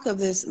talk of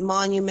this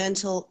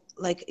monumental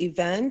like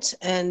event,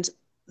 and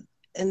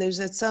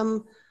there's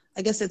some,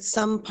 I guess it's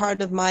some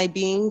part of my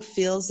being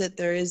feels that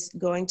there is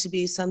going to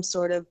be some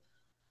sort of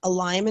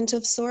alignment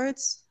of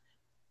sorts.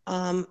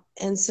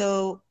 And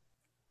so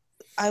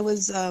I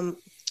was,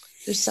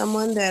 there's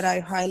someone that I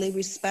highly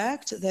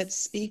respect that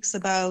speaks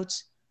about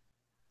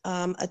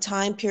a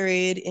time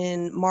period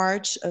in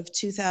March of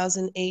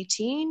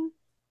 2018.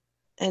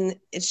 And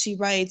she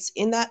writes,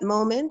 in that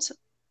moment,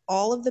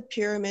 all of the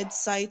pyramid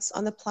sites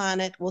on the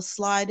planet will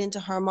slide into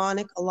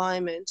harmonic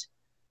alignment,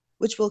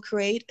 which will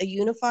create a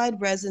unified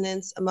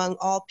resonance among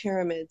all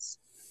pyramids.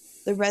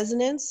 The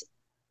resonance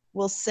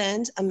will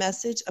send a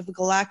message of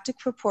galactic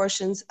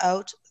proportions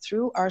out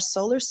through our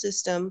solar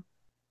system,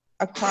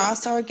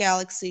 across our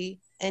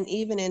galaxy, and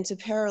even into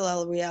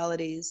parallel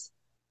realities.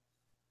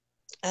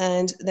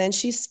 And then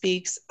she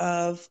speaks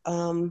of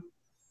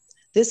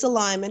this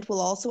alignment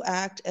will also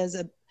act as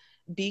a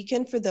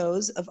beacon for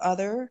those of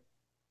other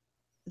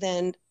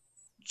than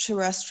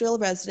terrestrial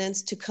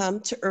residents to come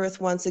to Earth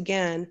once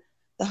again.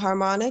 The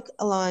harmonic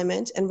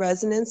alignment and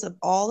resonance of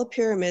all the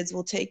pyramids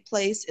will take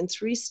place in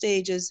 3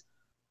 stages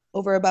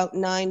over about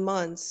 9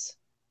 months.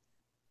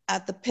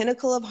 At the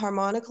pinnacle of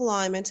harmonic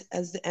alignment,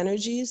 as the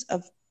energies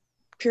of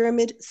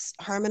pyramid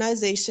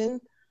harmonization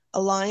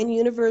align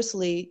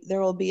universally, there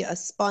will be a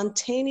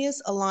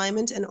spontaneous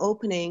alignment and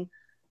opening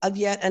of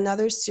yet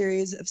another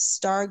series of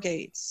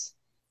stargates.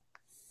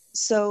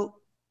 So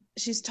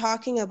she's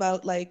talking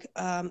about like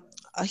a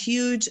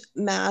huge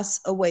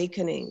mass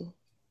awakening,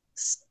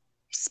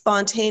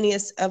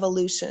 spontaneous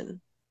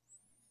evolution.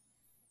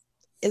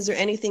 Is there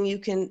anything you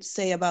can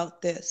say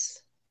about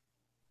this?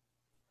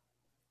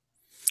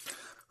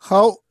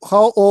 How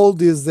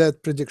old is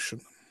that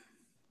prediction?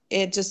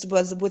 It just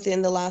was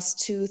within the last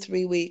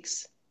 2-3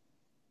 weeks.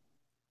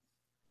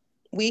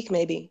 Week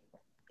maybe.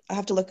 I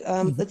have to look.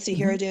 Let's see.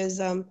 Here it is.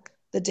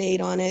 The date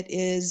on it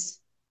is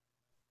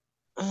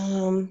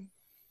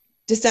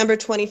December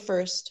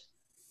 21st.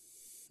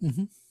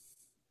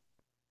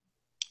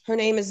 Her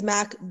name is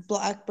Mac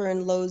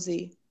Blackburn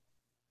Losey.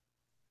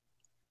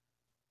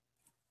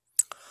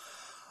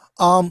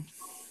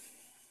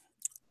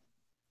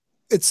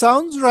 It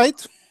sounds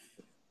right,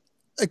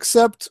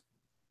 except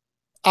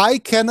I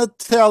cannot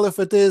tell if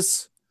it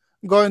is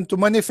going to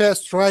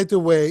manifest right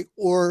away,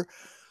 or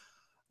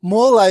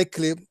more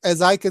likely,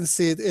 as I can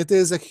see it, it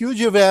is a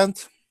huge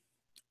event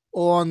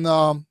on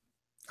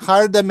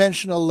higher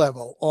dimensional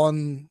level,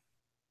 on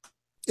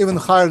even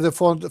higher than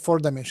four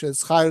dimensions.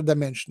 It's higher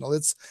dimensional.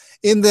 It's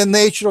in the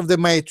nature of the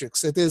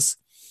matrix. It is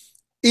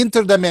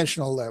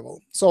interdimensional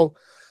level. So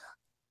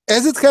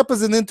as it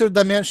happens in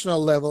interdimensional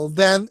level,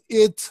 then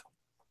it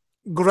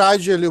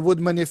gradually would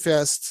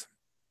manifest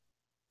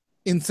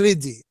in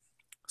 3D.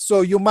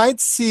 So you might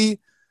see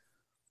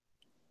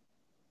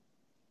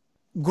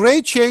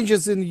great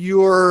changes in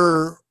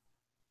your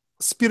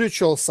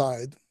spiritual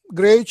side,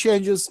 great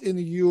changes in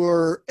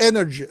your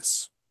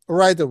energies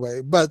right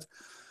away, but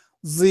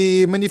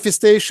the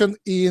manifestation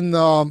in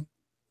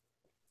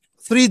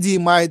 3D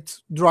might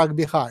drag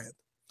behind.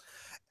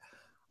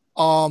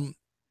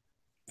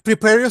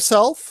 Prepare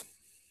yourself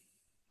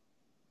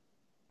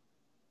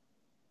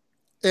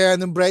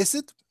and embrace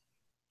it,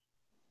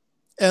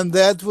 and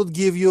that will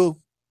give you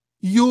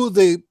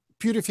the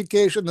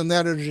purification and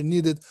energy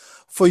needed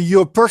for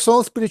your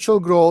personal spiritual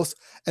growth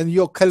and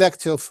your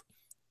collective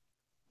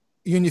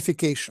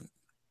unification.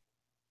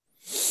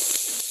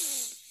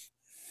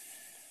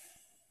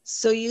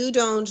 So you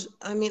don't,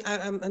 I mean,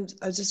 I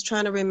was just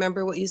trying to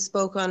remember what you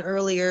spoke on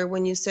earlier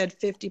when you said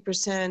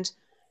 50%,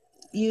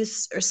 you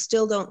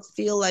still don't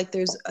feel like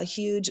there's a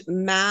huge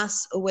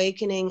mass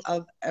awakening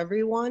of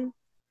everyone?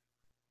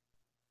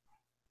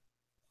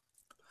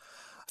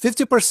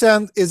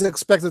 50% is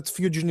expected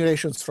few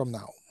generations from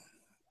now.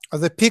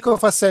 The peak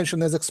of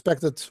ascension is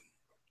expected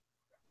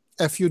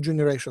a few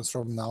generations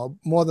from now,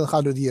 more than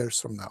 100 years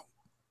from now.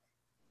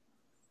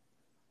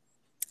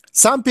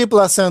 Some people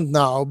ascend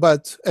now,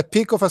 but a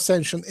peak of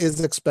ascension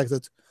is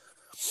expected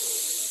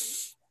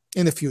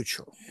in the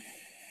future.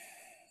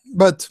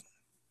 But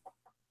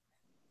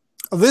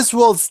this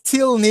world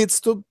still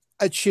needs to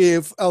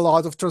achieve a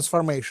lot of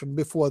transformation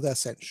before the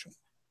ascension.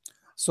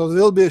 So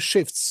there will be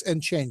shifts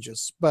and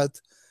changes, but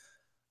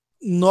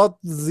not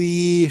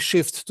the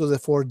shift to the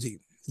 4D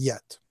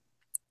yet.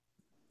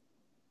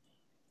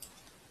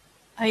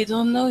 I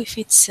don't know if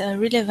it's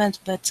relevant,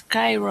 but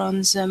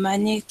Chiron, the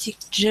magnetic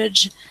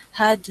judge,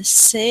 had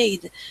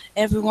said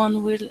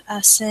everyone will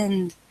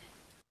ascend.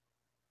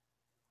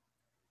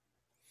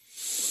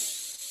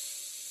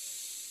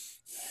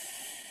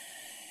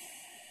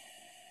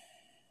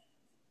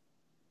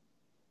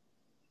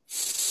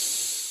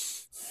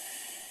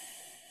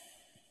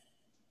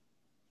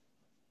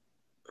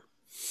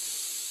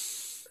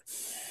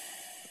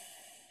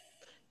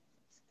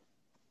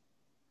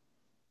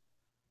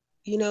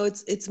 you know,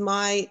 it's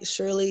my,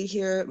 Shirley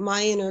here,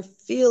 my inner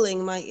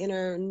feeling, my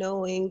inner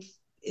knowing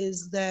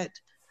is that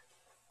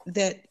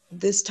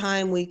this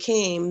time we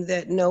came,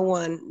 that no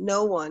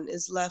one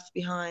is left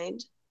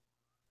behind.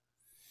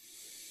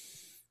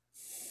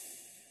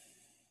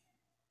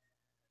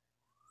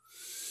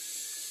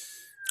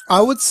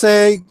 I would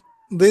say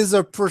these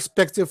are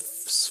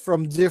perspectives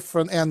from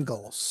different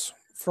angles.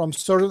 From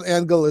certain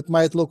angle, it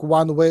might look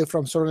one way.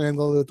 From certain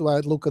angle, it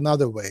might look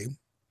another way.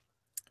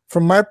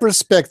 From my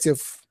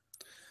perspective,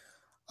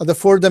 the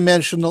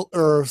four-dimensional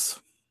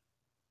Earth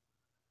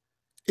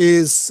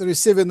is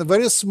receiving a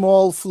very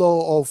small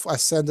flow of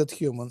ascended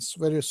humans,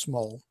 very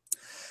small.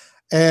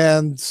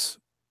 And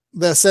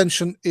the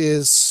ascension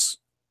is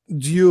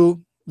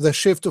due, the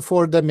shift to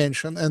fourth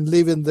dimension and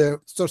leaving the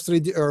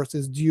 3D Earth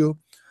is due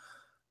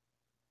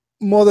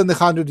more than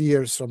 100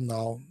 years from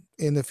now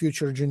in the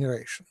future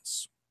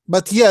generations.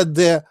 But yet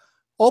the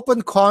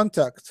open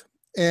contact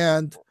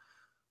and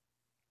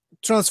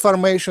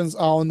transformations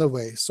are on the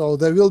way. So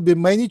there will be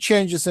many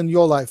changes in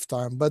your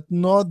lifetime, but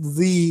not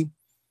the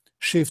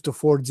shift to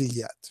 4D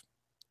yet.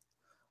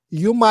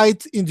 You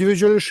might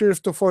individually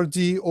shift to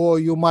 4D, or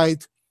you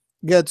might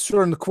get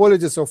certain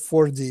qualities of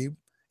 4D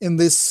in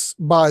this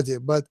body,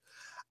 but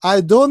I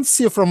don't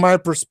see from my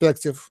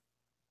perspective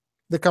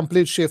the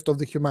complete shift of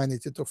the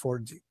humanity to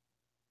 4D.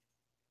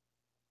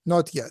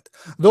 Not yet.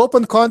 The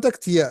open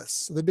contact,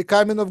 yes. The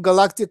becoming of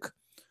galactic,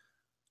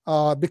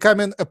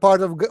 becoming a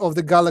part of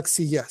the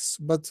galaxy, yes,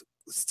 but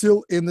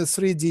still in the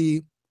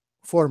 3D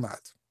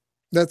format.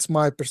 That's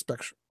my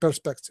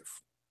perspective.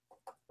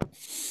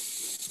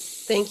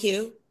 Thank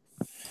you.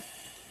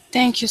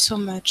 Thank you so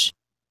much.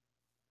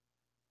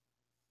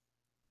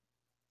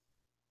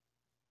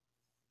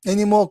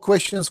 Any more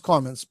questions,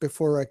 comments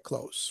before I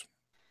close?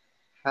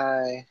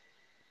 Hi.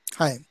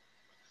 Hi.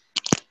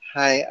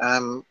 Hi.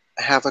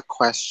 I have a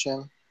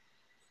question.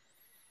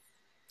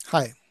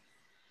 Hi.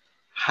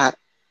 Hi.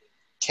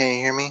 Can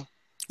you hear me?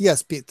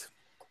 Yes, Pete.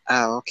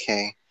 Oh,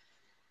 okay.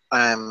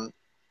 I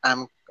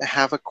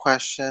have a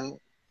question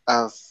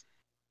of,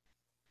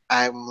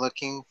 I'm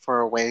looking for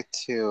a way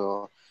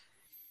to,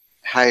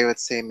 how you would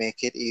say,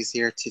 make it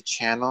easier to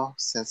channel,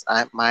 since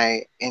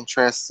my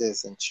interest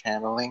is in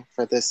channeling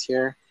for this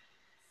year.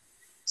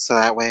 So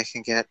that way I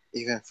can get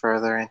even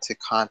further into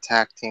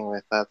contacting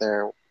with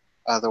other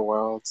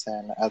worlds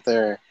and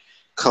other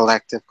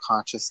collective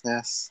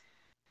consciousness.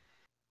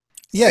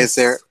 Yes.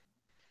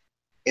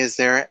 Is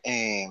there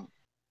a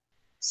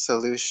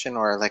solution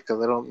or like a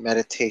little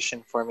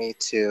meditation for me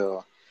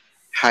to,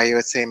 how you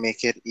would say,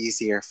 make it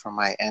easier for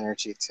my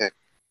energy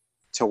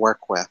to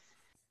work with?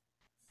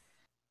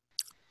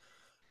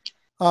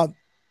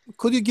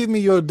 Could you give me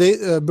your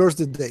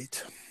birthday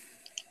date?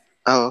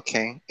 Oh,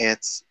 okay.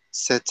 It's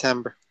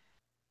September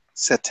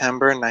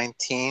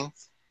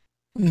 19th,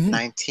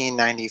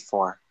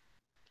 1994.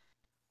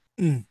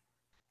 Mm.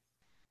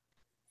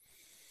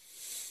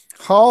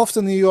 How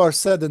often you are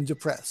sad and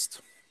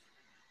depressed?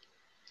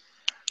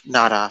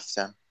 Not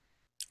often.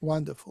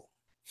 Wonderful.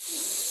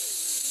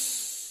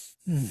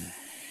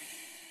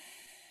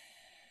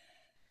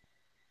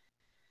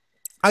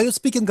 Are you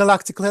speaking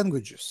galactic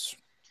languages?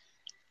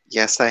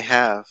 Yes, I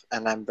have,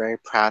 and I'm very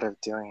proud of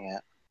doing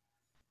it.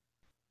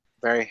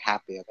 Very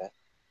happy of it.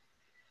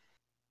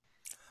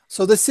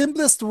 So the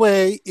simplest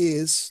way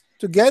is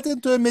to get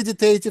into a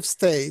meditative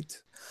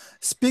state,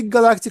 speak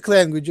galactic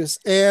languages,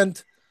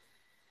 and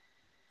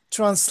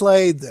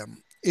translate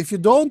them. If you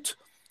don't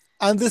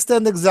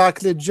understand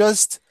exactly,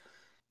 just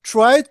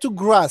try to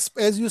grasp,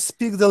 as you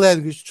speak the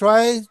language,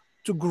 try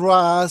to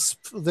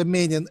grasp the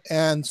meaning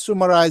and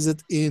summarize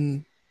it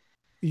in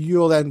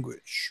your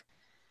language.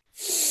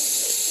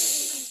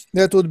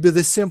 That would be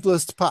the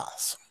simplest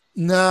path.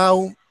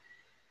 Now,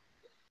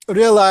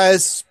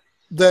 realize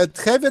that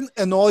having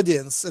an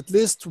audience, at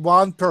least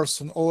one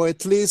person, or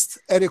at least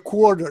a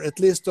recorder, at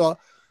least a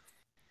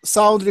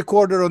sound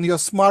recorder on your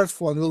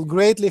smartphone, will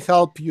greatly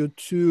help you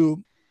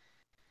to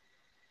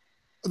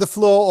the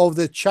flow of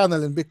the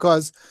channeling,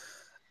 because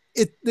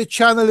the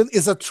channeling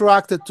is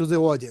attracted to the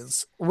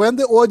audience. When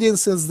the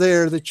audience is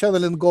there, the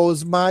channeling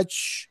goes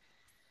much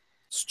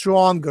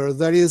stronger.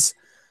 There is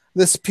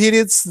the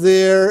spirits,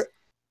 their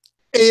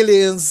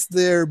aliens,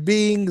 their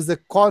beings, the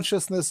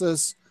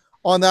consciousnesses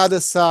on the other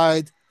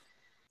side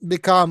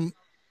become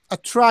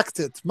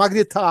attracted,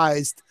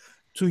 magnetized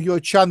to your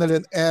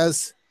channeling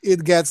as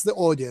it gets the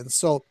audience.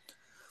 So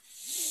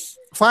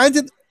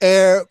finding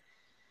a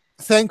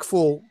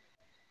thankful,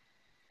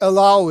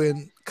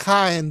 allowing,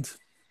 kind,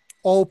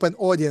 open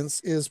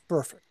audience is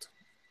perfect.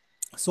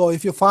 So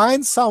if you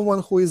find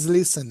someone who is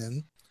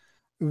listening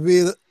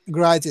with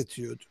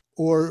gratitude,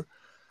 or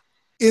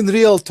in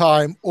real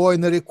time, or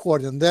in a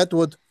recording, that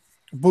would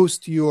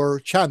boost your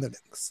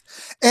channelings.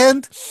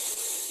 And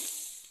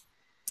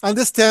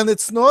understand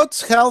it's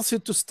not healthy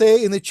to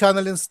stay in a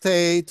channeling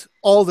state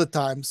all the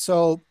time.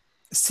 So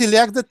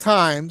select the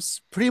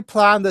times,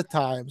 pre-plan the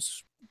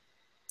times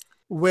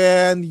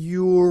when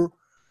you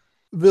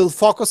will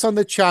focus on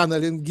the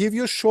channeling, give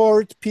you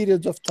short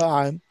periods of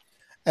time,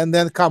 and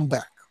then come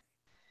back.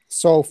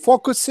 So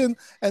focusing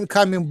and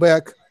coming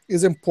back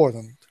is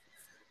important,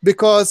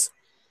 because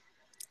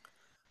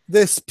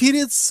the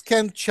spirits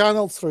can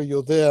channel through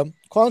you, the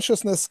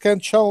consciousness can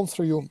channel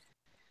through you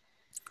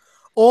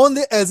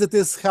only as it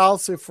is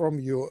healthy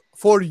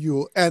for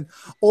you, and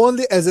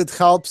only as it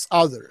helps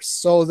others.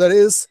 So there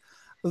is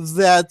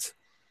that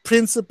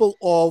principle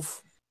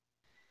of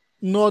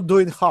not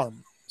doing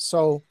harm.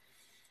 So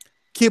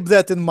keep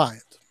that in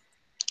mind.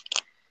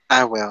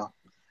 I will.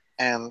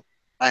 And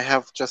I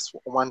have just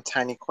one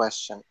tiny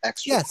question,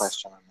 extra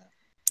question on that.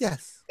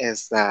 Yes.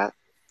 Is that,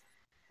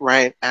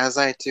 right, as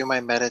I do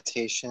my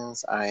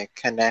meditations, I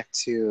connect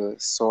to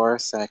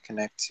Source, I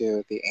connect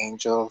to the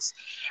angels.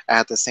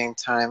 At the same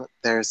time,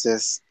 there's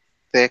this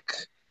thick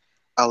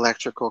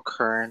electrical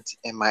current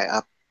in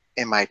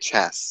my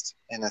chest,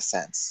 in a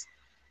sense.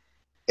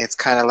 It's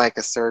kind of like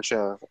a surge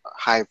of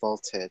high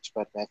voltage,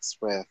 but mixed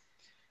with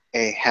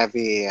a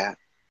heavy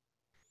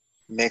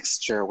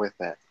mixture with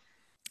it.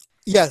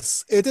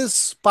 Yes, it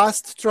is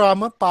past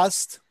trauma,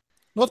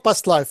 not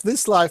past life,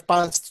 this life,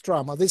 past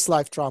trauma, this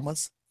life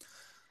traumas,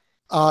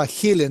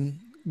 healing,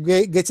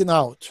 getting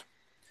out.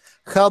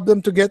 Help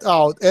them to get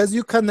out. As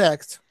you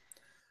connect,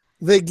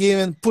 they're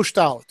getting pushed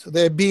out.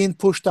 They're being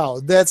pushed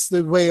out. That's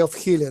the way of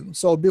healing.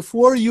 So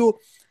before you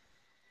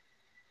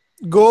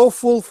go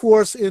full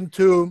force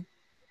into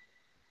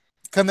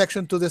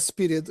connection to the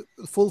spirit,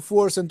 full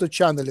force into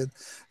channeling,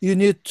 you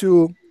need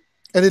to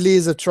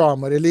release the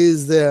trauma,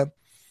 release the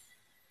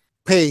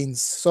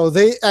pains. So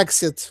they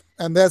exit,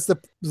 and that's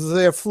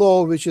their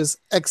flow, which is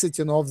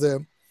exiting of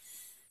the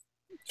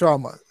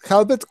trauma.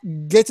 Help it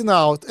getting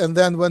out, and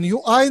then when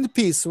you are in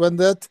peace, when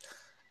that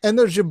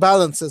energy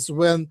balances,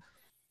 when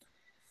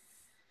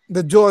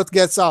the dirt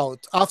gets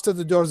out, after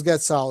the dirt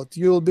gets out,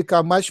 you will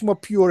become much more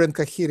pure and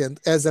coherent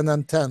as an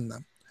antenna.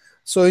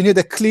 So you need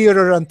a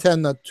clearer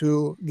antenna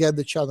to get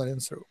the channeling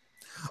through.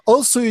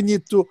 Also, you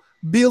need to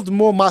build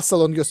more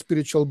muscle on your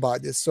spiritual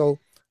body. So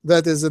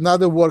that is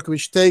another work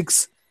which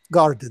takes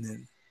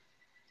gardening.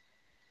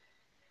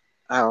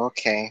 Oh,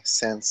 okay.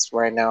 Since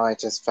right now I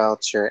just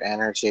felt your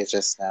energy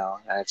just now,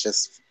 I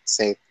just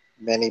say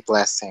many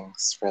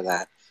blessings for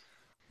that.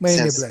 Many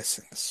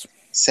blessings.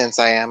 Since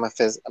I am a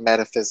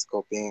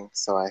metaphysical being,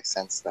 so I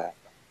sense that.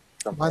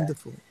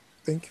 Wonderful.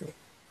 Thank you.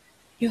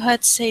 You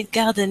had said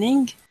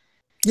gardening?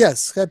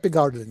 Yes, happy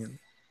gardening.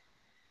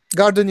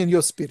 Gardening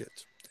your spirit.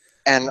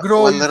 And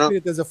grow your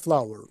spirit as a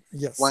flower.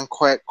 Yes. One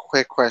quick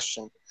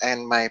question.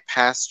 And my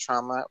past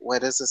trauma,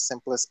 what is the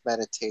simplest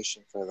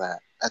meditation for that?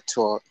 A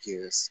tool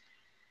use.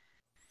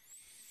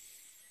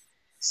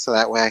 So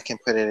that way I can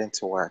put it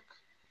into work.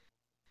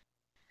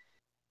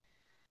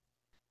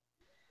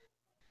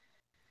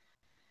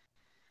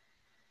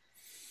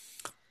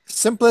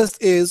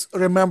 Simplest is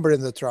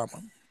remembering the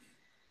trauma,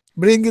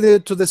 bringing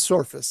it to the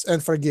surface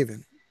and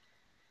forgiving.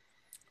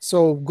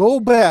 So go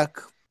back,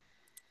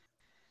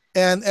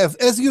 and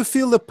as you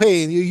feel the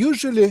pain, you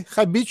usually,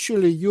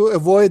 habitually, you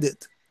avoid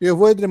it. You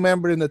avoid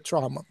remembering the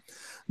trauma.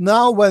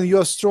 Now, when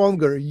you're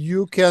stronger,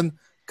 you can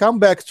come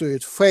back to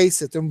it,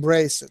 face it,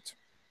 embrace it,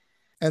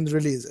 and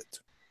release it.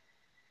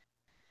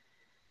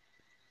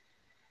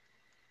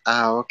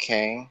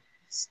 Okay.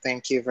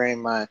 Thank you very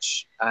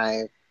much.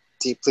 I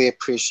deeply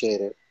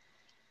appreciate it.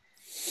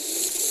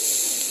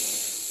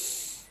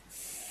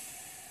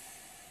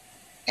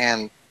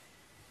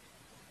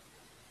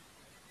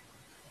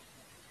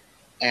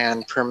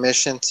 And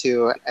permission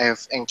to,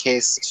 in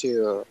case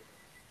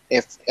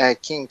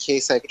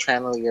I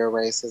channel your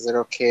race, is it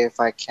okay if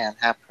I can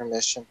have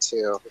permission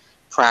to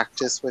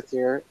practice with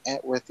your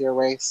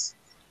race?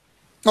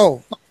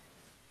 Oh,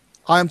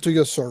 I'm to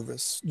your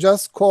service.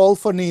 Just call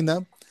for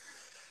Nina,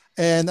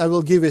 and I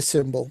will give you a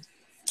symbol.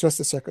 Just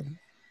a second.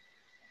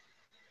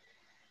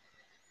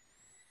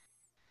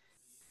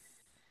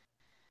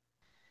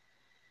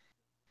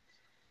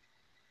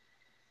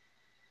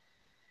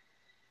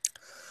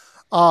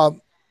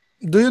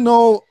 Do you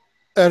know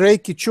a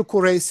Reiki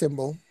Chukure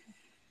symbol?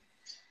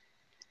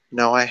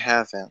 No, I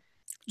haven't.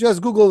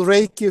 Just Google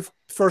Reiki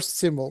first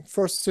symbol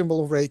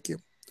of Reiki.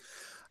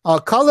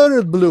 Color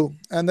it blue,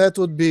 and that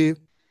would be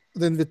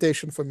the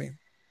invitation for me.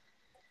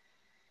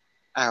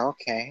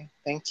 Okay.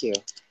 Thank you.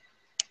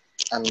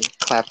 I'm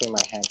clapping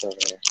my hands over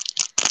here.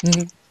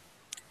 Mm-hmm.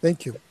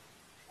 Thank you.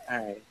 All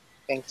right.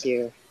 Thank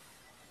you.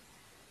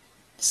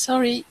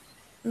 Sorry.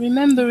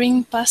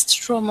 Remembering past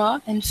trauma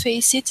and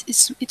face it,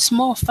 it's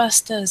more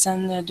faster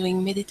than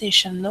doing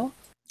meditation, no?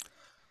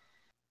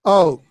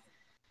 Oh,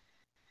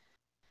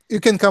 you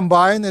can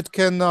combine. It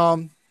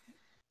can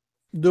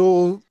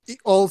do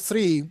all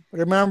three.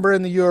 Remember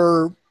in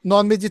your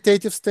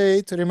non-meditative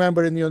state,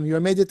 remember in your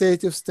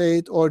meditative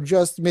state, or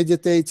just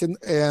meditating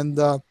and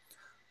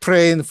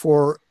praying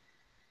for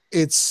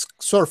its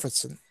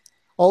surfacing.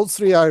 All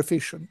three are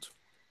efficient.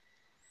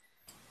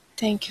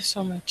 Thank you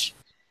so much.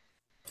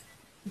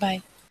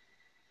 Bye.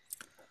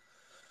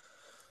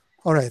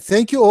 All right.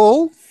 Thank you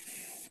all.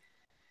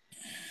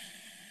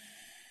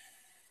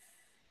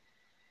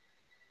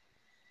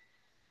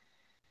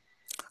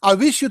 I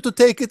wish you to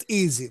take it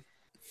easy.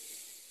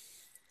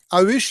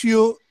 I wish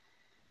you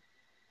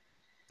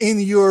in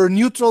your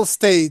neutral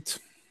state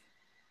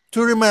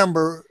to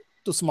remember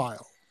to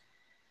smile.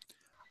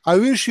 I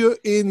wish you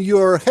in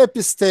your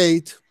happy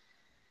state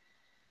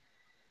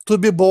to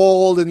be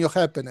bold in your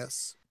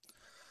happiness.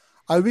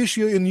 I wish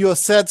you in your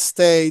sad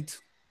state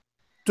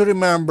to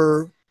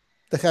remember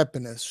the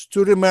happiness,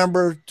 to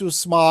remember to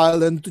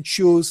smile and to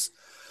choose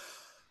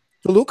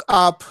to look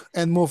up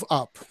and move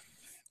up.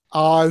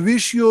 I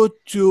wish you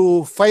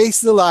to face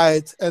the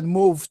light and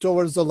move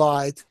towards the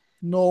light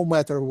no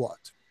matter what.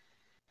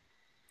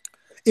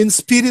 In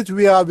spirit,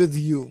 we are with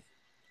you.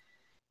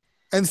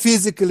 And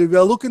physically, we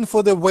are looking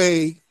for the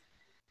way,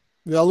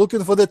 we are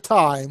looking for the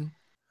time,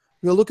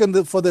 we are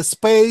looking for the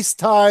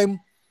space-time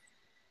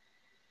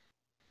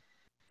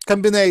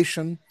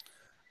combination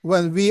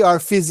when we are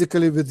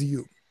physically with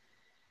you.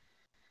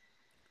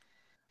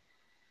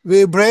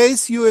 We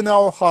embrace you in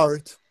our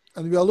heart,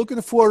 and we are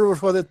looking forward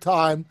for the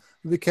time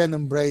we can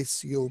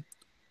embrace you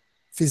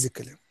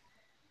physically.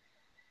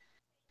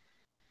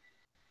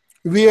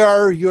 We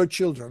are your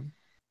children.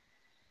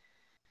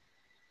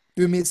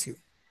 We miss you.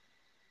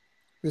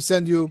 We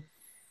send you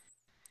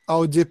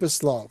our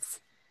deepest love.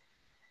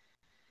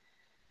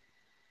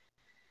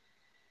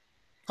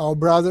 Our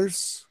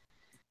brothers,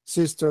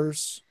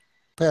 sisters,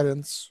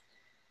 parents,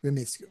 we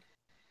miss you.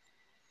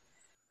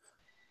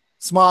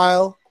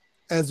 Smile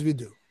as we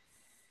do.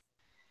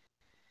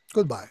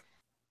 Goodbye.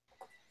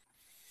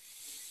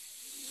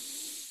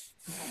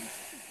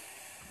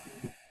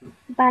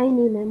 Bye,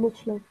 Nina.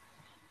 Much love.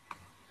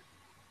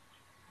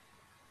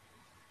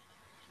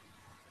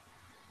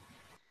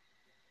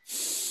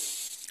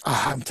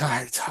 I'm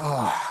tired.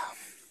 Oh.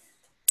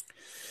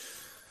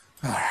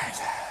 All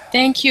right.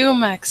 Thank you,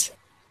 Max.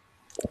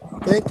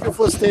 Thank you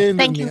for staying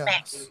Thank with you, me.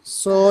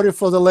 Sorry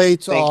for the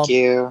late. Thank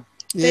you.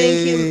 Thank you.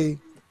 Yay.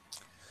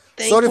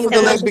 Thank Sorry you. for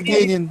the late Okay.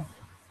 beginning.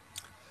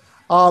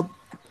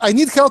 I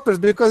need helpers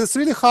because it's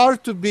really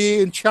hard to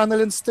be in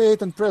channeling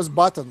state and press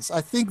buttons.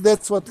 I think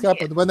that's what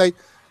happened. When I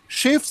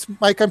shift,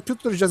 my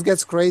computer just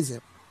gets crazy.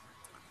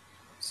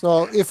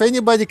 So if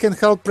anybody can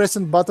help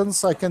pressing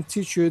buttons, I can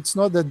teach you. It's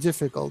not that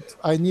difficult.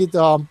 I need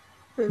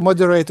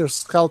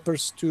moderators,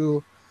 helpers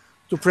to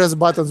press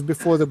buttons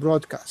before the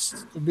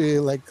broadcast, to be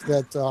like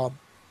that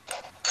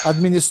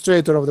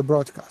administrator of the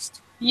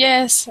broadcast.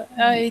 Yes,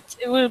 it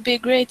will be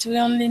great. We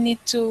only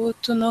need to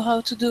know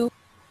how to do.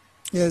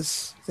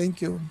 Yes,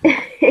 thank you.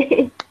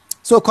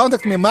 So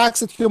contact me,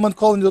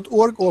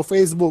 max@humancolony.org or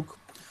Facebook.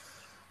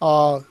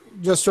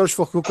 Just search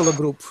for Hucolo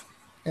group,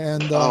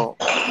 and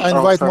I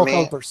invite for more me,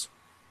 helpers.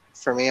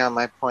 For me, on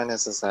my point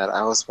is that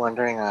I was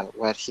wondering on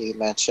what he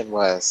mentioned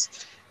was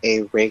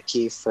a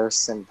Reiki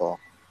first symbol.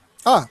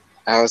 Ah,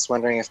 I was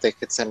wondering if they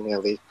could send me a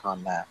link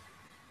on that.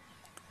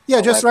 yeah,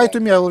 Oh, just write to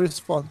me. I will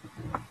respond.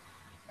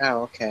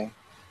 Oh, okay.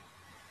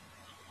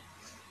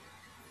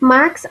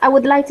 Max, I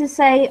would like to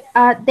say,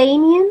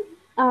 Damien,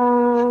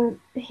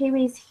 he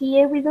is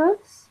here with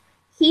us.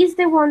 He's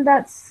the one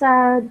that's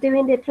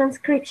doing the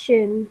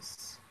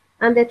transcriptions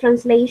and the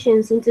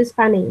translations into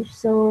Spanish.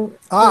 So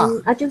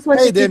I just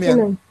wanted hey, you to Damien.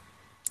 know.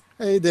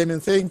 Hey, Damien,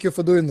 thank you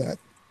for doing that.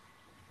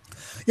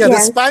 Yeah,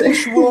 Yes. the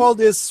Spanish world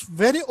is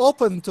very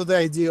open to the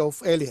idea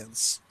of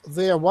aliens.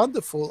 They are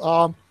wonderful.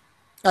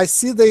 I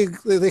see they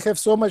have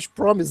so much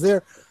promise.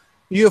 Their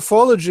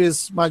ufology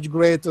is much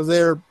greater.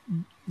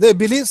 Their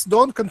beliefs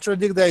don't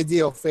contradict the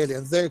idea of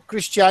aliens. Their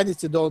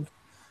Christianity don't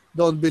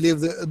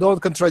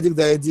contradict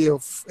the idea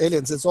of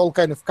aliens. It's all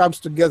kind of comes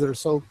together.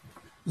 So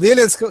the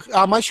aliens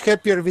are much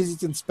happier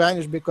visiting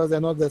Spanish because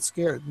they're not that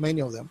scared.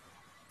 Many of them,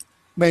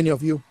 many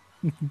of you.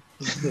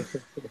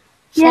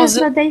 Yes,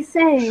 what they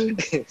say.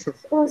 It's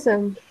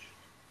awesome.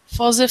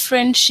 For the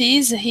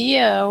Frenchies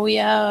here, we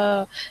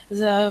are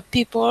the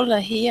people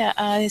here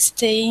are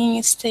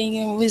staying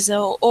with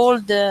all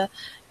the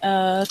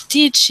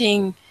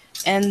teaching,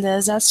 and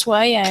that's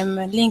why I'm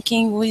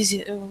linking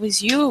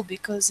with you,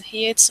 because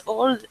here it's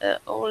all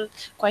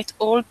quite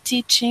old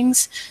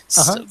teachings,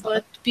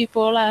 but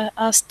people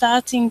are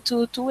starting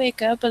to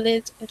wake up a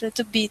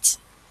little bit.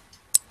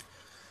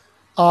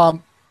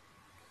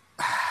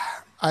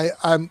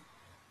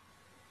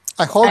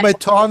 I hold my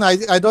tongue.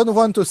 I don't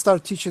want to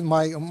start teaching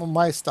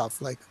my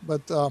stuff,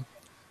 but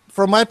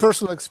from my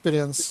personal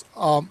experience,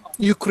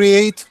 you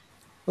create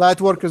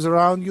light workers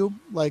around you.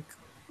 Like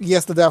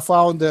yesterday, I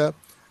found a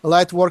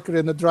light worker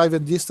in a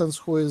driving distance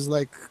who is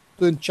like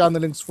doing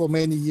channelings for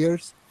many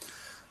years.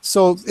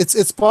 So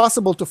it's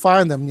possible to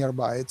find them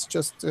nearby. It's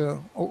just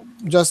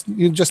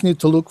you just need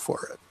to look for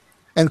it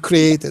and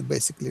create it.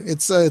 Basically,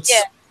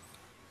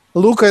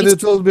 look and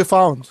it will be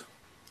found.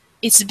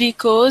 It's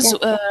because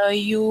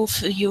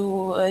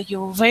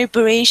your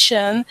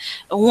vibration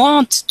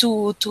want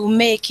to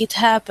make it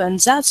happen.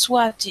 That's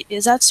why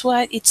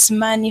it's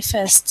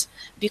manifest,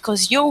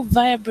 because your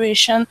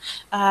vibration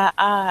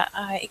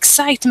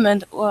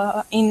excitement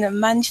in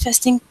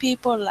manifesting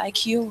people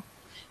like you.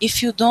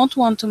 If you don't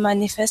want to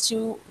manifest,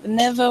 you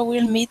never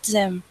will meet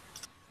them.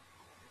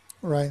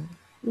 Right.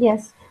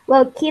 Yes.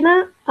 Well,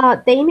 Kina,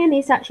 Damien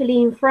is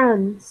actually in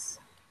France.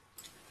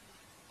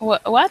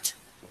 What?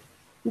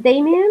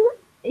 Damien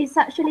It's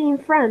actually in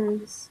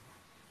France.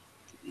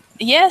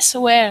 Yes,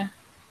 where?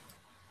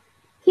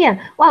 Here.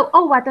 Well,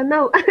 oh, I don't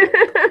know.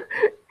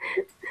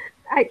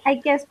 I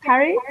guess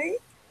Paris.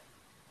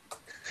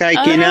 Hi,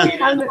 Kina.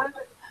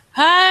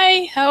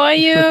 Hi, how are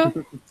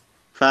you?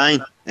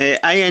 Fine.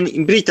 I am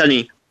in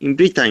Brittany. In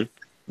Britain.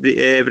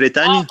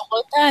 Bretagne.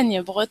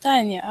 Bretagne,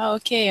 Bretagne. Ah,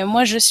 ok.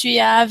 Moi, je suis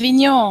à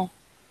Avignon.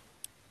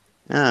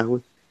 Ah,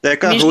 oui.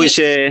 D'accord, Mais oui,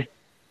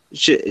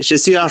 je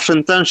suis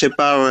argentin, je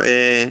parle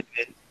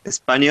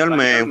espagnol,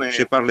 mais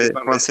je parle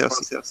français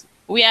aussi.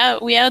 We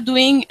are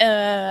doing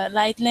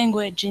light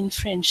language in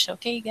French,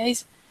 okay,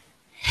 guys?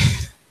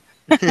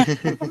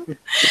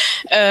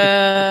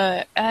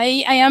 I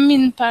am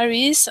in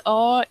Paris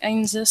or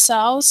in the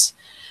south.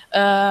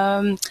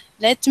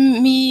 Let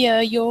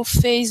me your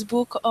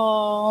Facebook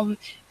or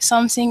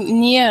something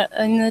near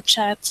in the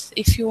chat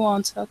if you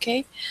want.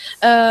 Okay,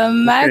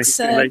 Max.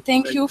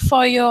 Thank you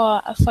for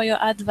your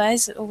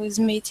advice with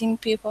meeting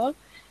people,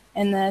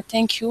 and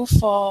thank you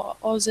for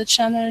all the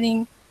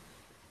channeling.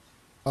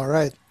 All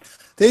right.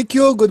 Thank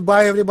you.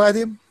 Goodbye,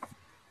 everybody. Bye,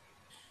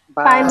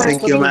 Bye. Max.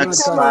 Thank you, Max.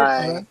 So much.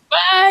 Bye.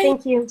 Bye.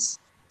 Thank you.